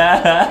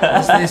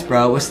 What's this,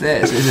 bro? What's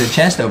this? There's a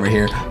chest over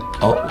here.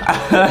 Oh,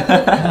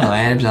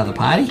 Adam's on the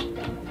potty?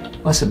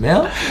 Want some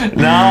milk?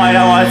 No, I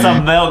don't want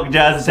some milk,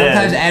 Justin.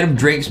 Sometimes Adam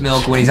drinks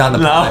milk when he's on the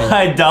potty. No,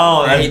 I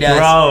don't. Yeah, That's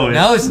gross.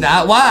 No, it's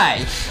not.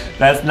 Why?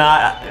 That's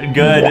not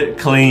good,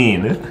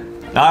 clean.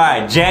 All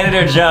right,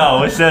 Janitor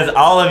Joe says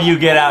all of you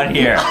get out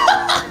here.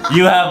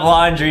 You have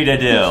laundry to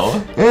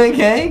do.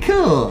 Okay,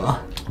 cool.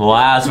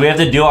 Wow, so we have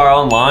to do our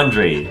own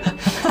laundry.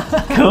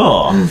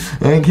 Cool.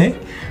 Okay.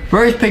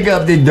 First, pick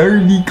up the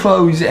dirty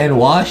clothes and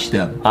wash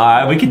them. All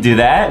right, we could do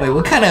that. Wait,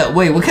 what kind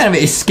of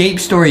escape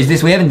story is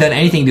this? We haven't done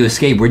anything to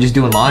escape. We're just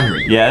doing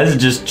laundry. Yeah, this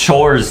is just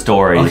chores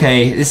story.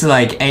 Okay, this is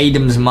like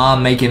Adam's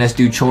mom making us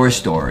do chores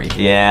story.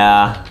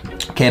 Yeah.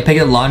 Okay, I pick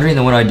up laundry and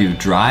then what do I do?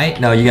 Dry?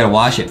 No, you gotta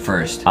wash it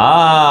first.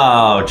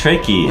 Oh,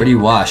 tricky. Where do you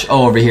wash?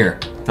 Oh, over here.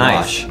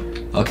 Nice. Wash.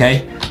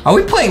 Okay. Are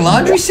we playing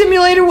laundry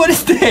simulator? What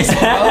is this,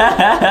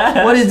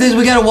 bro? What is this?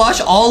 We gotta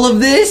wash all of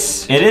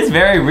this? It is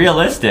very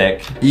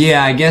realistic.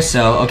 Yeah, I guess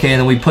so. Okay, and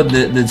then we put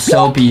the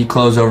soapy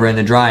clothes over in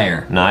the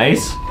dryer.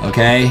 Nice.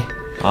 Okay.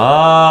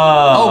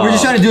 Oh, we're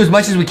just trying to do as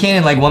much as we can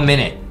in like 1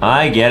 minute.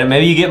 I get it.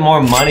 Maybe you get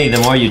more money the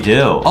more you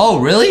do. Oh,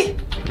 really?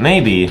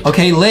 Maybe.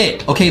 Okay,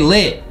 lit.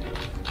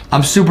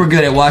 I'm super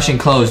good at washing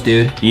clothes,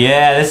 dude.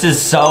 Yeah, this is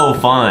so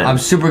fun. I'm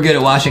super good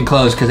at washing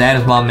clothes because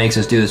Adam's mom makes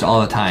us do this all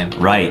the time.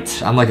 Right.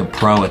 I'm like a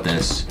pro at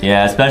this.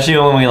 Yeah, especially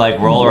when we like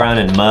roll around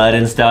in mud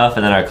and stuff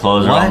and then our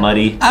clothes are all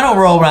muddy. I don't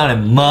roll around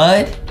in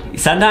mud.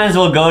 Sometimes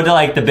we'll go to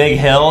like the big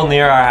hill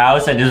near our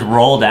house and just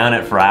roll down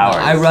it for hours.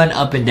 I run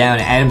up and down.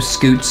 Adam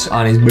scoots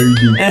on his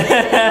booty.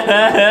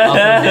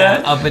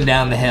 up and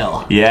down the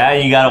hill. Yeah,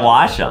 you gotta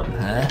wash them.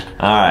 Huh?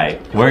 All right,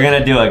 we're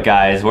gonna do it,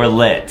 guys. We're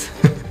lit.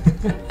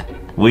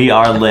 We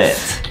are lit.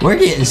 We're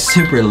getting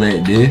super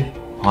lit, dude.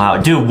 Wow,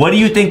 dude, what do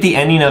you think the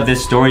ending of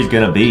this story is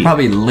gonna be?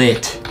 Probably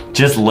lit.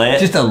 Just lit?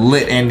 Just a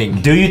lit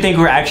ending. Do you think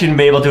we're actually gonna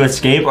be able to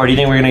escape, or do you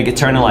think we're gonna get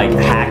turned to like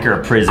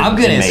hacker prison I'm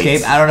gonna inmates?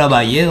 escape. I don't know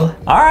about you.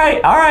 All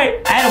right.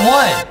 Adam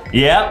won.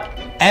 Yep.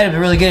 Adam's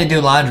really good at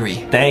doing laundry.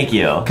 Thank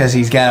you. Because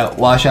he's got to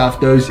wash off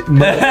those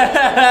muddy pants.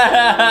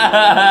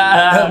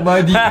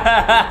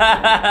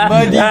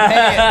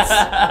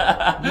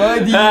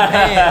 Muddy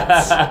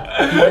pants.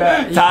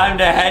 Time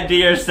to head to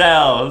your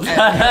cells.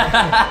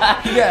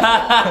 Got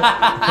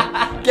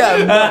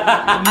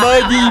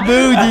muddy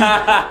booty.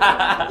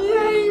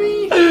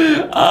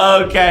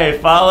 Okay,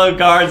 follow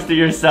guards to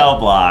your cell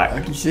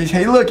block. He says,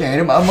 "Hey, look,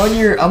 Adam, I'm on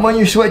your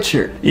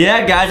sweatshirt."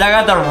 Yeah, guys, I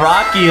got the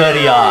Rocky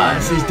hoodie on.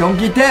 He says, "Don't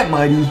get that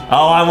muddy."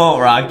 Oh, I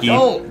won't, Rocky.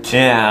 Don't.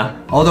 Yeah.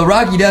 Although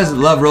Rocky does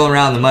love rolling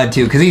around in the mud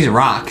too, because he's a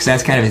rock, so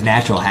that's kind of his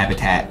natural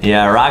habitat.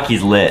 Yeah,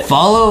 Rocky's lit.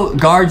 Follow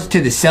guards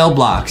to the cell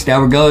blocks. Now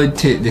we're going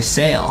to the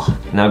cell.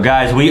 Now,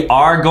 guys, we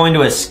are going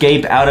to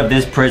escape out of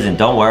this prison.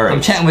 Don't worry.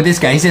 I'm chatting with this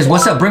guy. He says,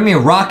 "What's up? Bring me a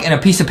rock and a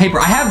piece of paper."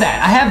 I have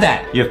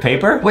that. You have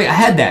paper? Wait, I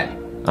had that.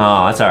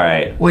 Oh, that's all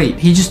right. Wait,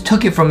 he just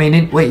took it from me and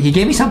didn't. Wait, he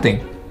gave me something.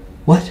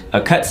 What?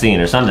 A cutscene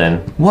or something.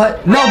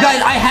 What? No,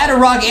 guys, I had a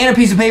rock and a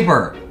piece of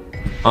paper.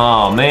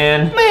 Oh,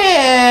 man.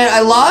 Man,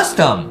 I lost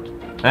them.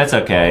 That's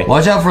okay.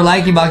 Watch out for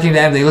LankyBox.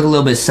 They look a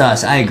little bit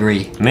sus. I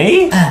agree.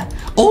 Me?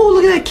 Oh,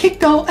 look at that kick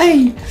though.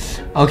 Hey.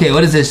 Okay,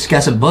 what is this?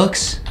 Got some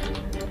books?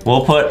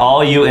 We'll put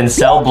all you in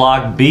cell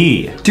block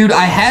B. Dude,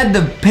 I had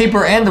the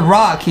paper and the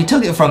rock. He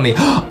took it from me.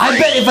 I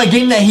bet if I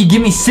gave him that, he'd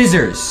give me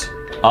scissors.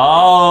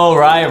 Oh,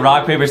 right.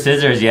 Rock, paper,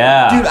 scissors.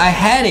 Yeah. Dude, I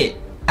had it.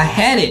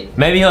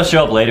 Maybe he'll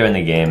show up later in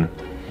the game.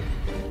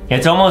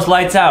 It's almost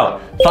lights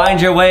out.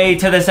 Find your way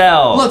to the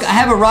cell. Look, I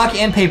have a rock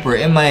and paper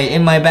in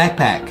my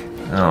backpack.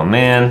 Oh,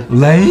 man.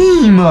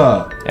 Lame.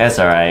 That's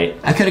all right.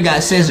 I could have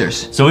got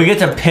scissors. So we get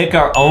to pick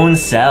our own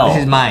cell.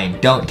 This is mine.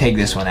 Don't take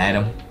this one,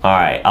 Adam. All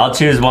right, I'll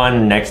choose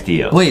one next to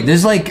you. Wait,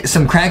 there's like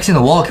some cracks in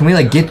the wall. Can we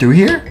like get through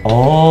here?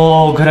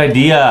 Oh, good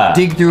idea.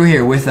 Dig through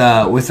here with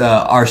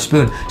our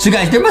spoon. So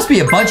guys, there must be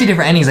a bunch of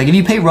different endings. Like if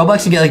you pay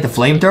Robux and get like the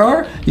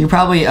flamethrower, you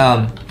probably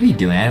what are you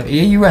doing, Adam?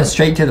 You run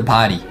straight to the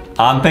potty.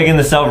 I'm picking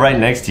the cell right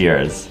next to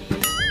yours.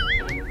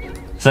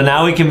 So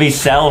now we can be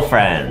cell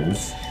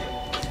friends.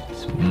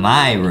 It's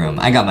my room.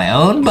 I got my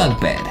own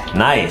bunk bed.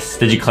 Nice.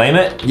 Did you claim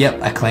it?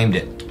 Yep, I claimed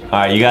it. All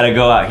right, you gotta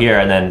go out here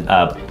and then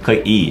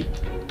click E.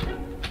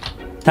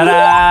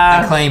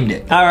 Ta-da! I claimed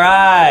it. All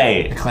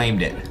right. I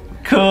claimed it.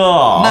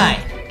 Cool.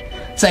 Mine.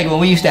 It's like when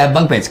we used to have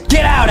bunk beds.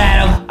 Get out,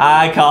 Adam!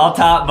 I call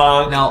top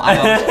bunk. No,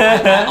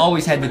 I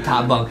always had the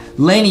top bunk.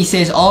 Lenny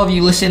says, all of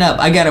you listen up.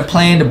 I got a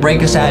plan to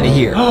break us out of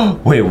here.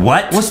 Wait,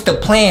 what? What's the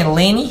plan,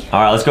 Lenny?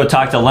 All right, let's go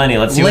talk to Lenny.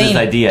 Let's see what his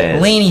idea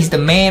is. Lenny's the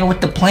man with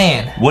the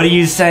plan. What do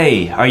you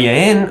say? Are you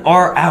in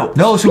or out?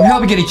 No, so we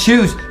probably get to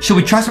choose. Should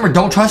we trust him or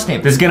don't trust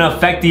him? This is gonna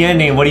affect the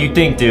ending. What do you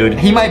think, dude?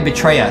 He might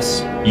betray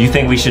us. You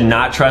think we should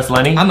not trust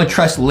Lenny? I'm gonna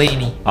trust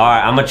Lenny. All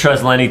right, I'm gonna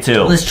trust Lenny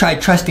too. Let's try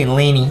trusting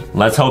Lenny.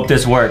 Let's hope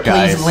this works,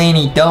 guys. Please,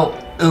 Lenny, don't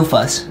oof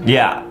us.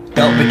 Yeah.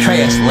 Don't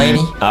betray us, Lenny.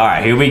 All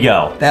right, here we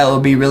go. That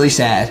would be really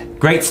sad.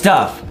 Great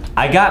stuff.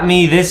 I got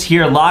me this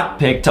here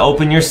lockpick to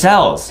open your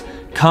cells.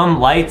 Come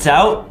lights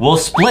out, we'll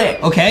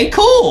split. Okay,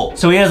 cool.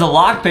 So he has a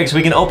lockpick so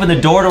we can open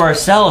the door to our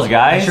cells,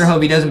 guys. I sure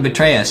hope he doesn't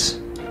betray us.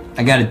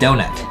 I got a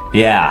donut.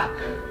 Yeah.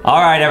 All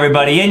right,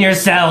 everybody, in your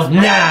cells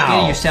now. Get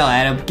in your cell,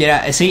 Adam. Get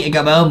out. See, I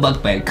got my own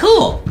bunk bed.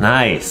 Cool.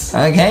 Nice.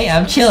 Okay,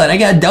 I'm chilling. I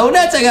got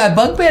donuts. I got a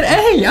bunk bed.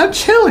 Hey, I'm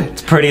chilling.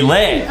 It's pretty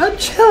lit. I'm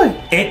chilling.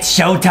 It's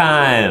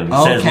showtime,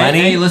 says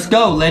Lenny. Hey, let's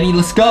go, Lenny.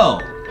 Let's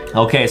go.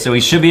 Okay, so we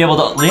should be able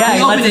to. Yeah,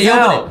 he lets us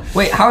out.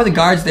 Wait, how are the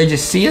guards? They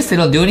just see us? They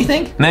don't do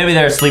anything? Maybe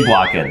they're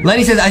sleepwalking.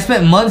 Lenny says, I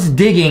spent months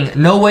digging.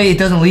 No way it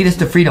doesn't lead us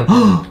to freedom.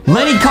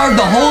 Lenny carved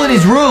a hole in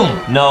his room.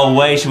 No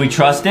way. Should we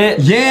trust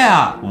it?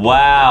 Yeah.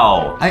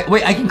 Wow.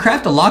 Wait, I can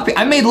craft a lockpick.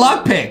 I made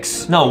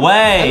lockpicks. No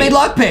way. I made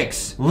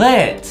lockpicks.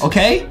 Lit.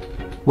 Okay.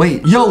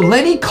 Wait, yo,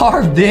 Lenny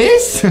carved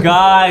this?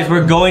 Guys,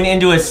 we're going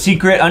into a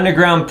secret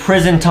underground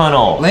prison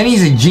tunnel.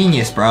 Lenny's a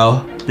genius,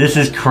 bro. This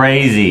is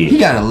crazy. He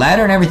got a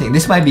ladder and everything.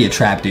 This might be a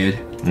trap,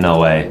 dude. No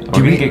way.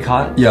 Are we gonna get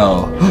caught?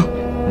 Yo.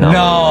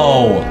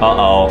 No.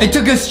 Uh-oh. It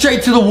took us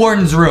straight to the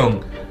warden's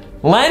room.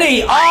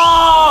 Lenny!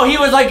 Oh, he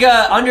was like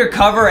a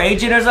undercover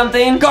agent or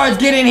something? Guards,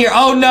 get in here.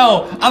 Oh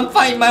no, I'm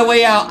fighting my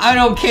way out. I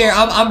don't care.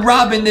 I'm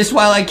robbing this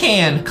while I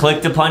can.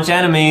 Click to punch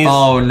enemies.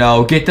 Oh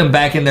no, get them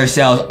back in their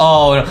cells.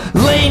 Oh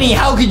no. Lenny,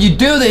 how could you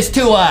do this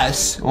to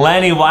us?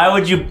 Lenny, why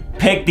would you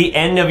pick the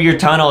end of your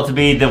tunnel to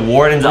be the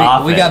warden's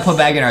office? We got put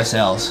back in our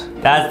cells.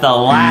 That's the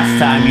last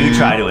time you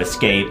try to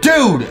escape.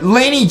 Dude,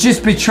 Lenny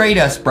just betrayed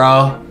us,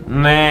 bro.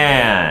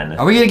 Man.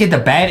 Are we gonna get the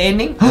bad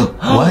ending?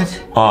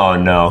 What? Oh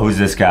no, who's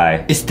this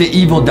guy? It's the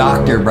evil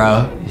doctor,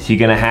 bro. Is he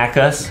gonna hack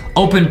us?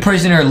 Open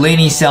prisoner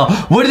Lenny's cell.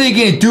 What are they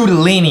gonna do to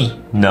Lenny?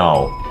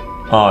 No.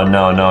 Oh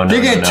no, no, no.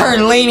 They're gonna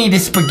turn Lenny to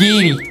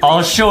spaghetti.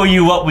 I'll show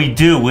you what we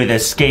do with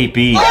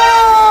escapees.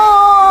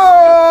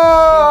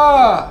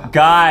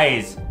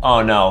 Guys,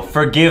 oh no,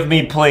 forgive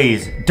me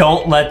please.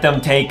 Don't let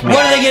them take me.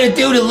 What are they gonna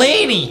do to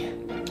Lenny?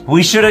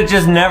 We should have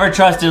just never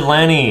trusted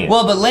Lenny.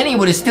 Well, but Lenny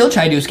would have still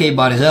tried to escape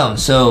on his own,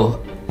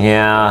 so...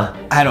 Yeah.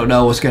 I don't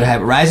know what's gonna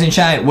happen. Rise and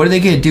shine, what are they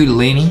gonna do to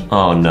Lenny?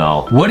 Oh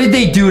no. What did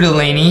they do to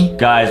Lenny?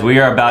 Guys, we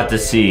are about to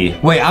see.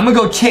 Wait, I'm gonna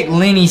go check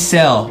Lenny's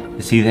cell.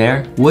 Is he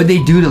there? What'd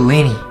they do to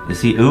Lenny? Is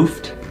he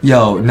oofed?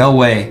 Yo, no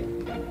way.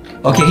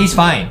 Okay, he's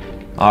fine.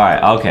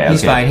 Alright, okay,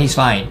 He's fine, he's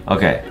fine.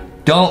 Okay.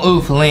 Don't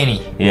oof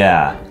Lenny.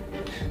 Yeah.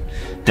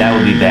 That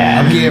would be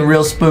bad. I'm getting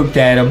real spooked,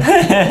 Adam.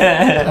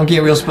 I'm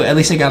getting real spooked. At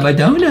least I got my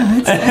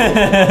donuts.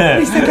 At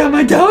least I got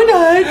my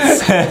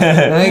donuts.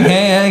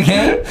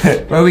 Okay.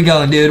 Where are we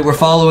going, dude? We're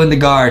following the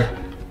guard.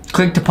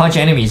 Click to punch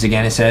enemies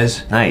again, it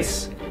says.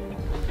 Nice.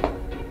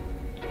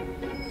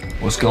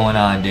 What's going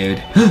on,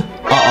 dude?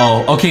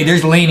 Uh-oh. Okay,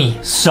 there's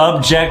Lenny.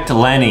 Subject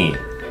Lenny.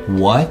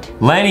 What?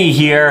 Lenny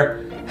here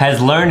has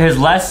learned his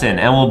lesson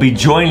and will be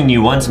joining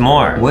you once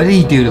more. What did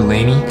he do to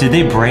Lenny? Did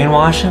they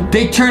brainwash him?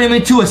 They turned him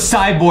into a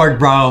cyborg,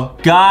 bro.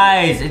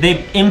 Guys,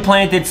 they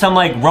implanted some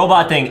like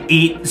robot thing.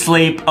 Eat,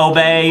 sleep,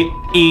 obey.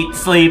 Eat,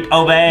 sleep,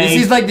 obey.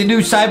 This is like the new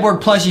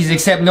cyborg plushies,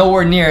 except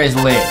nowhere near as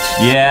lit.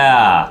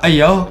 Yeah. Hey,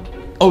 yo.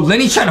 Oh,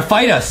 Lenny's trying to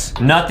fight us.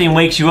 Nothing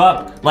wakes you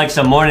up like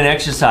some morning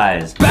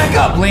exercise. Back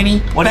up, Lenny.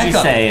 What are you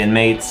saying,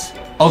 mates?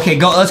 Okay,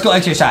 let's go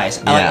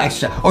exercise. I like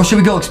exercise. Or should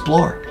we go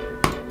explore?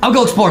 I'll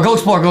go explore, go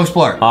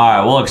explore.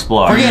 Alright, we'll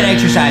explore. Forget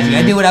exercising,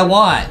 I do what I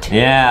want.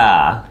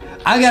 Yeah.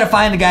 I gotta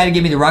find the guy to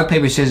give me the rock,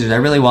 paper, scissors. I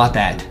really want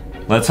that.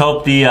 Let's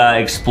hope the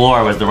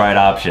explore was the right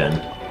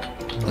option.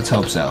 Let's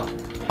hope so.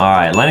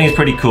 Alright, Lenny's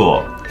pretty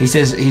cool. He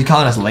says he's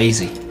calling us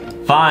lazy.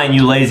 Fine,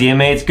 you lazy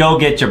inmates, go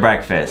get your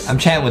breakfast. I'm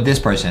chatting with this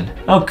person.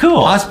 Oh,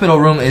 cool. Hospital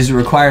room is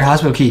required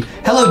hospital key.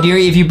 Hello,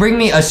 dearie, if you bring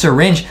me a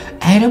syringe.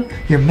 Adam,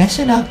 you're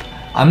messing up.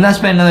 I'm not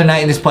spending another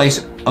night in this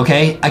place,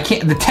 okay? I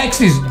can't, the text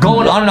is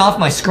going on and off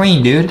my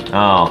screen, dude.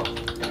 Oh.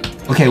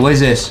 Okay, what is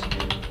this?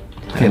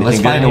 Okay,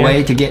 let's find a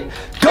way to get...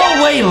 Go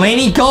away,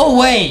 Laney, go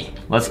away!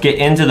 Let's get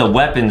into the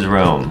weapons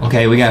room.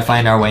 Okay, we gotta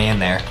find our way in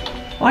there.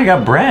 Oh, I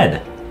got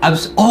bread.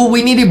 Oh,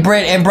 we needed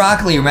bread and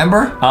broccoli,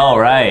 remember? Oh,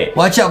 right.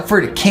 Watch out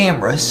for the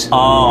cameras.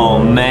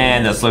 Oh,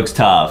 man, this looks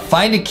tough.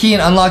 Find a key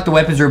and unlock the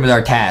weapons room is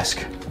our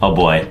task. Oh,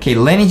 boy. Okay,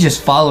 Lenny's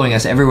just following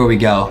us everywhere we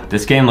go.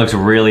 This game looks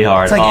really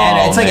hard. It's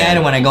like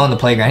Adam when I go on the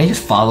playground. He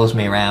just follows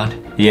me around.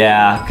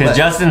 Yeah, because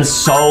Justin's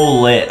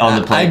so lit on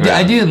the playground.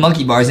 I do the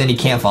monkey bars and he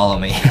can't follow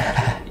me.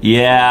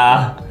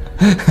 Yeah.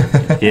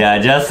 Yeah,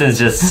 Justin's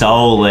just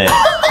so lit.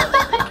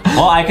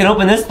 Well, I can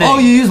open this thing. Oh,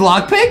 you use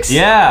lockpicks?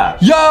 Yeah.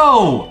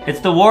 Yo! It's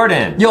the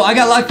warden. Yo, I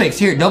got lockpicks.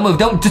 Here, don't move.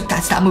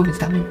 Stop moving.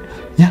 Stop moving.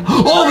 Yeah.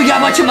 Oh, we got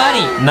a bunch of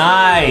money.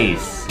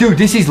 Nice. Dude,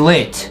 this is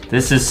lit.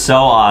 This is so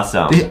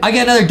awesome. I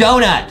got another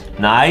donut.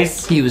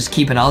 Nice. He was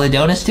keeping all the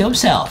donuts to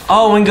himself.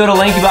 Oh, we can go to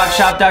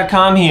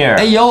LankyBoxShop.com here.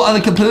 Hey, yo, on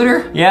the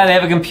computer? Yeah, they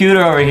have a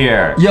computer over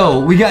here.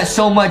 Yo, we got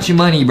so much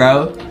money,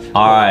 bro.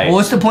 All right. Well,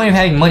 what's the point of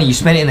having money? You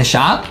spend it in the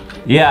shop?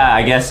 Yeah,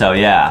 I guess so,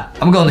 yeah.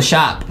 I'm going to the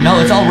shop. No,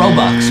 it's all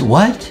Robux.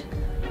 What?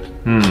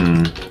 All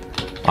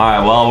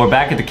right, well, we're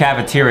back at the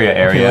cafeteria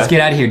area. Okay, let's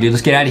get out of here, dude.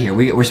 Let's get out of here.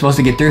 We're supposed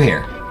to get through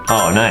here.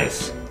 Oh,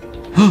 nice.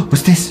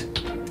 What's this?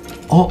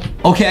 Oh,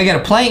 okay, I got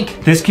a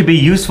plank. This could be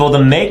useful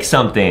to make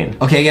something.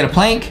 Okay, I got a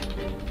plank.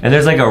 And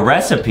there's like a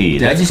recipe.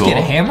 Did I just get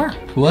a hammer?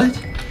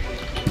 What?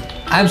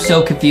 I'm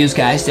so confused,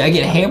 guys. Did I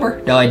get a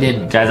hammer? No, I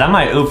didn't. Guys, I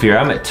might oof here.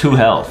 I'm at 2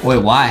 health.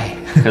 Wait, why?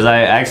 Because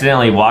I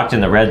accidentally walked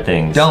in the red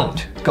things.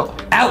 Don't. Go.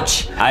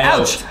 Ouch.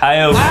 Ouch. I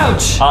oofed.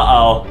 Ouch.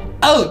 Uh-oh.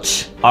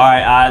 Ouch. All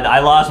right, I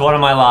lost one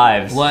of my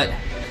lives. What?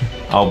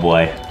 Oh,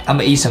 boy. I'm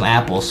gonna eat some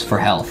apples for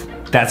health.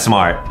 That's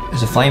smart.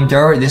 There's a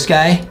flamethrower. This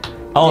guy.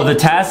 Oh, the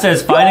task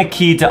says find a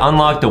key to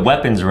unlock the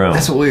weapons room.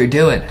 That's what we were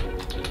doing.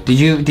 Did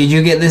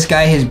you get this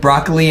guy his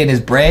broccoli and his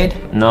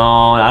bread?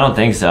 No, I don't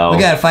think so. We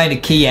gotta find a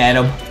key,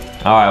 Adam.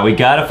 All right, we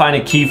gotta find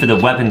a key for the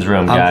weapons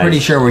room, guys. I'm pretty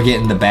sure we're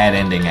getting the bad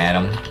ending,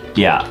 Adam.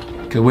 Yeah.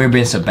 Cause we're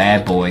being some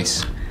bad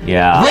boys.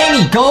 Yeah.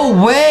 Laney, go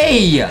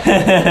away!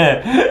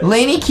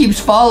 Laney keeps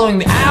following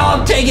me. Ow,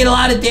 I'm taking a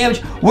lot of damage.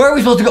 Where are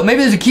we supposed to go?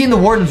 Maybe there's a key in the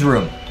warden's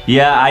room.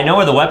 Yeah, I know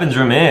where the weapons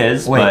room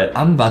is, Wait, but...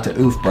 I'm about to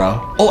oof,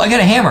 bro. Oh, I got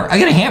a hammer. I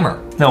got a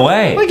hammer. No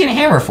way. What are you getting a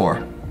hammer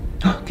for?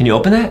 Can you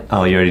open that?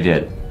 Oh, you already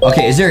did.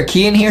 Okay, is there a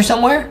key in here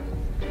somewhere?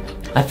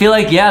 I feel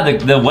like, yeah,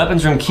 the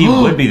weapons room key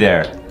would be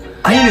there.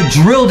 I need a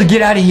drill to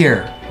get out of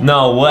here.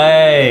 No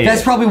way.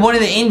 That's probably one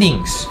of the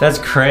endings. That's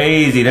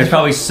crazy. There's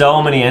probably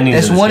so many endings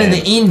That's in this one game. of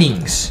the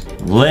endings.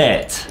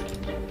 Lit.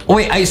 Oh,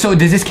 wait, so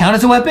does this count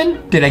as a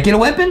weapon? Did I get a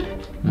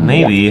weapon?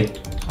 Maybe.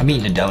 I'm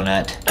eating a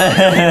donut.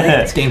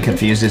 This game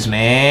confuses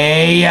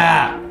me.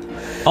 Yeah.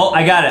 Oh,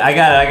 I got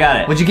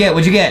it. What'd you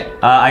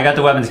get? I got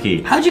the weapons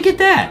key. How'd you get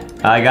that?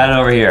 I got it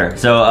over here.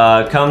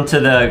 So, come to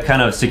the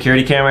kind of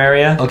security camera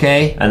area.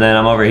 Okay. And then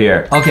I'm over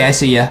here. Okay, I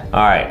see ya.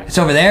 All right. It's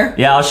over there?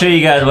 Yeah, I'll show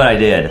you guys what I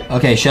did.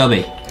 Okay, show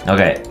me.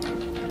 Okay.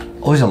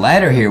 Oh, there's a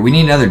ladder here. We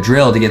need another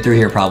drill to get through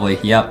here, probably.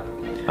 Yep.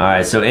 All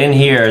right, so in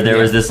here, there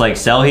was this like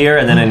cell here,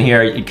 and then in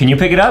here, can you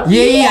pick it up?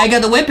 Yeah, I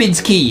got the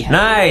weapons key.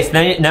 Nice.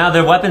 Now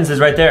the weapons is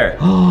right there.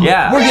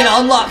 Yeah. We're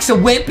gonna unlock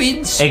some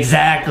weapons.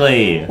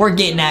 Exactly. We're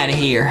getting out of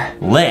here.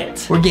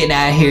 Lit. We're getting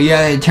out of here. You're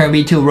gonna turn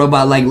me to a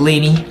robot like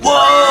Lenny.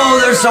 Whoa,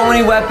 there's so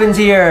many weapons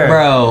here.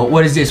 Bro,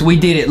 what is this? We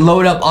did it.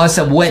 Load up on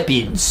some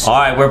weapons. All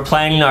right, we're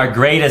planning our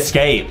great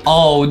escape.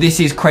 Oh, this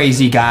is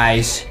crazy,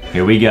 guys.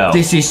 Here we go.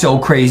 This is so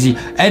crazy.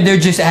 And they're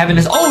just having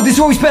this. Oh, this is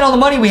where we spent all the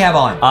money we have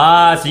on.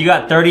 So you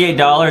got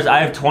 $38. I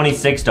have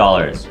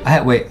 $26. I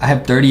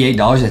have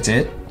 $38. That's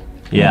it?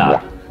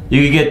 Yeah.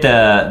 You could get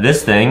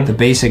this thing. The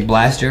basic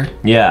blaster?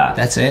 Yeah.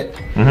 That's it?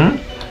 Mm-hmm.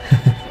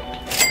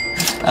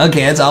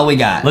 Okay, that's all we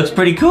got. Looks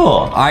pretty cool.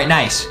 All right,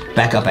 nice.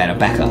 Back up, Adam.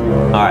 Back up.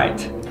 All right.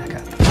 Back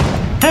up.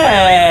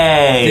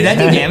 Hey! Did that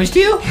do damage to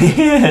you?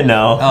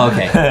 No. Oh,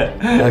 okay.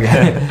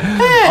 Okay.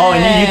 Oh,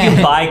 you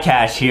can buy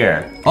cash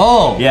here.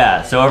 Oh.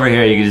 Yeah, so over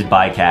here you can just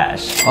buy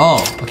cash.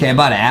 Oh, okay. I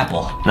bought an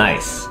apple.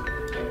 Nice.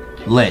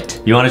 Lit.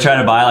 You want to try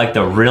to buy like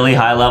the really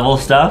high level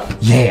stuff?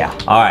 Yeah.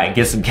 All right,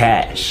 get some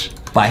cash.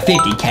 Buy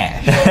 50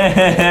 cash.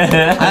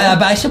 I'll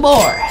buy some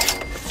more.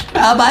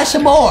 I'll buy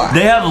some more.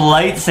 They have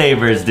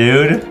lightsabers,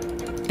 dude.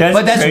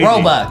 But that's crazy.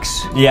 Robux.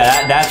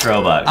 Yeah, that's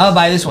Robux. I'll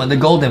buy this one, the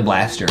golden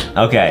blaster.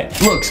 Okay.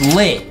 Looks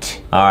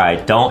lit. All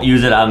right, don't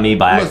use it on me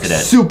by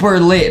accident. Super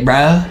lit,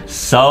 bro.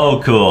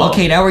 So cool.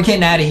 Okay, now we're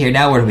getting out of here.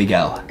 Now where do we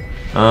go?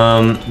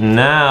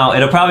 Now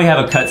it'll probably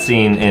have a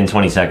cutscene in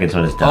 20 seconds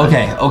when it's done.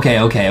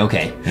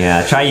 Okay.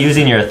 Yeah, try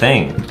using your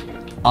thing.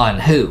 On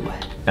who?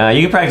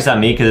 You can practice on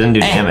me because it didn't do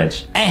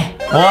damage.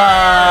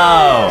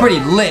 Whoa! Pretty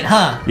lit,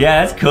 huh?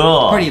 Yeah, that's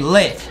cool. Pretty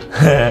lit.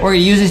 We're gonna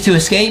use this to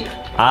escape?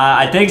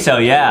 I think so,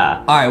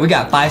 yeah. All right, we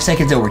got 5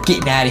 seconds and we're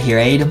getting out of here,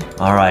 Adam.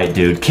 All right,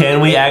 dude.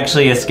 Can we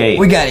actually escape?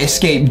 We gotta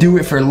escape. Do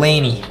it for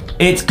Laney.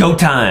 It's go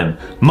time.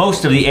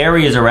 Most of the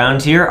areas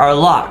around here are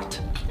locked.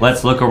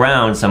 Let's look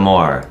around some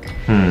more.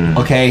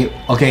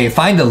 Okay.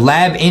 Find the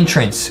lab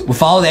entrance. We'll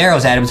follow the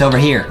arrows, Adam. It's over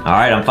here. All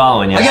right, I'm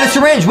following you. I got a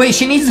syringe. Wait,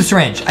 she needs the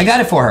syringe. I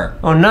got it for her.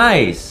 Oh,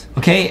 nice.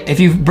 Okay, if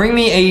you bring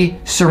me a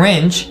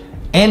syringe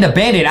and a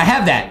Band-Aid, I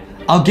have that.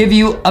 I'll give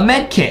you a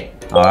med kit.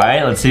 All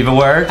right, let's see if it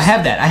works. I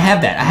have that. I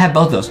have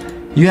both those.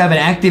 You have an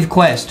active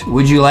quest.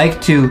 Would you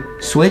like to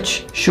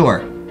switch?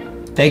 Sure.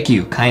 Thank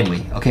you,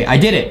 kindly. Okay, I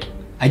did it.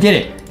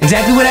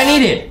 Exactly what I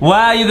needed.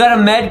 Wow, you got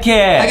a med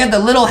kit. I got the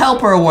little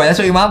helper award. That's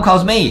what your mom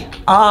calls me.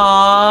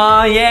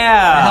 Aw,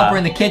 yeah. I help her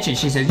in the kitchen.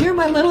 She says, "You're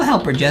my little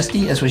helper,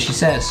 Justy." That's what she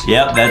says.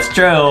 Yep, that's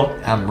true.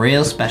 I'm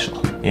real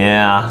special.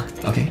 Yeah.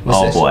 Okay,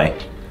 what's this? Oh boy.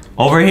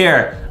 Over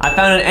here, I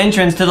found an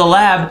entrance to the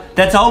lab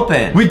that's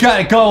open. We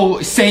gotta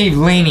go save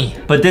Laney.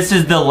 But this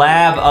is the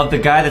lab of the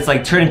guy that's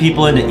like turning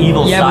people into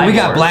evil Yeah, but we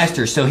got cyborgs.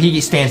 blasters, so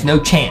he stands no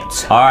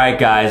chance. All right,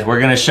 guys,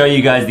 we're gonna show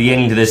you guys the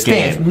ending to this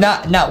Stands game.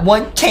 not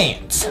one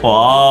chance.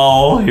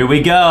 Whoa, here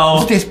we go.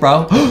 What's this,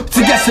 bro?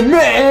 So got some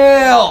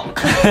milk.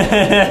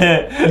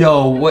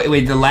 Yo,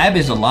 wait, the lab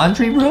is a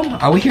laundry room?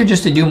 Are we here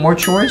just to do more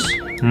chores?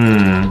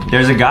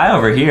 There's a guy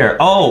over here.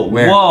 Oh,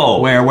 Where? whoa.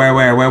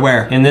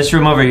 Where? In this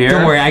room over here?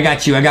 Don't worry, I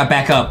got you. I got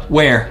back up.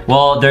 Where?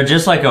 Well, they're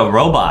just like a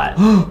robot.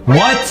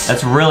 What?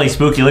 That's really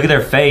spooky. Look at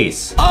their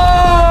face.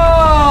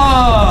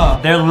 Oh!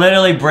 They're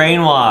literally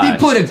brainwashed. He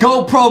put a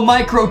GoPro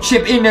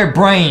microchip in their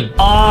brain.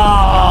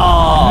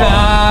 Oh!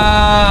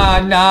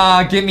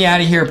 Nah, get me out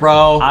of here,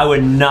 bro. I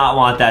would not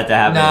want that to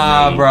happen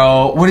to me.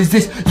 Bro. What is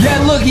this? Yeah,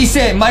 look, he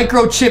said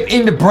microchip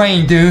in the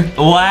brain, dude.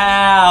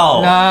 Wow.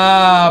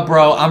 Nah,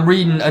 bro, I'm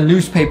reading a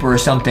newspaper or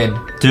something.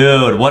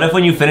 Dude, what if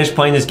when you finish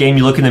playing this game,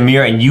 you look in the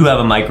mirror and you have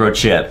a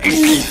microchip?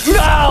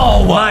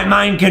 No! My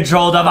mind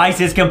control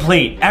device is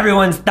complete.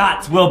 Everyone's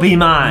thoughts will be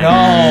mine.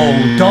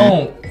 No,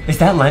 don't. Is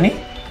that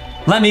Lenny?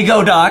 Let me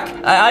go, Doc.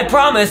 I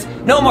promise,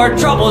 no more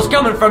troubles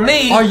coming from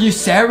me. Are you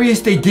serious?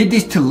 They did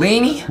this to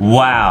Laney?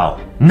 Wow.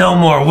 No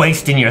more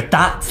wasting your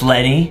thoughts,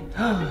 Lenny.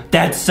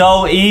 That's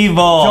so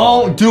evil.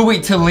 Don't do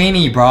it to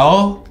Laney,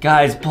 bro.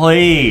 Guys,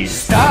 please.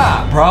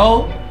 Stop,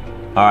 bro.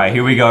 All right,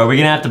 here we go. Are we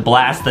gonna have to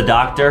blast the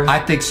doctor? I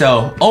think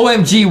so.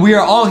 OMG, we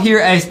are all here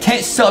as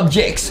test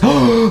subjects.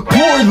 Poor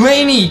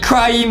Laney,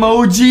 cry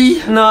emoji.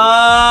 No!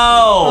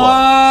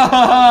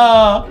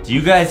 Ah. Do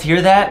you guys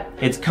hear that?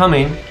 It's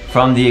coming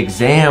from the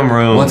exam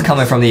room. What's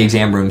coming from the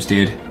exam rooms,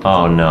 dude?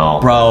 Oh no.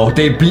 Bro,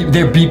 they're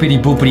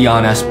beepity boopity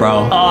on us,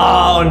 bro.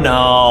 Oh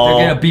no.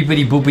 They're gonna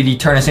beepity boopity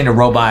turn us into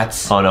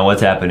robots. Oh no,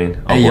 what's happening?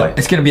 Oh Hey, boy.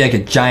 it's gonna be like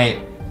a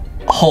giant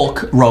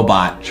Hulk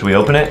robot. Should we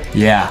open it?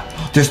 Yeah.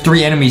 There's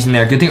 3 enemies in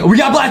there. Good thing we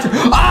got blaster.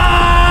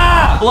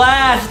 Ah!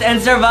 Blast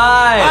and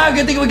survive. Ah,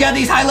 good thing we got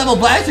these high-level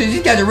blasters.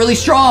 These guys are really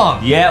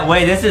strong. Yeah,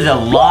 wait, this is a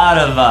lot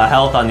of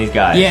health on these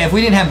guys. Yeah, if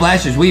we didn't have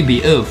blasters, we'd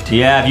be oofed.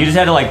 Yeah, if you just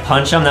had to like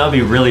punch them, that would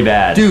be really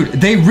bad. Dude,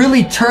 they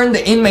really turned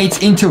the inmates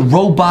into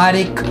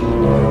robotic,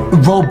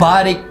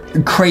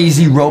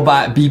 crazy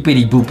robot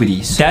beepity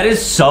boopities. That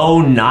is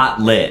so not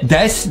lit.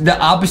 That's the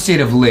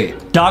opposite of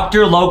lit.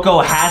 Dr. Loco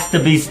has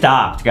to be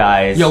stopped,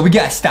 guys. Yo, we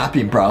gotta stop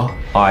him, bro. All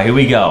right, here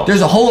we go.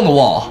 There's a hole in the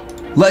wall.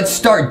 Let's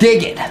start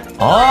digging.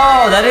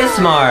 Oh, that is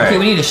smart. Okay,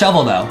 we need a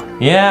shovel though.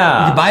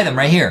 Yeah. You can buy them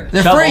right here.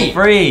 They're Shovel free.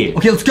 free.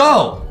 Okay, let's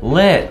go.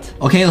 Lit.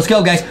 Okay, let's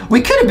go, guys. We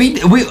could have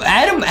beat.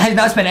 Adam has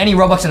not spent any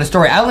Robux in the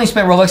story. I only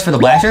spent Robux for the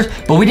blasters,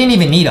 but we didn't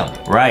even need them.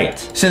 Right.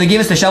 So they gave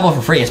us the shovel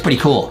for free. It's pretty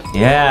cool.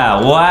 Yeah,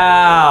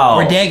 wow.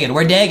 We're digging.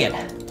 We're digging.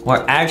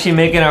 We're actually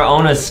making our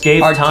own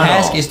escape Our tunnel.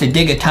 task is to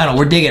dig a tunnel.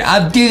 We're digging.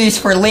 I do this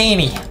for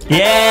Laney.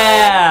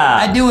 Yeah.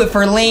 I do it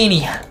for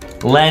Laney.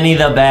 Lenny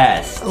the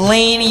best.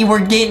 Laney,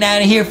 we're getting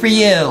out of here for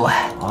you.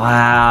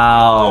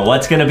 Wow.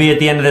 What's gonna be at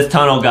the end of this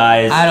tunnel,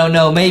 guys? I don't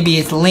know. Maybe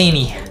it's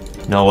Laney.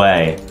 No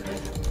way.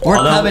 We're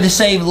Although- coming to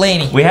save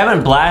Laney. We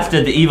haven't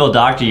blasted the evil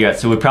doctor yet,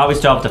 so we probably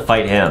still have to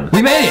fight him.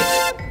 We made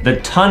it.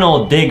 The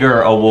Tunnel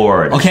Digger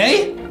Award.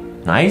 Okay.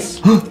 Nice.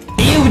 Ew,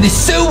 the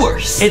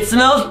sewers. It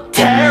smells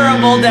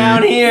terrible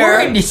down We're here.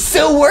 in the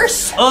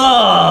sewers.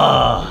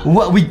 Ugh.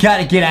 What? We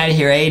gotta get out of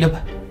here, Adam.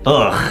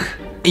 Ugh.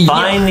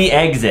 Find the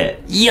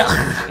exit. Yuck.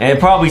 And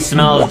it probably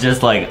smells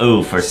just like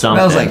oof or something.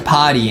 Smells like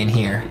potty in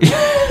here.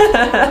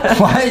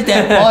 Why is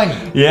that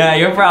funny? Yeah,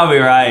 you're probably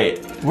right.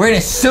 We're in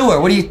a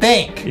sewer. What do you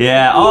think?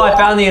 Yeah. Oh, I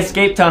found the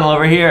escape tunnel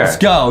over here. Let's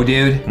go,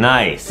 dude.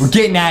 Nice. We're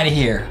getting out of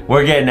here.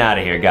 We're getting out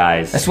of here,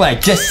 guys. That's what I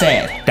just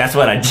said. That's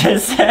what I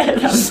just said.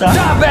 I'm sorry.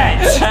 Stop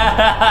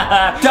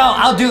it! Don't.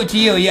 I'll do it to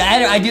you.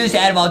 I do this to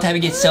Adam all the time.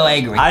 He gets so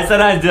angry. I said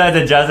I'd do that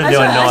to Justin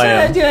to annoy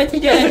him. I do it to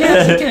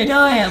Justin to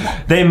annoy him.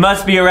 They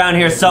must be around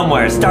here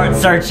somewhere. Start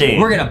searching.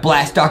 We're gonna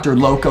blast Dr.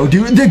 Loco,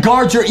 dude. The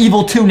guards are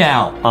evil too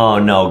now. Oh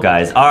no,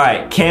 guys. All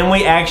right, can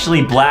we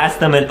actually blast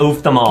them and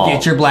oof them all?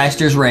 Get your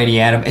blasters ready,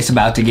 Adam. It's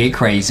about to get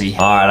crazy.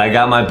 All right, I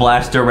got my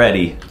blaster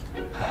ready.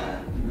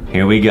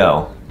 Here we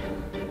go.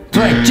 That's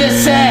what I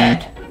just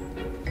said.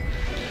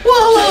 Well,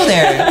 hello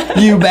there,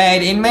 you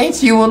bad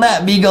inmates. You will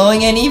not be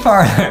going any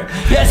farther.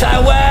 Yes, I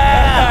will.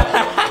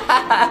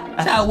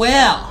 Yes, I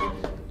will.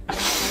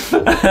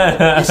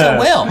 Yes, I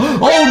will.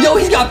 Oh, yo,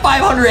 he's got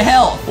 500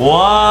 health.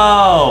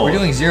 Whoa. We're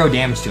doing 0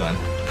 damage to him.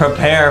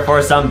 Prepare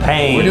for some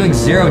pain. We're doing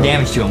 0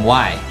 damage to him.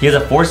 Why? He has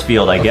a force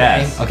field, I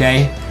guess.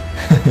 Okay.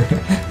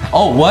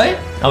 Oh, what?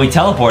 Oh, he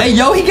teleported. Hey,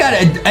 yo, he got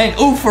an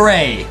oof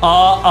ray.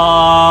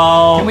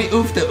 Uh-oh. Can we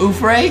oof the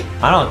oof ray?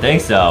 I don't think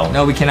so.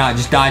 No, we cannot.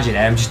 Just dodge it,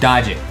 Adam. Just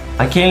dodge it.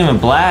 I can't even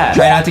blast.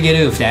 Try not to get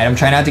oofed, Adam.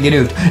 Try not to get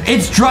oofed.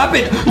 It's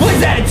dropping. What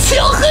is that? It's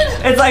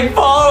tilting? It's like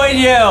following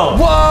you.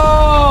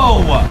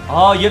 Whoa!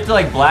 Oh, you have to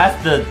like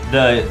blast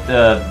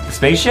the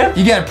spaceship?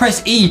 You gotta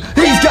press E.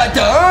 He's got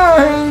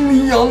the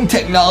young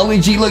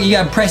technology. Look, you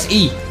gotta press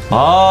E.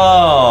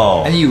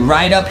 Oh. And you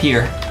ride up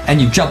here and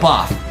you jump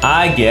off.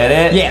 I get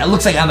it. Yeah, it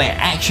looks like I'm in an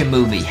action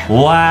movie.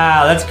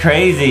 Wow, that's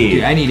crazy.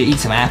 Dude, I need to eat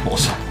some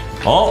apples.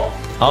 Oh,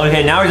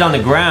 okay, now he's on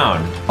the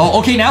ground. Oh,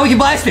 okay, now we can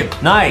blast him.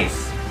 Nice.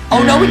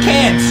 Oh, no, we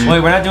can't.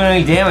 Wait, we're not doing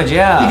any damage,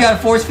 yeah. You got a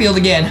force field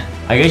again.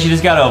 I guess you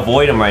just gotta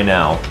avoid him right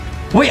now.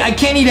 Wait, I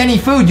can't eat any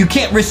food. You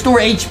can't restore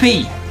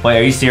HP. Wait,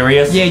 are you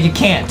serious? Yeah, you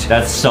can't.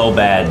 That's so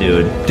bad,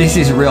 dude. This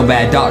is real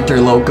bad. Dr.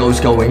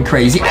 Loco's going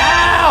crazy.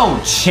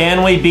 Ouch!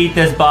 Can we beat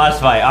this boss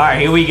fight? All right,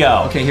 here we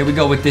go. Okay, here we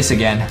go with this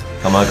again.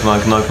 Come on, come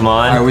on, come on, come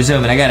on. All right, we're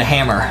zooming. I got a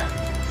hammer.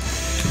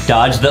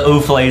 Dodge the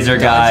oof laser,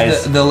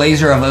 guys. The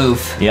laser of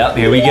oof. Yep,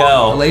 here we The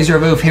go. laser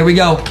of oof. Here we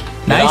go.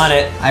 Nice. on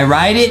it. I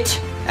ride it.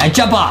 I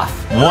jump off.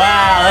 Wow,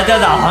 that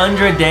does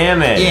 100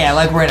 damage. Yeah,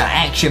 like we're in an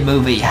action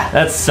movie.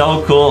 That's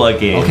so cool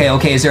looking.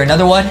 Okay, is there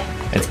another one?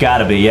 It's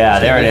gotta be, yeah,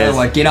 there it is.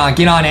 Get on,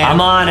 Adam. I'm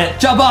on it.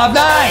 Jump off,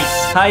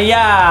 nice! Hiya!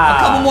 A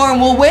couple more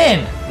and we'll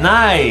win.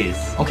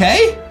 Nice.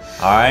 Okay?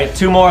 All right,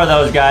 2 more of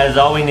those guys is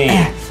all we need.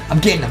 I'm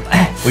getting them.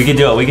 We can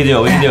do it, we can do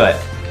it, we can do it.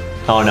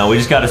 Oh no, we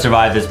just gotta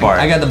survive this part.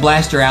 I got the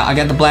blaster out.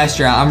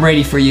 I'm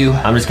ready for you.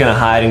 I'm just gonna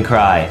hide and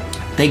cry.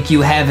 Think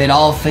you have it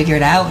all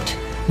figured out?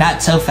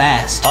 Not so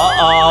fast.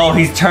 Uh-oh,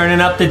 he's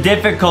turning up the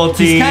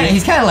difficulty.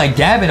 He's kind of like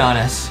dabbing on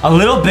us. A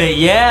little bit,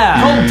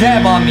 yeah. Don't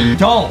dab on me,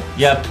 don't.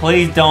 Yeah,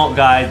 please don't,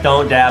 guys.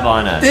 Don't dab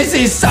on us. This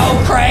is so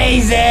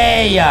crazy.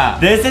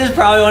 This is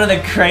probably one of the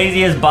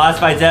craziest boss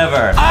fights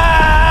ever.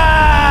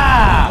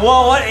 Ah!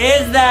 Whoa, what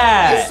is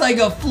that? It's like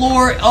a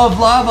floor of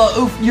lava.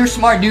 Oof, you're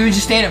smart, dude.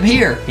 Just stand up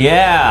here.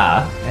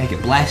 Yeah. I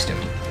can blast him.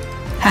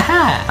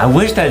 Haha. I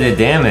wish that did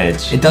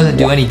damage. It doesn't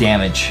do any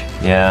damage.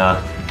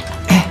 Yeah.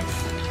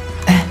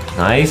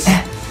 Nice.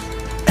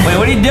 Wait,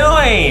 what are you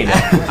doing?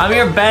 I'm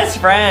your best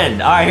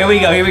friend. All right, here we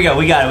go. We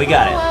got it.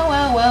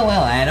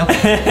 Well, Adam.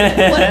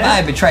 What if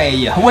I betray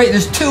you? Wait,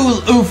 there's 2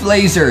 oof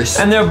lasers.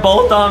 And they're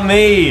both on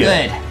me.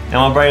 Good. I'm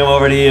gonna bring them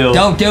over to you.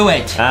 Don't do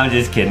it. I'm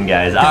just kidding,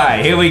 guys. All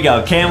right, here we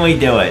go. Can we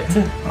do it?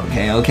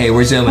 Okay,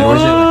 we're zooming.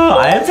 Oh,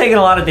 I am taking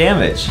a lot of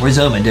damage. We're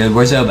zooming, dude.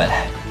 We're zooming.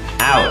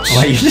 Ouch.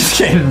 Well, you're just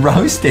getting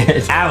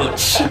roasted.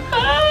 Ouch.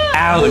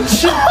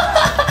 Ouch.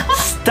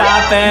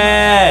 Stop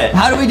it.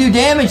 How do we do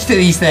damage to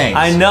these things?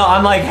 I know,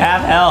 I'm like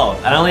half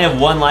health. I only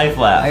have 1 life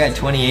left. I got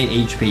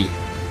 28 HP.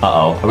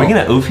 Uh-oh. Are we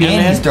gonna oof him,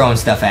 And man? he's throwing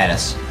stuff at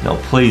us. No,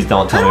 please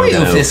don't tell How me do we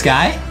we're oof gonna this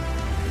guy?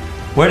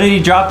 Where did he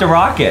drop the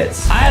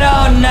rockets? I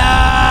don't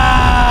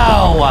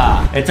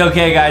know. It's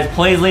okay, guys.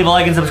 Please leave a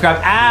like and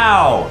subscribe.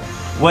 Ow!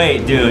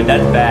 Wait, dude,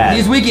 that's bad.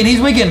 He's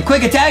weakened.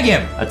 Quick, attack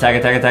him.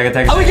 Attack.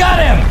 Oh, we got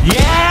him.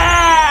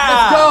 Yeah!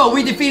 Let's go.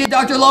 We defeated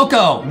Dr.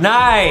 Loco.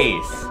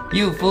 Nice.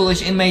 You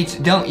foolish inmates,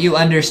 don't you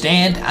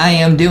understand? I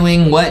am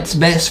doing what's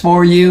best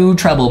for you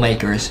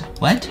troublemakers.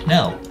 What?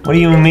 No. What do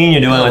you mean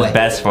you're doing Go what's away.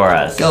 best for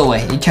us? Go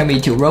away. You turn me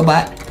into a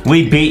robot.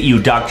 We beat you,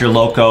 Dr.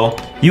 Loco.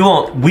 We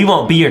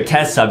won't be your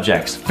test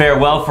subjects.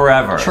 Farewell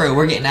forever. True,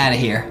 we're getting out of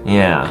here.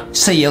 Yeah.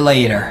 See you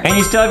later. And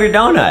you still have your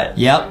donut.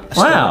 Yep.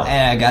 Wow.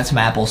 And I got some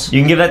apples.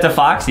 You can give that to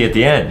Foxy at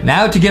the end.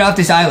 Now to get off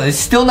this island. It's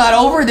still not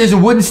over. There's a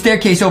wooden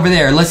staircase over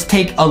there. Let's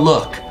take a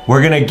look.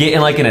 We're gonna get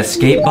in like an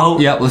escape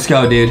boat? Yep, let's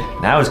go, dude.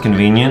 That was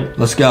convenient.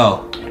 Let's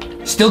go.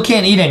 Still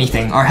can't eat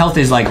anything. Our health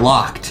is like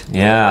locked.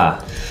 Yeah.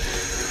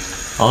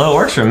 Although it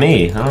works for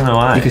me. I don't know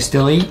why. You can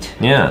still eat?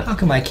 Yeah. How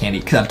come I can't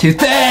eat? Because I'm too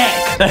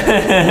thick.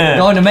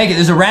 Going to make it.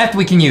 There's a raft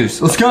we can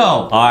use. Let's go.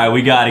 All right,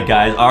 we got it,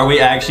 guys. Are we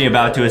actually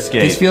about to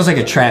escape? This feels like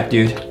a trap,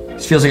 dude.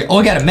 This feels like... Oh,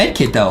 I got a med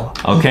kit, though.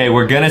 Okay,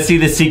 we're gonna see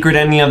the secret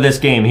ending of this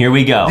game. Here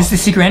we go. This is the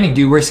secret ending,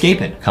 dude. We're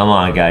escaping. Come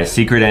on, guys.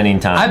 Secret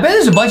ending time. I bet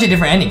there's a bunch of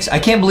different endings. I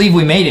can't believe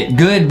we made it.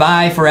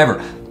 Goodbye forever.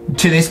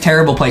 To this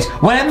terrible place.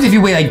 What happens if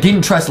you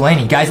didn't trust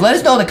Lanny? Guys, let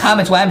us know in the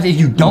comments what happens if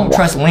you don't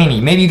trust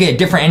Lanny. Maybe you get a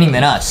different ending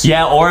than us.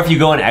 Yeah, or if you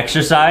go and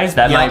exercise,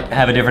 that might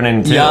have a different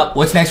ending too. Yup.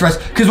 What's next for us?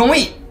 Because when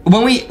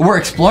we were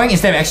exploring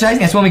instead of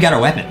exercising, that's when we got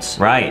our weapons.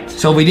 Right.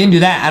 So if we didn't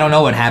do that, I don't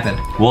know what happened.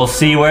 We'll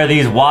see where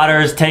these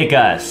waters take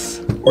us.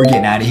 We're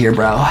getting out of here,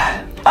 bro.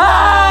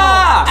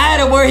 Ah!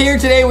 Adam, we're here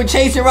today with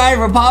Chase and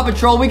Ryder from Paw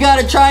Patrol. We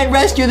gotta try and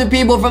rescue the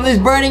people from this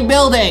burning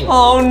building.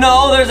 Oh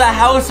no, there's a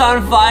house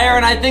on fire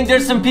and I think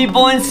there's some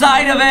people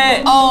inside of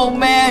it. Oh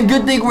man,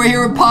 good thing we're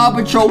here with Paw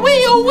Patrol.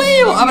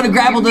 Wheel. I'm gonna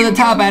grapple to the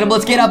top, Adam.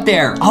 Let's get up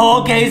there.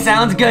 Oh, okay,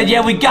 sounds good.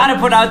 Yeah, we gotta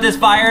put out this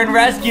fire and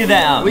rescue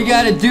them. We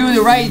gotta do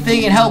the right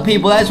thing and help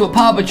people. That's what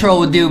Paw Patrol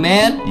would do,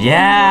 man.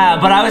 Yeah,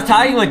 but I was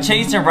talking with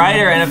Chase and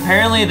Ryder and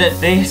apparently that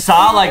they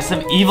saw like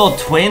some evil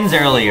twins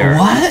earlier.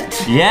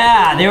 What?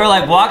 Yeah, they were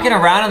like walking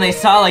around and they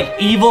saw like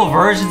like evil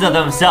versions of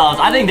themselves.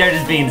 I think they're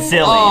just being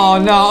silly.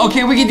 Oh, no.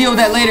 Okay, we can deal with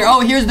that later.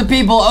 Oh, here's the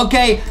people.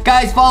 Okay,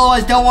 guys, follow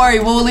us. Don't worry.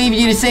 We'll lead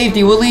you to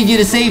safety. We'll lead you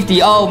to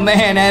safety. Oh,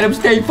 man, Adam,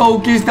 stay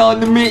focused on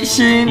the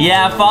mission.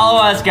 Yeah, follow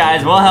us,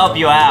 guys. We'll help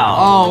you out.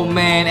 Oh,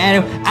 man,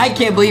 Adam, I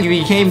can't believe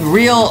you became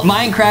real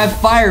Minecraft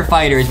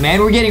firefighters, man.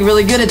 We're getting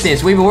really good at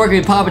this. We've been working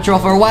with Paw Patrol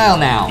for a while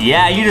now.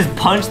 Yeah, you just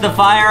punched the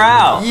fire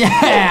out.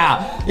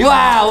 Yeah.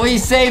 Wow, we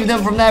saved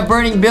them from that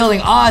burning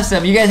building.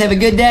 Awesome. You guys have a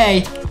good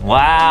day.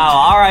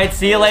 Wow. All right,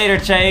 see you later,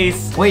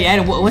 Chase. Wait,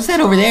 Adam, what's that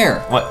over there?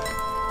 What?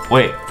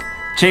 Wait.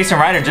 Chase and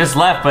Ryder just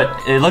left, but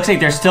it looks like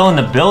they're still in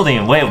the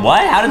building. Wait,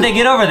 what? How did they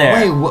get over there?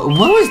 Wait, what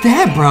was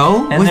that,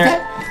 bro? Was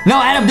that? No,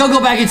 Adam, don't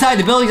go back inside.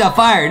 The building's on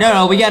fire.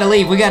 No, we gotta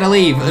leave. We gotta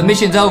leave. The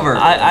mission's over.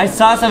 I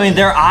saw something.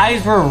 Their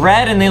eyes were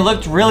red and they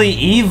looked really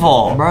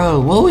evil.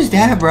 Bro, what was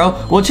that,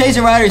 bro? Well, Chase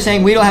and Ryder is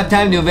saying we don't have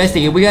time to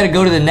investigate. We gotta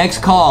go to the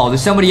next call.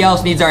 There's somebody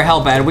else needs our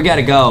help, Adam. We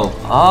gotta go.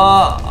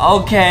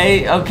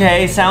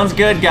 Okay. Sounds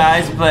good,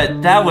 guys,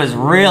 but that was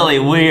really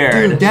weird.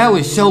 Dude, that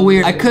was so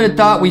weird. I could have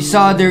thought we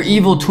saw their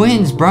evil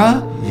twins,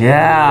 bruh.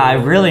 Yeah, I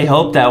really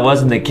hope that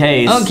wasn't the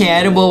case. Okay,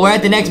 Adam, well, we're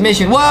at the next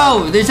mission.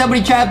 Whoa, there's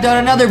somebody trapped on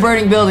another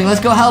burning building.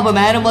 Let's go help him,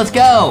 Adam. Let's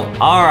go.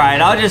 All right,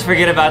 I'll just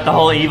forget about the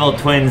whole evil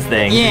twins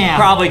thing. Yeah. It's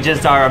probably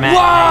just our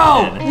imagination.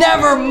 Whoa,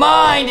 never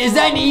mind. Is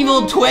that an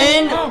evil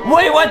twin?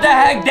 Wait, what the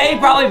heck? They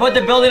probably put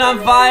the building on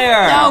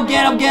fire. No,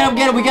 get him.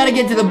 We gotta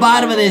get to the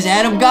bottom of this,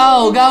 Adam.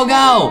 Go. Get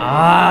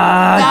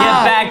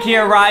back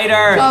here,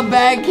 Ryder. Come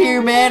back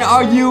here, man.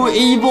 Are you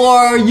evil or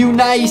are you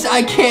nice?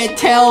 I can't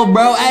tell,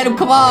 bro. Adam,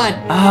 come on.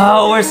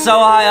 Oh, we're so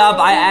high up.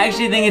 I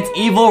actually think it's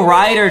evil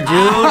Ryder, dude.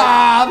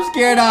 I'm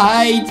scared of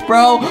heights,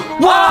 bro.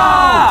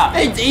 Whoa!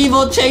 It's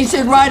evil Chase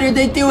and Ryder.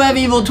 They do have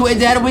evil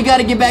twins, Adam. We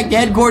gotta get back to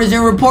headquarters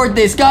and report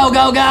this. Go.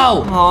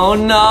 Oh,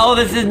 no.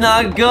 This is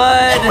not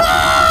good.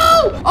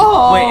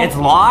 Oh. Wait, it's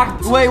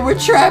locked? Wait, we're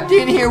trapped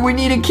in here. We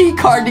need a key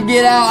card to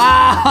get out.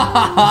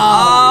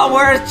 Oh,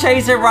 where's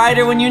Chase and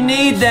Ryder when you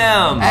need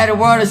them? Adam,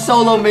 we're on a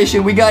solo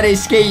mission. We gotta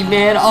escape,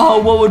 man. Oh,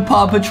 what would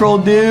Paw Patrol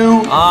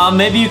do?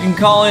 Maybe you can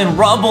call in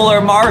Rubble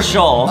or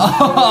Marshall.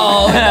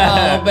 Oh,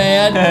 no,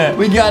 man.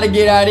 We gotta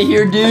get out of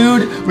here,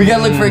 dude. We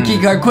gotta look for a key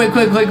card. Quick.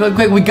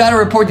 We gotta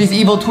report these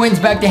evil twins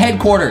back to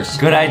headquarters.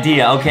 Good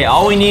idea. Okay,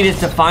 all we need is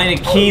to find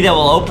a key that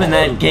will open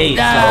that gate.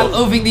 I'm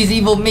oofing these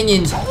evil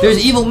minions.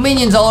 There's evil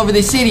minions all over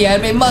the city,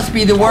 Adam. It must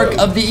be the work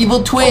of the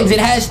evil twins. It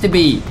has to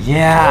be.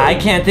 Yeah, I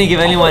can't think of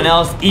anyone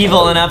else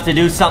evil enough to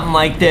do something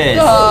like this.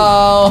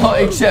 Oh,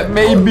 except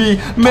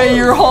maybe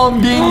Mayor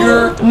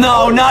Humdinger.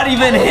 No, not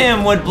even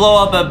him would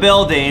blow up a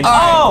building.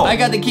 All right, I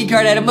got the key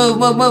card, Adam. Move.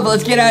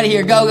 Let's get out of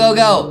here. Go.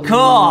 Cool.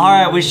 All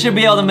right, we should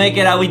be able to make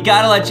it out. We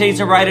gotta let Chase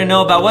and Ryder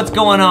know about what's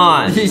going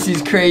on. This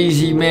is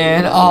crazy,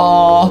 man.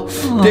 Oh,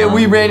 that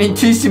we ran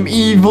into some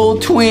evil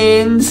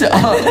twins.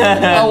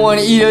 I want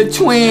to eat a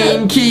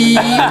Twinkie.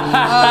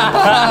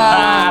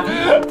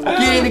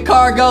 Get in the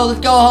car, go. Let's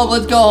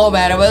go home,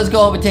 Adam. Let's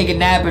go home and take a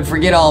nap and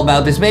forget all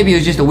about this. Maybe it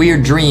was just a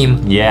weird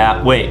dream.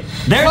 Yeah, wait.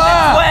 There's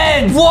the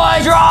twins!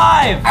 What?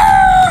 Drive!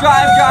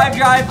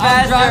 Drive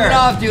faster! I'm driving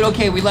off, dude.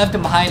 Okay, we left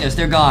them behind us.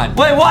 They're gone.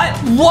 Wait, what?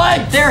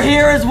 What? They're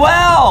here as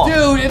well!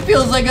 Dude, it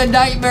feels like a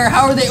nightmare.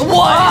 How are they? What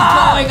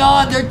is going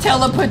on? They're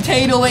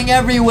telepotatoing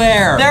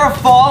everywhere. They're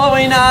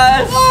following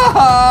us!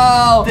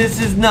 Oh! This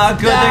is not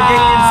good. They're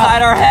getting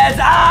inside our heads.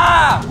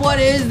 Ah! What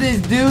is this,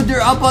 dude?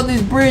 They're up on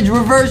this bridge.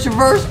 Reverse.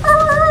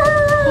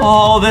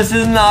 Oh, this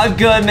is not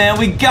good, man.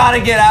 We gotta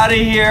get out of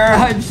here.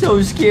 I'm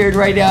so scared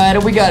right now,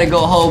 Adam. We gotta go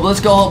home. Let's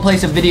go home, play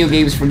some video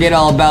games, forget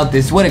all about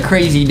this. What a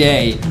crazy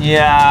day.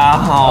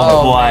 Yeah,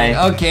 oh boy.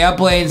 Man. Okay, I'm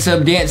playing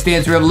some Dance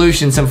Dance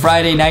Revolution, some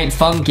Friday Night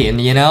Funkin',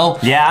 you know?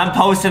 Yeah, I'm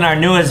posting our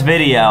newest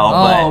video.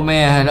 Oh,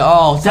 man.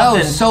 Oh, that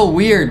was so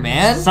weird,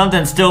 man.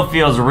 Something still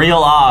feels real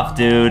off,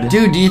 dude.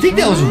 Dude, do you think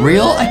that was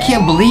real? I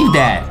can't believe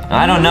that.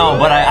 I don't know,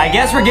 but I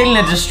guess we're getting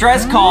a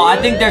distress call. I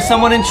think there's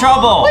someone in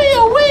trouble.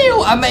 Wheel.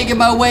 I'm making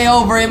my way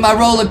over in my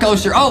roller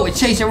coaster. Oh, it's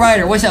Chase and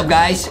Ryder. What's up,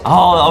 guys?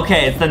 Oh,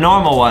 okay. It's the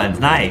normal ones.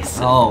 Nice.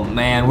 Oh,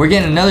 man. We're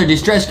getting another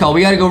distress call.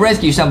 We gotta go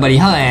rescue somebody,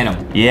 huh,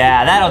 Adam?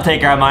 Yeah, that'll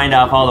take our mind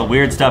off all the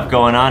weird stuff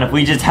going on if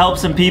we just help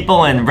some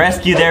people and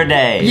rescue their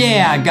day.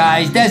 Yeah,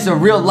 guys. That's a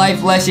real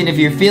life lesson. If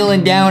you're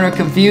feeling down or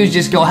confused,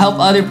 just go help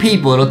other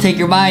people. It'll take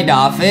your mind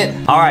off it.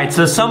 All right,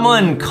 so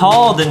someone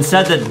called and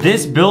said that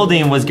this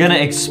building was gonna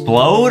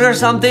explode or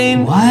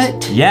something.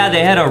 What? Yeah,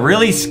 they had a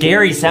really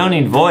scary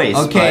sounding voice.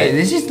 Okay,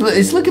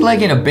 it's looking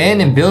like an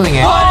abandoned building.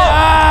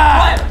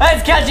 What?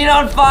 It's catching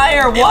on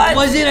fire. What?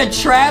 Was it a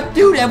trap,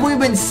 dude? Have we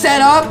been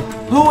set up?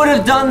 Who would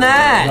have done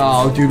that?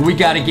 Oh, dude, we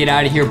gotta get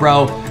out of here,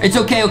 bro. It's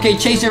okay.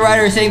 Chase and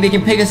Ryder are saying they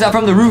can pick us up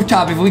from the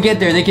rooftop. If we get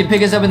there, they can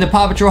pick us up in the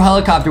Paw Patrol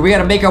helicopter. We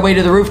gotta make our way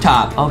to the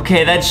rooftop.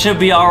 Okay, that should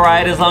be all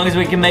right as long as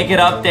we can make it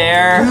up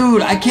there.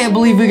 Dude, I can't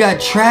believe we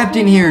got trapped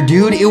in here,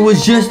 dude. It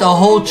was just a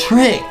whole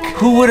trick.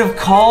 Who would have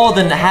called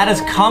and had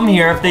us come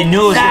here if they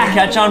knew it was gonna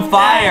catch on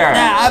fire?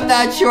 I'm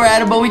not sure,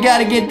 Adam, but we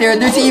gotta get there.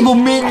 There's evil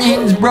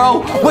minions,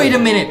 bro. Wait a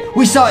minute.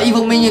 We saw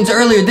evil minions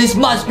earlier. This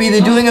must be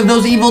the doing of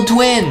those evil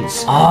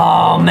twins.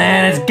 Oh,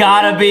 man, it's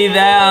gotta be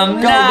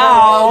them.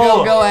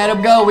 Go, Adam.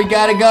 go. We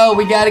gotta go.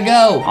 We gotta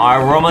go. All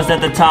right, we're almost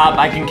at the top.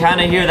 I can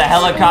kind of hear the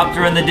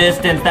helicopter in the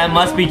distance. That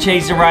must be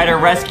Chase and Ryder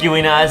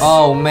rescuing us.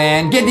 Oh,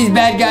 man. Get these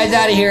bad guys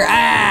out of here.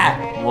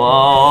 Ah!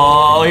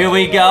 Whoa, here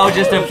we go.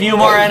 Just a few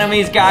more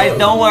enemies, guys.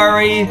 Don't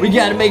worry. We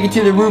gotta make it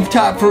to the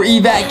rooftop for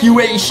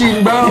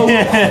evacuation, bro.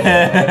 Make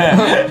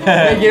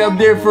it up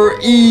there for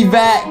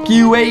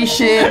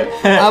evacuation.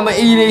 I'ma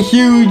eat a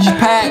huge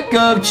pack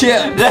of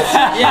chips.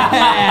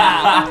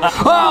 Yeah.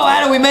 Oh,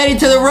 Adam, we made it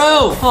to the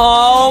roof.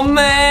 Oh,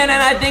 man,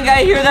 and I think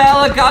I hear the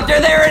helicopter.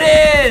 There it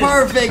is.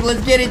 Perfect.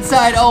 Let's get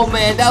inside. Oh,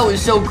 man, that was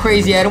so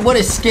crazy, Adam. What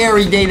a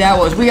scary day that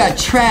was. We got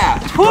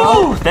trapped,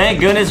 bro. Whew, thank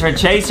goodness for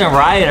Chase and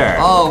Ryder.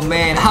 Oh,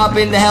 man. Hop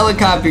in the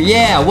helicopter.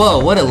 Yeah,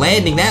 whoa, what a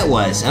landing that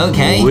was.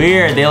 Okay.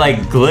 Weird, they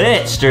like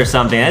glitched or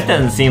something. That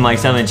doesn't seem like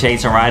something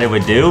Chase and Ryder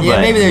would do, yeah,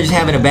 but maybe they're just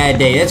having a bad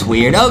day. That's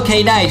weird.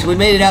 Okay, nice. We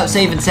made it out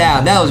safe and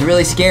sound. That was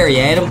really scary,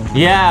 Adam.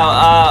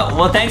 Yeah,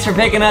 well, thanks for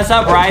picking us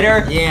up,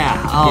 Ryder.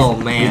 Yeah, oh,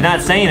 man. He's not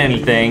saying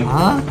anything.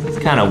 Huh? It's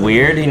kind of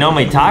weird. He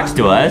normally talks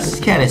to us.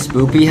 It's kind of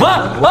spoopy.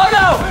 Whoa! Oh,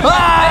 no!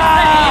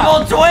 Ah!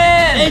 It's the evil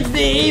twin! It's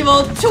the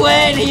evil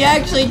twin. He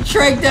actually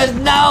tricked us.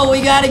 No,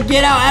 we gotta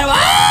get out. Adam.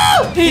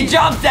 Oh! He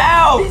jumped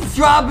out! He's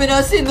dropping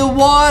us in the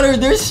water.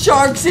 There's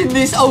sharks in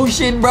this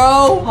ocean,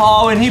 bro.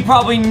 Oh, and he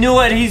probably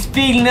knew it. He's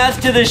feeding us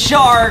to the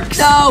sharks.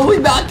 No, we're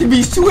about to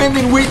be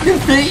swimming with the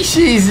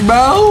fishes,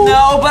 bro.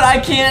 No, but I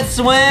can't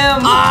swim.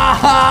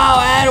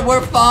 Oh, Adam,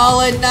 we're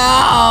falling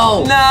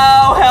now.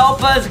 No,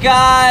 help us,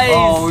 guys.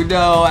 Oh,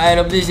 no,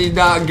 Adam, this is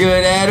not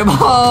good, Adam.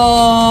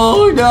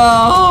 Oh,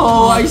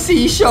 no, I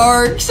see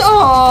sharks.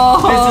 Oh.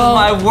 This is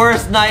my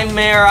worst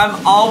nightmare.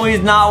 I'm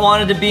always not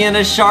wanted to be in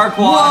a shark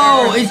water.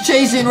 Whoa, it's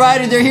Chase and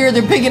Ryder. They're here.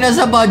 They're picking us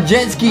up on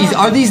jet skis.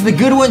 Are these the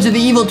good ones or the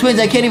evil twins?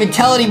 I can't even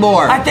tell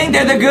anymore. I think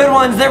they're the good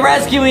ones. They're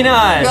rescuing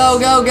us. Go,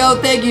 go, go.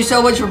 Thank you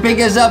so much for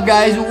picking us up,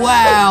 guys.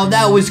 Wow,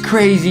 that was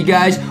crazy,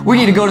 guys. We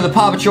need to go to the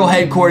Paw Patrol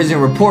headquarters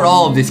and report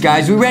all of this,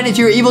 guys. We ran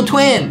into your evil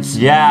twins.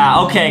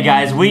 Yeah, okay,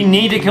 guys. We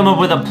need to come up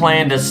with a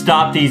plan to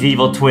stop these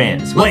evil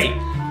twins. Wait,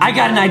 I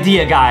got an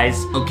idea,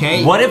 guys.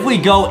 Okay. What if we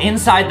go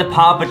inside the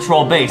Paw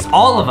Patrol base,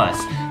 all of us?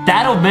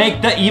 That'll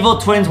make the evil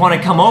twins want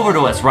to come over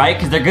to us, right?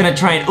 Because they're going to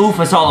try and oof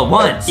us all at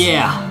once.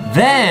 Yeah.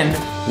 Then,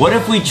 what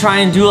if we try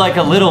and do like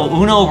a little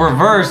Uno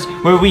reverse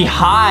where we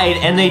hide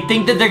and they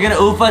think that they're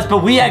gonna oof us,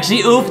 but we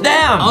actually oof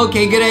them?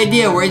 Okay, good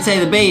idea. We're inside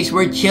the base.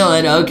 We're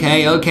chilling.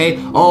 Okay, okay.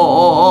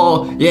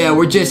 Oh. Yeah,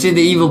 we're just in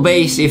the evil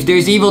base. If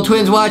there's evil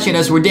twins watching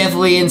us, we're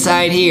definitely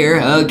inside here.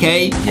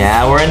 Okay.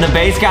 Yeah, we're in the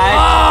base, guys.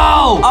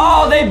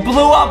 Oh, they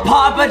blew up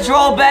Paw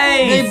Patrol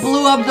base. They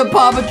blew up the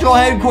Paw Patrol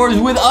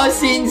headquarters with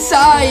us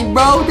inside,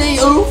 bro. They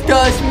oofed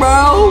us,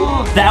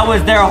 bro. That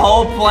was their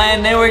whole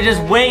plan. They were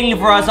just waiting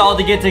for us all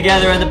to get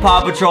together in the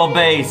Paw Patrol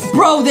base.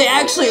 Bro, they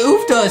actually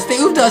oofed us. They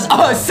oofed us.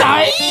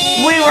 Sorry.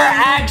 We were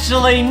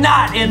actually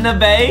not in the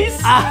base.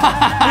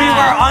 We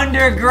were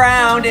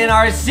underground in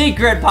our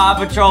secret Paw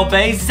Patrol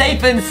base,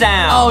 safe and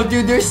sound. Oh,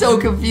 dude, they're so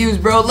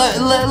confused, bro.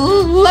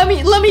 Let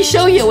me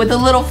show you with a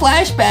little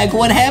flashback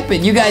what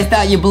happened. You guys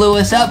thought you blew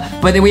us up,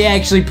 but then we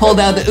actually pulled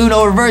out the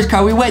Uno reverse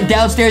card. We went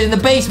downstairs in the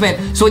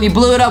basement, so when you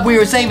blew it up, we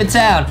were safe and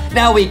sound.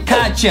 Now we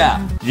caught ya.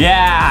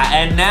 Yeah,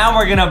 and now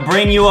we're gonna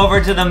bring you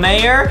over to the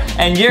mayor,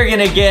 and you're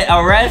gonna get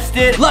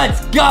arrested.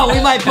 Let's go. We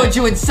might put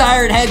you in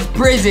Siren Head's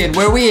prison,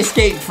 where we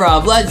escaped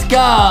from. Let's go.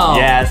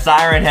 Yeah,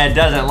 Siren Head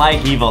doesn't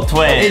like evil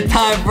twins. It's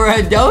time for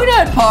a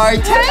donut party.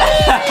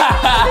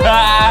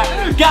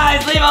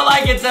 Guys, leave a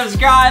like and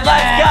subscribe.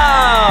 Let's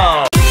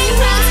go.